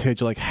you'd see the tit,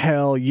 you're like,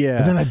 hell yeah.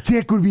 And then a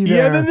dick would be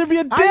there. Yeah, then there'd be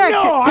a dick. I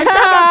know. I got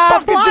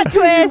that Plot fucking dick.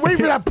 twist. Wait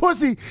for that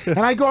pussy. And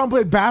I go out and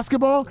play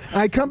basketball, and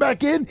I come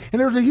back in,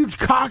 and there's a huge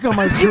cock on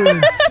my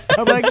screen.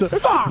 I'm like,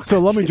 fuck. So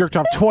let me jerk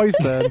off twice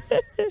then.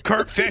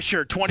 Kurt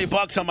Fisher,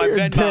 $20 on my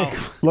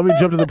Venmo. Let me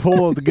jump to the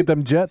pool to get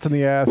them jets in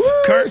the ass.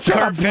 Kurt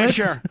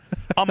Fisher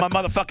on my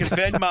motherfucking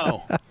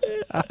Venmo.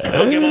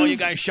 I'll give all you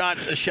guys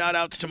shout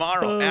outs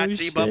tomorrow at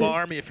the Bubba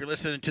Army. If you're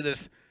listening to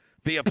this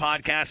via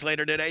podcast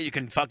later today, you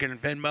can fucking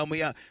Venmo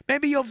me up.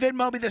 Maybe you'll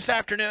Venmo me this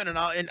afternoon, and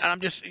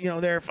I'm just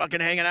there fucking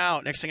hanging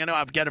out. Next thing I know,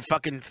 I've got a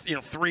fucking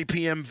 3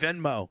 p.m.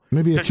 Venmo.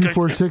 Maybe a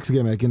 246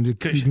 gimmick, and you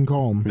can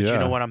call him. But you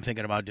know what I'm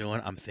thinking about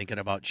doing? I'm thinking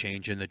about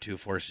changing the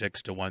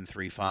 246 to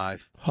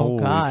 135.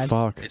 Holy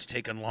fuck! It's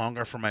taking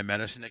longer for my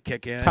medicine to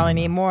kick in. Probably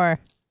need more.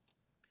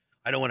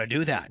 I don't want to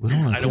do that.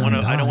 I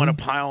don't want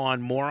to pile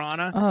on more on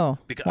her. Oh,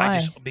 He why?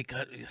 doesn't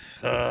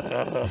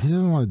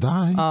want to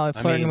die. Oh,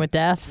 flirting with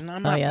death? No,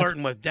 I'm not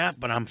flirting with death,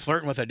 but I'm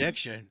flirting with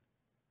addiction.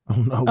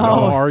 Oh, no.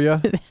 Oh, are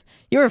you?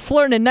 You were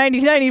flirting in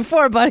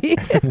 1994, buddy.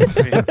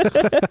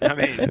 I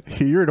mean,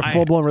 you're in a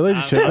full-blown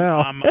relationship now.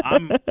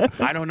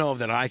 I don't know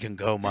that I can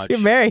go much. You're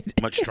married.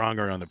 Much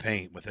stronger on the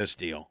paint with this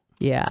deal.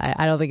 Yeah,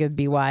 I don't think it'd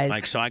be wise.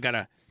 Like, so I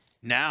gotta.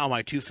 Now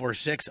my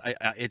 246,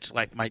 it's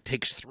like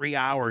takes 3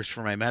 hours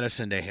for my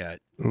medicine to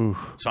hit.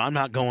 Oof. So I'm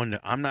not going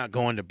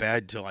to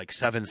bed till like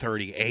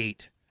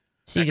 7:38.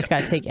 So you just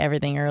got to take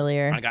everything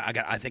earlier.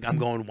 I think I'm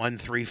going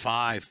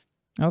 135.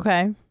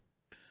 Okay.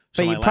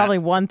 So But you probably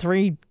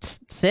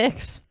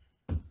 136.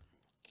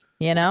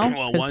 You know,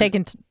 Well, it's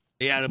taking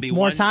it'll be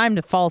more time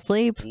to fall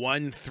asleep.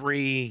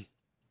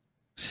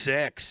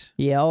 136.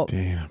 Yep.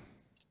 Damn.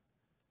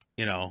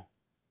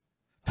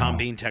 Tom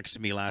Bean texted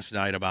me last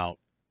night about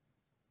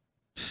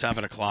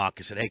 7 o'clock.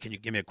 He said, hey, can you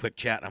give me a quick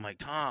chat? And I'm like,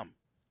 Tom,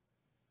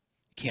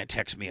 you can't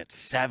text me at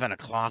 7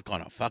 o'clock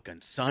on a fucking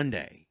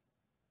Sunday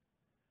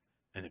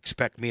and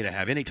expect me to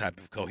have any type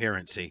of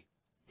coherency.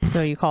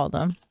 So you called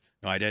them.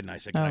 No, I didn't. I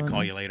said, can I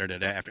call you later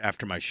today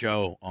after my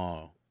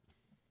show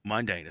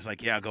Monday? And it's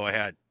like, yeah, go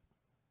ahead.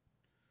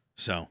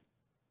 So,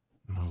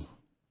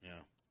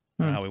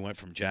 how we went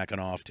from jacking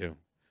off to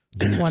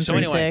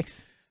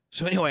 136.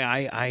 So anyway,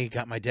 I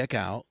got my dick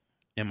out,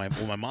 and my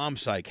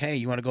mom's like, hey,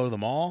 you want to go to the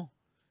mall?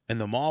 And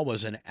the mall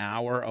was an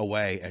hour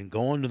away, and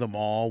going to the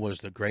mall was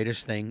the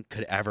greatest thing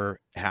could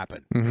ever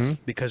happen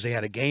because they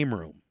had a game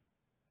room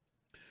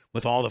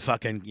with all the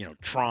fucking,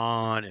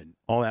 Tron and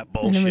all that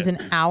bullshit. And it was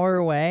an hour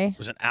away? It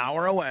was an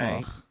hour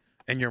away,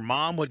 and your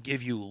mom would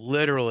give you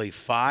literally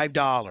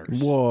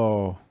 $5.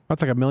 Whoa.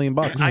 That's like $1 million.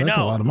 I know. That's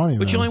a lot of money,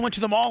 but though. you only went to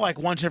the mall like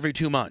once every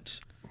 2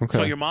 months. Okay.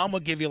 So your mom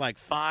would give you like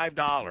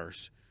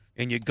 $5,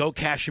 and you'd go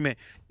cash them in,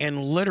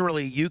 and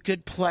literally you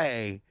could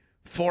play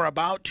for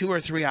about 2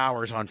 or 3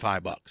 hours on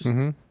 $5.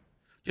 Mm-hmm.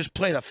 Just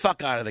play the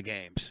fuck out of the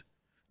games.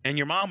 And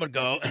your mom would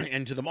go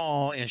into the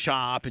mall and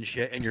shop and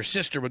shit, and your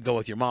sister would go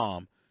with your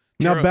mom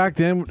Now back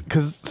then,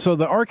 because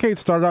the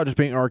arcades started out just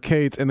being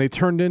arcades, and they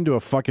turned into a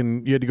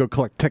fucking. You had to go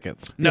collect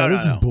tickets. No,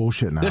 this is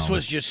bullshit now. This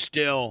was just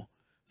still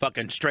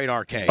fucking straight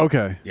arcade.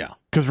 Okay. Yeah.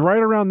 Because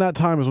right around that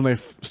time is when they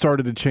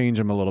started to change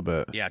them a little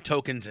bit. Yeah,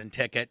 tokens and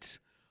tickets.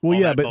 Well,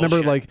 yeah, but bullshit.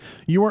 remember, like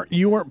you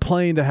weren't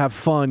playing to have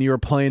fun. You were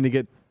playing to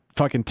get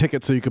fucking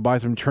tickets so you could buy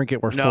some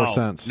trinket worth 4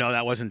 cents. No,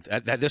 that wasn't.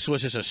 This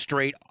was just a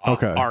straight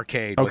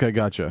arcade. Okay,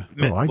 gotcha.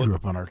 Oh, I grew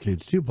up on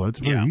arcades too,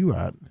 Bloods. Where are you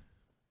at?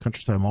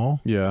 Countryside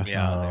Mall. Yeah.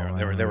 Yeah,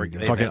 they were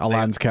fucking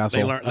Aladdin's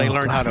Castle. They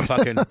learned how to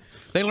fucking.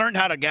 They learned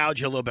how to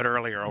gouge you a little bit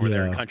earlier over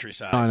there in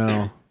Countryside. I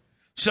know.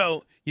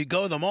 So you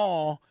go to the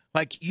mall,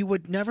 like you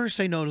would never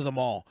say no to the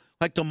mall.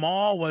 Like the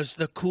mall was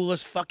the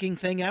coolest fucking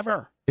thing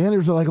ever. And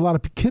there's like a lot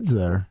of kids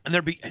there. And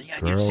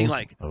you'd see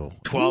like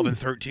 12 and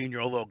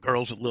 13-year-old little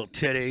girls with little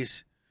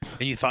titties,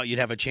 and you thought you'd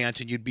have a chance,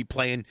 and you'd be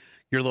playing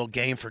your little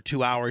game for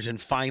 2 hours, and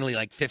finally,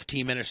 like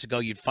 15 minutes ago,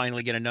 you'd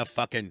finally get enough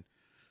fucking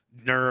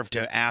nerve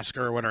to ask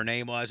her what her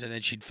name was, and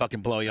then she'd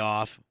fucking blow you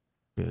off.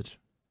 Bitch.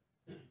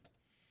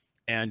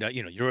 And,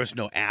 there was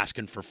no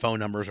asking for phone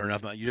numbers or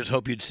nothing. You just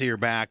hope you'd see her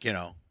back,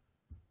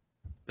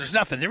 There's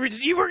nothing.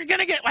 You were going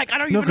to get, like, I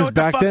don't even know what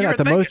the fuck you were back then, at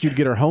the most, you'd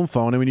get her home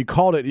phone, and when you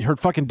called it, her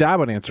fucking dad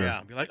would answer.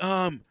 Yeah, be like,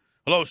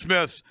 hello,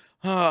 Smiths.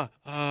 Wrong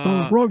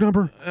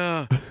number.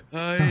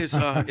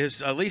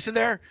 Is Lisa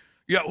there?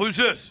 Yeah, who's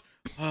this?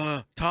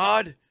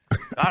 Todd?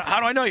 How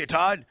do I know you,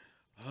 Todd?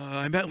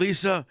 I met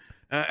Lisa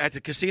at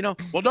the casino.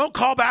 Well, don't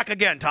call back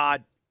again,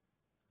 Todd.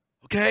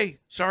 Okay?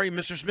 Sorry,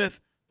 Mr.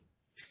 Smith.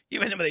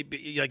 Even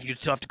if you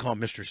still have to call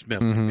him Mr. Smith.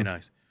 Mm-hmm. That'd be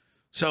nice.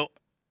 So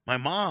my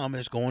mom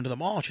is going to the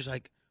mall. She's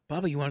like,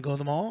 Bubba, you want to go to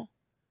the mall?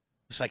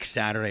 It's like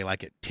Saturday,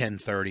 like at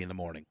 10:30 in the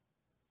morning.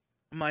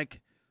 I'm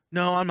like,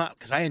 no, I'm not,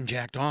 because I hadn't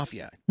jacked off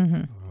yet.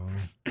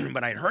 Mm-hmm.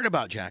 But I'd heard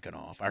about jacking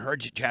off. I heard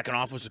jacking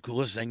off was the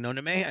coolest thing known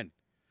to man.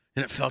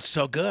 And it felt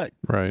so good.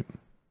 Right.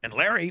 And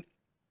Larry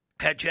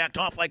had jacked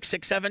off like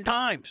 6-7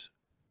 times.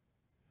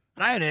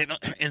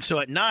 And so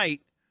at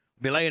night,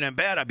 I'd be laying in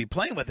bed, I'd be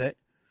playing with it.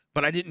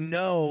 But I didn't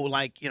know,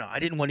 I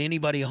didn't want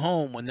anybody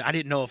home. I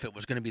didn't know if it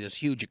was going to be this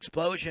huge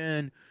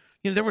explosion.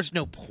 There was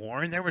no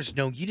porn.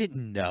 You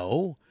didn't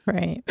know.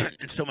 Right.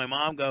 And so my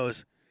mom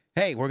goes,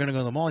 hey, we're going to go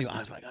to the mall. I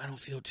was like, I don't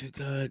feel too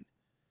good.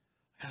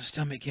 I had a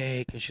stomach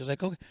ache. And she was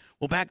like, okay.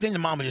 Well, back then, the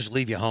mom would just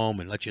leave you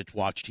home and let you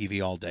watch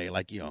TV all day.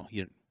 Like, you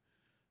didn't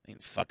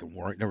fucking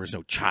worry. There was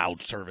no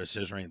child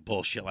services or any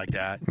bullshit like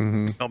that.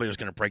 Mm-hmm. Nobody was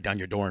going to break down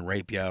your door and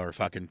rape you or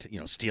fucking,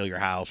 steal your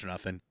house or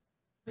nothing.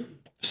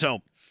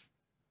 So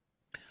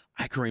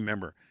I can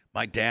remember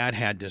my dad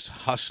had this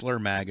Hustler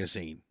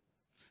magazine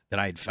that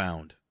I had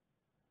found.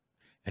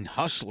 And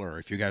Hustler,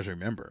 if you guys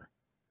remember,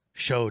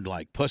 showed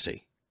like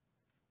pussy.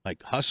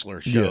 Like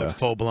Hustler showed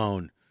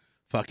full-blown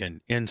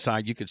fucking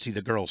inside. You could see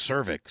the girl's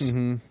cervix.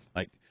 Mm-hmm.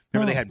 Like,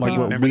 remember they had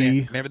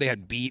they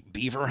had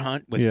Beaver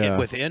Hunt?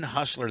 Within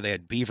Hustler, they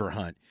had Beaver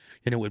Hunt.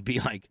 And it would be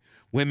like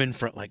women,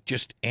 like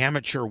just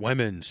amateur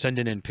women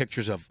sending in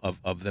pictures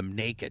of them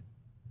naked.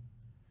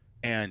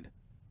 And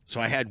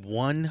so I had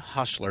one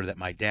Hustler that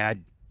my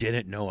dad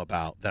didn't know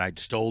about that I'd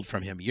stole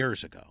from him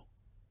years ago.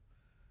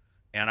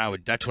 And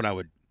that's what I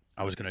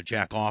was going to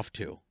jack off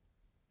to.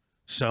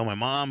 So my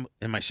mom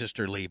and my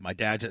sister leave. My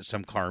dad's at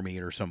some car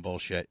meet or some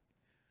bullshit.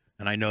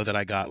 And I know that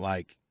I got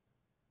like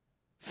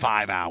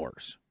 5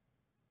 hours.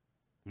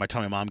 By the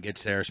time my mom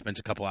gets there, spends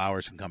a couple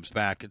hours and comes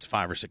back, it's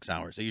 5 or 6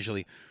 hours. I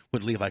usually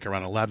would leave like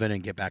around 11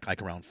 and get back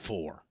like around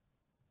 4.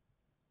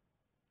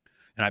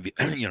 And I'd be,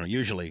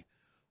 usually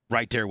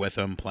right there with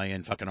them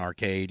playing fucking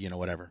arcade,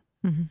 whatever.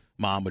 Mm-hmm.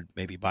 Mom would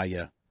maybe buy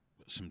you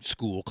some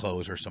school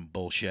clothes or some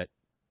bullshit.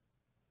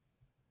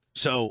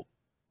 So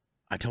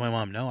I told my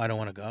mom, no, I don't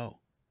want to go.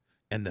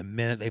 And the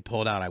minute they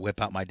pulled out, I whip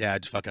out my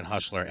dad's fucking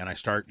Hustler and I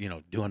start,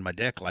 doing my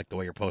dick like the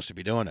way you're supposed to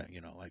be doing it,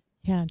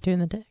 Yeah, doing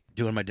the dick.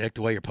 Doing my dick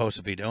the way you're supposed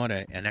to be doing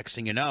it. And next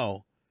thing you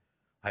know,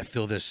 I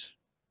feel this,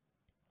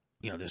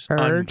 this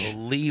urge.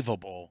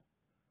 unbelievable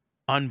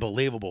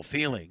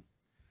feeling.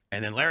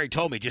 And then Larry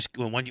told me, just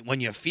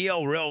when you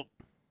feel real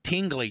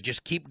tingly,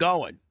 just keep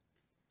going.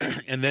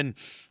 And then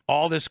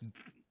all this,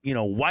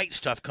 white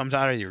stuff comes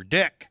out of your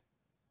dick.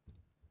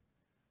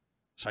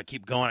 So I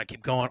keep going.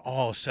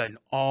 All of a sudden,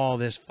 all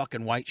this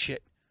fucking white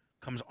shit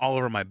comes all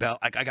over my belt.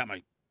 Like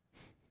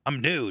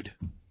I'm nude.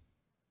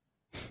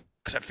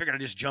 Because I figured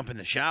I'd just jump in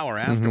the shower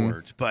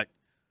afterwards. Mm-hmm. But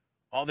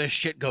all this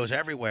shit goes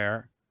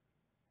everywhere.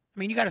 I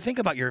mean, you got to think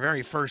about your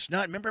very first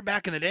nut. Remember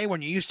back in the day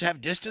when you used to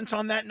have distance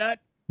on that nut?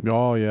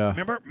 Oh, yeah.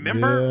 Remember?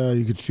 Yeah,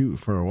 you could shoot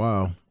for a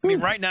while. I mean,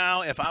 right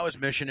now, if I was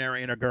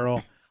missionary and a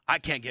girl, I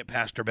can't get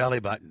past her belly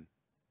button.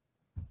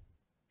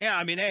 Yeah,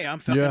 I mean, hey, I'm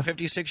fucking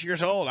 56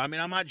 years old. I mean,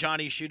 I'm not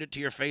Johnny shoot it to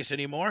your face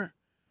anymore.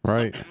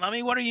 Right. Let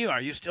me, what are you? Are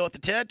you still at the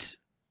tits?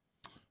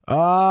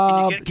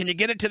 Can you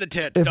get it to the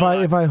tits? If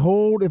I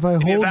hold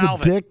the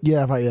dick,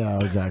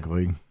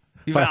 exactly.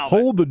 If I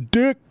hold the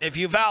dick, if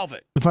you valve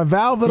it, if I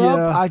valve it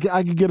up, I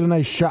could get a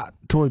nice shot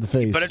toward the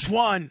face. But it's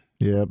one.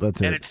 Yep, that's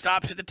it. And it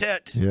stops at the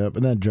tits. Yep,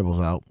 and then it dribbles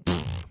out.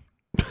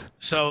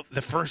 So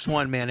the first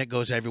one, man, it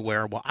goes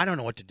everywhere. Well, I don't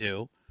know what to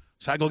do.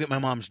 So I go get my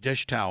mom's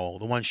dish towel,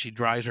 the one she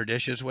dries her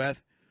dishes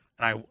with,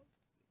 and I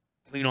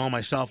clean all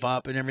myself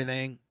up and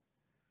everything.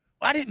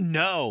 I didn't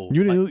know.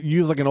 You didn't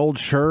use like an old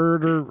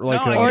shirt or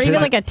like or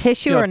even like a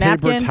tissue or a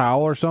napkin? Paper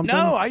towel or something?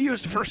 No, I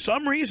used, for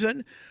some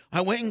reason, I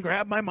went and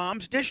grabbed my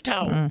mom's dish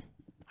towel. I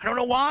don't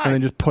know why. And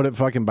then just put it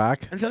fucking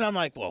back? And then I'm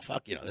like, well,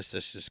 fuck, this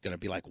is just going to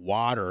be like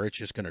water. It's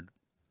just going to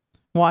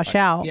wash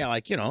out. Yeah,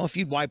 like, if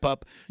you'd wipe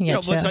up,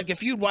 it's like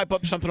if you'd wipe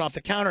up something off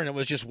the counter and it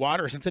was just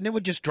water or something, it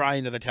would just dry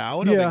into the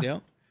towel. No big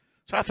deal.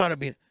 So I thought it'd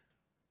be,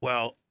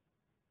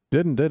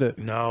 did it?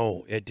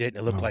 No, it didn't.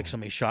 It looked like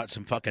somebody shot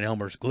some fucking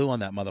Elmer's glue on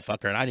that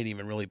motherfucker, and I didn't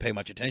even really pay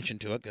much attention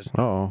to it.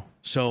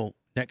 So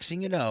next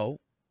thing you know,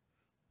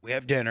 we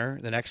have dinner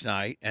the next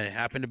night, and it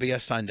happened to be a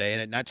Sunday,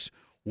 and that's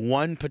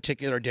one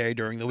particular day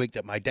during the week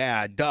that my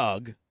dad,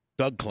 Doug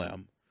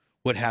Clem,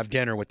 would have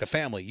dinner with the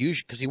family,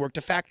 usually because he worked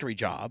a factory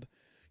job,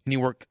 and he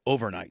worked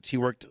overnights. He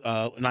worked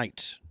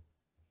nights,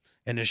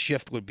 and his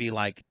shift would be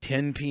like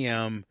 10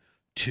 p.m.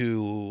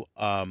 to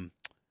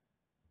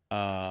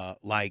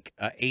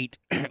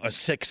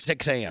 6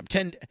 a.m.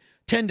 10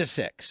 to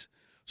 6.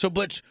 So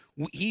Blitz,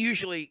 he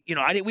usually,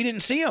 we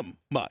didn't see him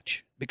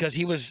much because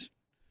he was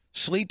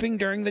sleeping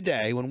during the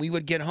day. When we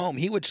would get home,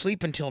 he would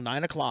sleep until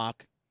 9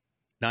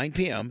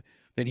 p.m.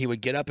 Then he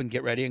would get up and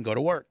get ready and go to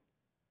work.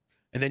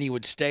 And then he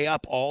would stay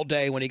up all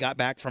day when he got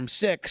back from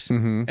 6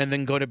 and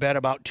then go to bed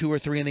about 2 or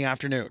 3 in the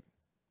afternoon.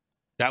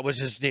 That was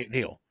his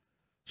deal.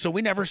 So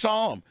we never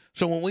saw him.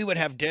 So when we would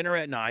have dinner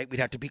at night, we'd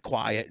have to be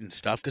quiet and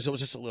stuff because it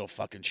was just a little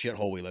fucking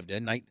shithole we lived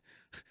in.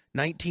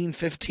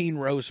 1915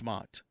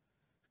 Rosemont,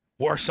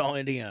 Warsaw,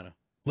 Indiana.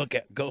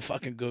 Go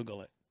fucking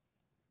Google it.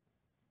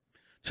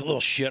 It's a little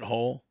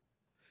shithole.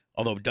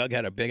 Although Doug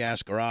had a big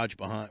ass garage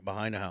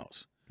behind the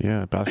house.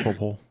 Yeah,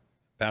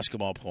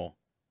 basketball pole.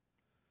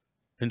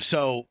 And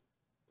so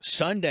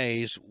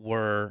Sundays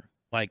were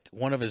like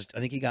one of his, I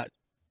think he got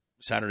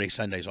Saturday,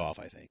 Sundays off,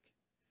 I think.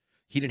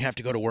 He didn't have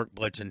to go to work,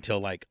 Blitz, until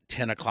like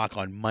 10 o'clock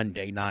on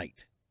Monday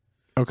night.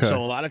 Okay.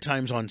 So a lot of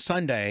times on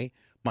Sunday,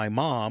 my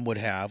mom would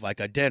have like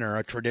a dinner,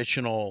 a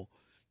traditional,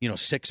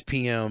 6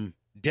 p.m.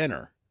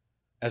 dinner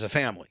as a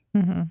family.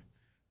 Mm-hmm.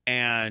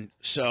 And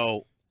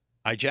so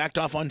I jacked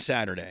off on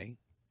Saturday,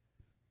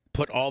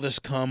 put all this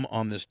cum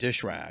on this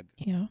dish rag,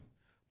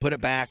 put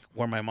it back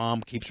where my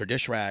mom keeps her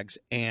dish rags,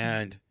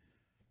 and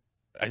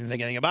I didn't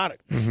think anything about it.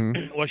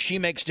 Mm-hmm. Well, she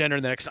makes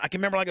dinner the next. I can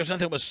remember like it was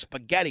something. It was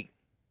spaghetti.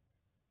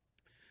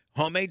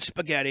 Homemade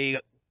spaghetti,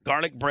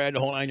 garlic bread, the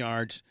whole 9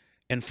 yards.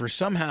 And for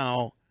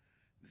somehow,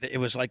 it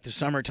was like the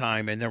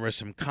summertime, and there was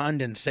some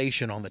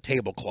condensation on the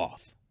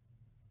tablecloth.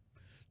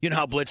 You know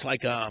how Blitz,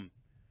 like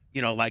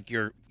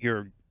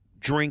your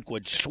drink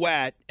would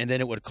sweat, and then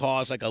it would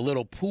cause like a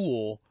little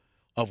pool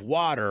of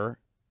water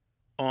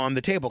on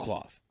the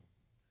tablecloth,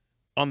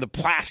 on the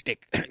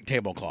plastic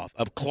tablecloth.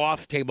 A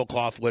cloth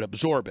tablecloth would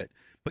absorb it.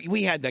 But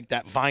we had like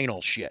that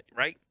vinyl shit,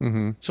 right?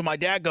 Mm-hmm. So my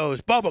dad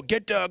goes, Bubba,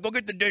 go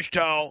get the dish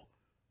towel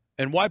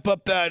and wipe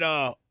up that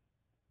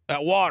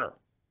water.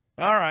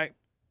 All right.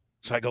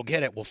 So I go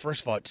get it. Well,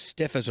 first of all, it's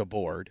stiff as a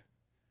board.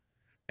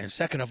 And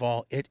second of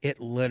all, it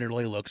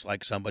literally looks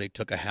like somebody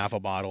took a half a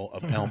bottle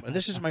of Elmer. And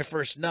this is my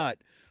first nut,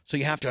 so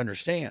you have to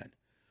understand.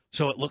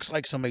 So it looks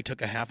like somebody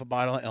took a half a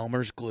bottle of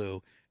Elmer's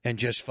glue and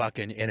just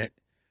fucking in it.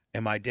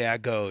 And my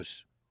dad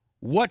goes,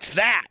 "What's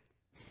that?"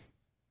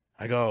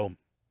 I go,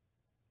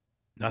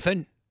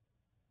 "Nothing."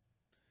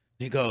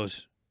 He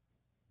goes,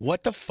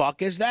 "What the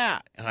fuck is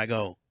that?" And I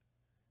go,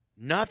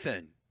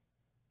 "Nothing."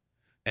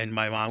 And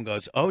my mom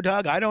goes, "Oh,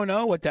 Doug, I don't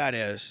know what that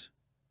is."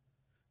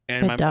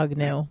 And Doug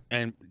knew.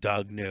 And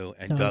Doug knew.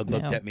 And Doug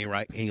looked at me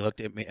he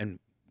looked at me, and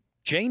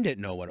Jane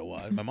didn't know what it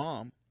was, my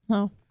mom.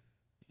 Oh.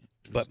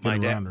 But my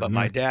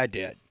dad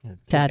did.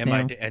 Dad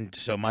knew. And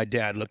so my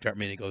dad looked at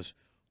me and he goes,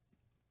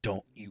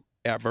 "Don't you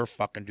ever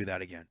fucking do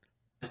that again."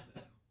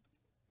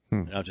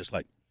 And I was just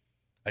like,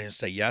 I didn't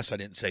say yes, I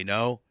didn't say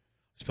no.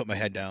 Just put my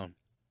head down.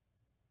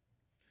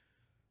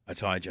 That's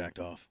how I jacked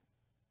off.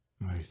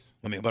 Nice.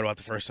 What about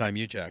the first time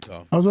you jacked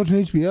off? I was watching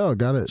HBO.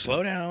 Got it.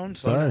 Slow down.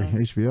 Sorry,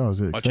 HBO. I was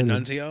watching excited.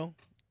 Nunzio?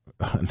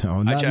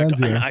 No, not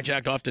Nunzio. I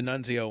jacked off to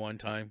Nunzio one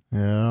time.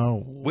 Yeah.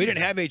 We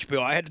didn't have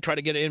HBO. I had to try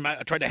to get it in.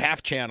 I tried to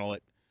half channel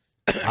it.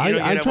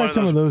 I tried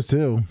some of those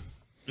too.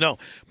 No,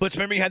 but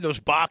remember you had those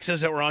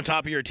boxes that were on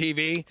top of your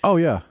TV? Oh,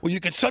 yeah. Well, you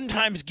could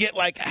sometimes get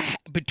like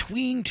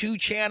between two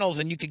channels,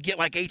 and you could get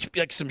like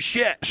some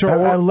shit. Sure.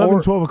 At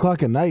 11, 12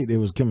 o'clock at night, it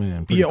was coming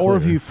in. Yeah, clear. or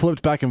if you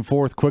flipped back and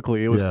forth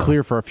quickly, it was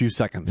clear for a few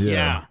seconds.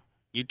 Yeah.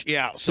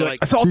 So like,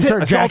 I saw it.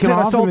 I'm jacking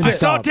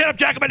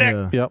my dick.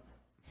 Yeah. Yep.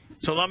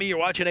 So let me, you're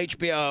watching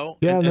HBO.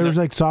 Yeah, and there was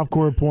like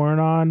softcore porn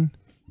on.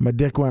 My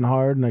dick went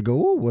hard, and I go,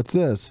 "Ooh, what's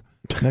this?"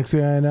 Next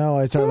thing I know,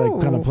 I start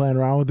like kind of playing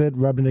around with it,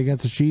 rubbing it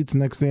against the sheets.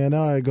 Next thing I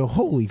know, I go,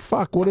 "Holy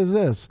fuck, what is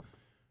this?"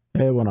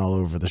 It went all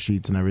over the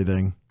sheets and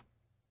everything,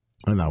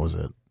 and that was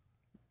it.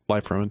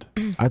 Life ruined.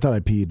 I thought I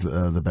peed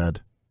the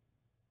bed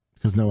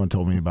because no one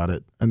told me about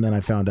it, and then I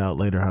found out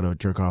later how to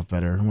jerk off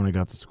better when I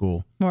got to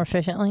school. More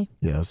efficiently?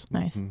 Yes.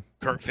 Nice.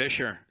 Kirk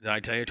Fisher, did I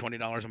tell you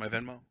 $20 on my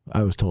Venmo?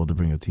 I was told to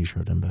bring a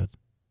T-shirt in bed.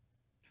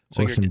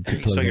 So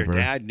your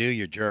dad knew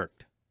you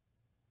jerked.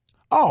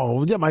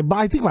 Oh yeah,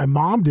 I think my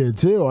mom did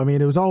too. I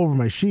mean, it was all over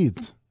my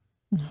sheets.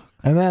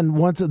 And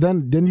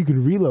then then you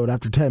can reload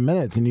after 10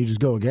 minutes, and you just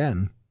go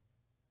again.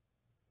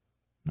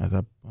 I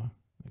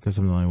guess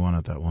I'm the only one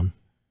at that one.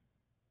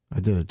 I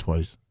did it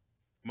twice.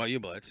 What about you,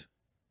 Blitz?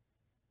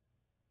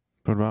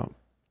 What about?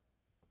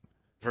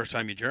 First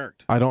time you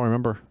jerked. I don't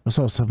remember. I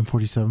saw a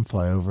 747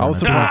 fly over. I was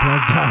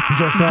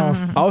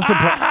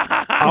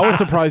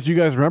surprised you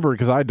guys remember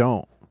because I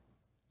don't.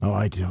 Oh,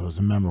 I do. It was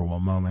a memorable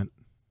moment.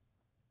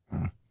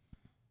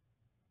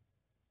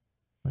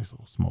 Nice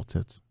little small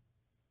tits.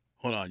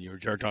 Hold on, you were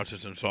jerked off to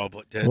some small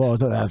tits? Well,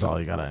 that's all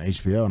you got on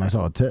HBO, and I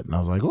saw a tit, and I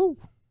was like, oh.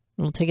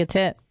 We'll take a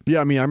tit. Yeah,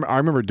 I mean, I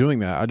remember doing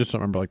that. I just don't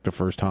remember like the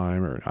first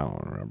time, or I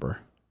don't remember.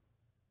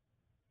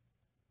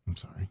 I'm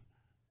sorry.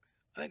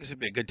 I think this would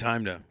be a good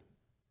time to...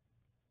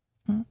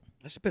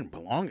 This has been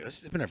long.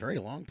 This has been a very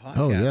long podcast.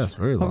 Oh, yes,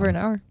 very long. Over an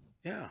hour.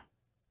 Yeah.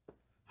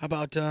 How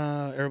about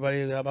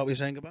everybody? How about we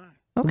saying goodbye?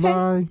 Okay.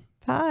 Bye.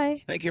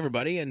 Bye. Thank you,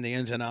 everybody, and the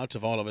ins and outs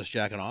of all of us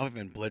jacking off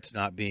and Blitz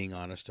not being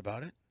honest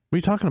about it. What are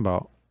you talking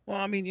about? Well,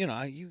 I mean, you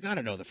got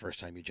to know the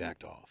first time you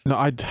jacked off. No,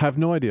 I have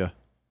no idea.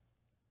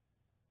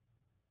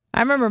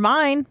 I remember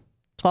mine.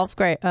 12th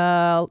grade.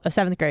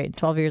 7th grade.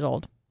 12 years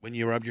old. When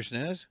you rubbed your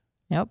sniz?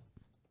 Yep.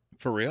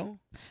 For real?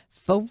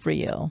 For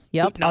real.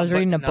 Yep. I was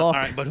reading a book. All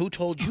right, but who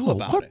told you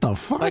about it? What the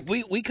fuck? Like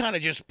we kind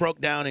of just broke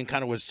down and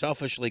kind of was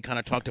selfishly kind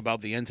of talked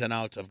about the ins and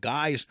outs of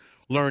guys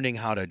learning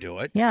how to do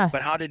it. Yeah.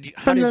 But how did you?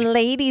 From the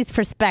ladies'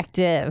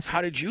 perspective.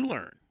 How did you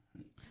learn?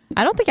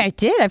 I don't think I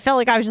did. I felt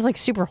like I was just like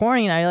super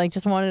horny and I like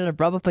just wanted to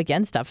rub up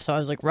against stuff. So I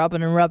was like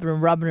rubbing and rubbing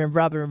and rubbing and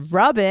rubbing and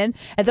rubbing.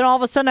 And then all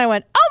of a sudden I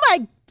went, oh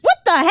my, what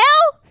the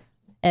hell?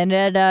 And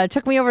it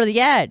took me over the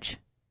edge.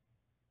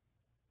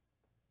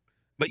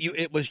 But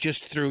it was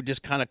just through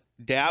just kind of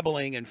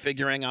dabbling and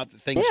figuring out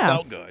that things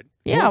felt good.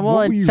 Yeah,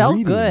 what it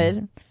felt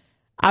good.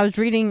 I was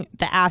reading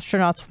The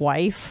Astronaut's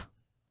Wife.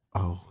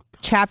 Oh.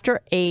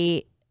 Chapter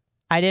 8.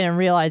 I didn't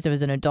realize it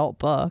was an adult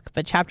book,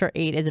 but chapter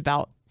 8 is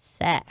about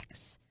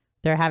sex.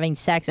 They're having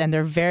sex and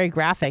they're very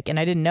graphic, and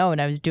I didn't know,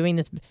 and I was doing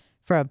this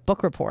for a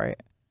book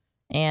report.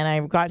 And I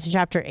got to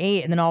chapter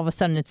 8, and then all of a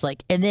sudden it's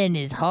like, and then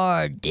his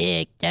hard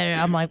dick.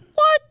 And I'm like,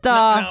 what the?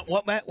 Now,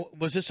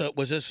 was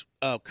this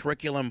a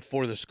curriculum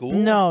for the school?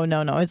 No.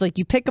 It's like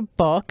you pick a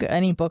book,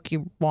 any book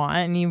you want,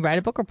 and you write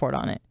a book report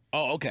on it.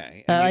 Oh,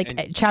 okay.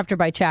 Chapter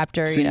by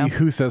chapter. See,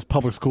 who says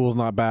public school is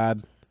not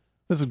bad?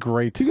 This is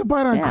great. You can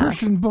buy it on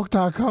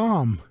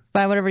christianbook.com.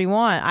 Buy whatever you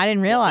want. I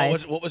didn't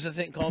realize. What was the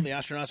thing called? The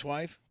Astronaut's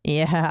Wife?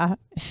 Yeah.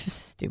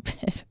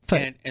 Stupid.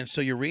 But, and so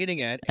you're reading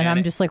it. And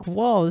I'm just like,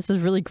 whoa, this is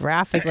really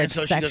graphic, like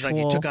so sexual. she goes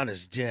like, he took on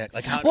his dick.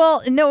 Like how?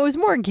 Well, no, it was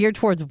more geared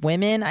towards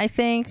women, I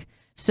think.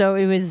 So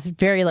it was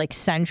very like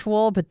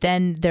sensual, but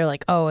then they're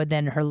like, oh, and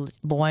then her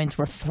loins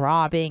were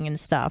throbbing and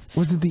stuff.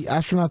 Was it The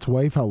Astronaut's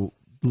Wife, how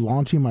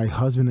launching my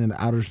husband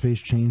into outer space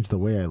changed the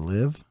way I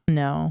live?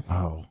 No.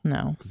 Oh.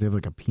 No. Because they have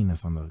like a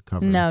penis on the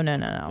cover. No.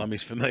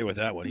 Lummy's familiar with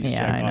that one. He's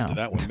jacked off to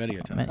that one many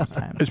a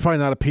time. It's probably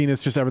not a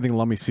penis, just everything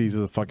Lummy sees is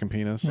a fucking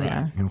penis.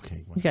 Yeah. Right.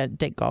 Okay. He's got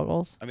dick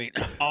goggles. I mean,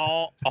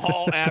 all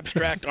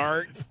abstract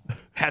art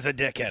has a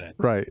dick in it.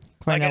 Right.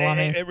 Like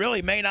it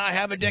really may not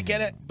have a dick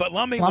in it, but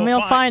Lummy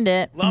will find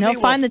it.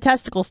 He'll find the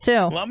testicles too.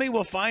 Lummy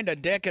will find a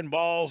dick and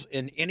balls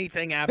in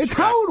anything abstract. It's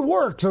how it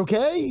works,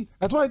 okay?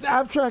 That's why it's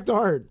abstract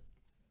art.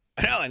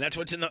 I know, and that's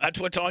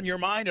what's on your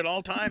mind at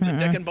all times, a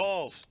dick and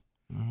balls.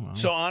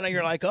 So Anna,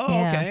 you're like,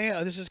 okay,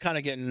 this is kind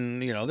of getting,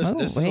 this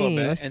is a little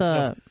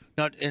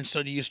bit. And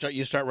so do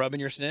you start rubbing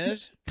your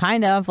sniz?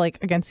 Kind of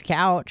like against the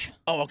couch.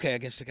 Oh, okay,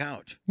 against the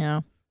couch.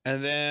 Yeah.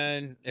 And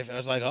then if I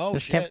was like,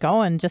 just kept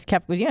going,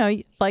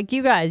 like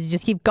you guys, you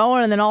just keep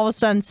going, and then all of a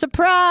sudden,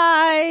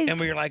 surprise!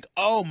 And we were like,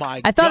 oh my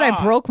God. I thought I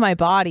broke my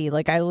body.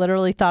 Like I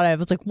literally thought I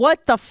was like,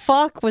 what the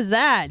fuck was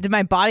that? Did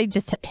my body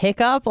just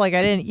hiccup? Like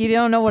you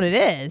don't know what it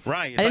is.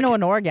 Right. I didn't know what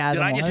an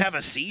orgasm was. Did I just have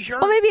a seizure?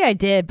 Well, maybe I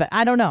did, but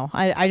I don't know.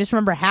 I just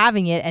remember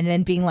having it and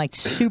then being like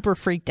super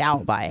freaked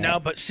out by it. No,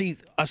 but see,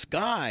 us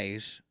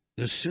guys,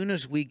 as soon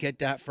as we get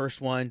that first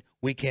one,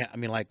 we can't. I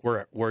mean, like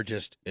we're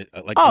just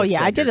like. Oh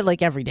yeah, I did it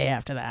like every day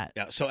after that.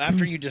 Yeah. So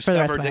after you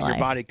discovered that your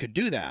body could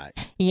do that.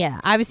 Yeah,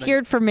 I was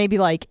scared for maybe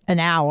like an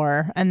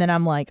hour, and then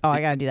I'm like, oh,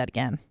 I gotta do that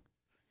again.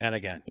 And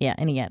again. Yeah,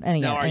 and again, and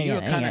again. Now, are you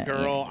a kind of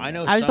girl? I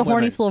know. I was the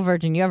horniest little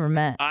virgin you ever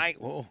met.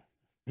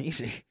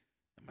 Easy.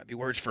 That might be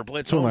words for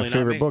Blitz. It's one of my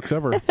favorite books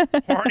ever.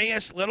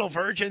 Horniest little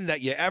virgin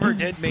that you ever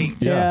did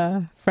meet.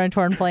 Yeah. French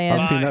horn playing.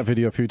 I've seen that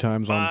video a few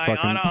times on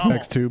fucking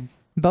XTube.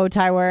 Bow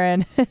tie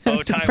wearing,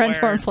 French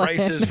horn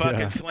braces,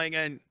 fucking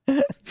slinging,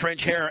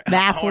 French hair,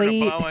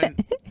 mathlete, horn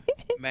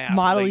blowing,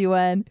 model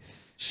UN.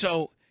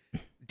 So,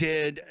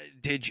 did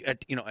you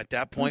at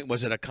that point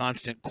was it a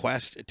constant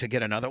quest to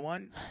get another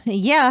one?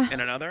 Yeah,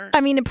 and another. I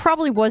mean, it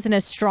probably wasn't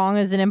as strong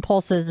as an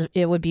impulse as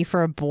it would be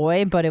for a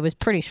boy, but it was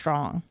pretty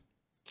strong.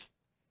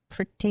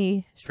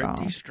 pretty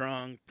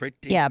strong.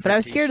 Yeah, but I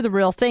was scared of the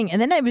real thing.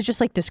 And then it was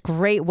just like this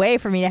great way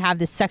for me to have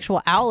this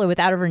sexual outlet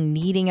without ever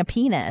needing a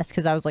penis.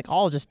 Because I was like, oh,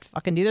 I'll just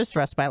fucking do this the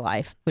rest of my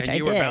life. Which I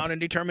did. And you were bound and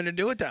determined to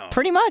do it, though.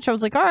 Pretty much. I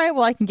was like, all right,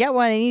 well, I can get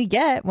what I need to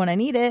get when I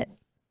need it.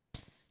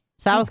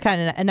 So that was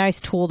kind of a nice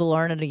tool to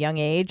learn at a young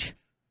age.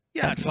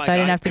 Yeah, it's so like I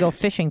didn't have to go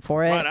fishing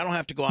for it. Right, I don't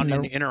have to go out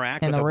and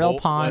interact with the real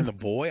pond. The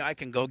boy. I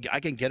can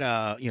get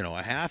a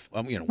half.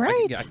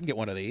 Right. I can get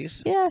one of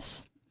these.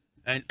 Yes.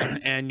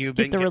 And you've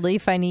get the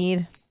relief I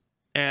need.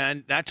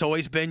 And that's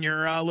always been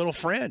your little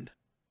friend.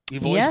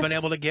 You've always been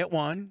able to get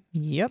one.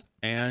 Yep.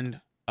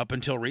 And up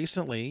until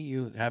recently,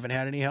 you haven't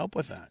had any help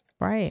with that.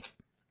 Right.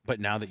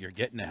 But now that you're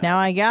getting it, now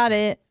I got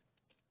it.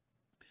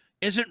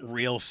 Isn't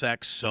real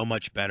sex so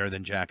much better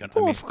than jacking?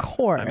 Of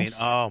course. I mean,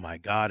 oh my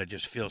God, it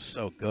just feels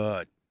so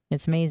good.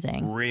 It's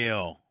amazing.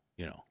 Real,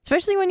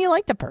 especially when you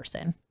like the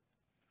person.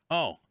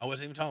 Oh, I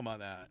wasn't even talking about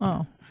that.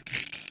 Oh.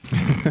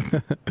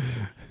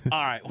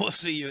 All right, we'll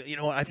see you. You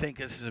know what? I think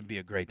this would be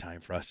a great time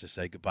for us to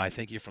say goodbye.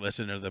 Thank you for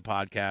listening to the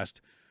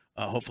podcast.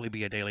 Hopefully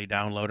be a daily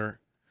downloader.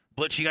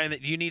 Blitz,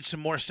 you need some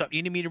more stuff.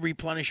 You need me to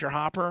replenish your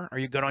hopper? Are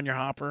you good on your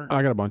hopper?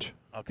 I got a bunch.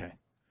 Okay.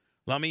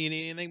 Lummy, you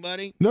need anything,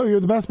 buddy? No,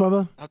 you're the best,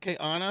 Bubba. Okay,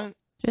 Anna?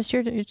 Just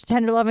your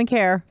tender love and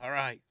care. All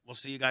right. We'll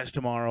see you guys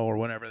tomorrow or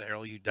whenever the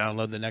hell you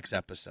download the next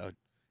episode.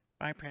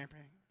 Bye,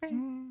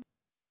 Pam.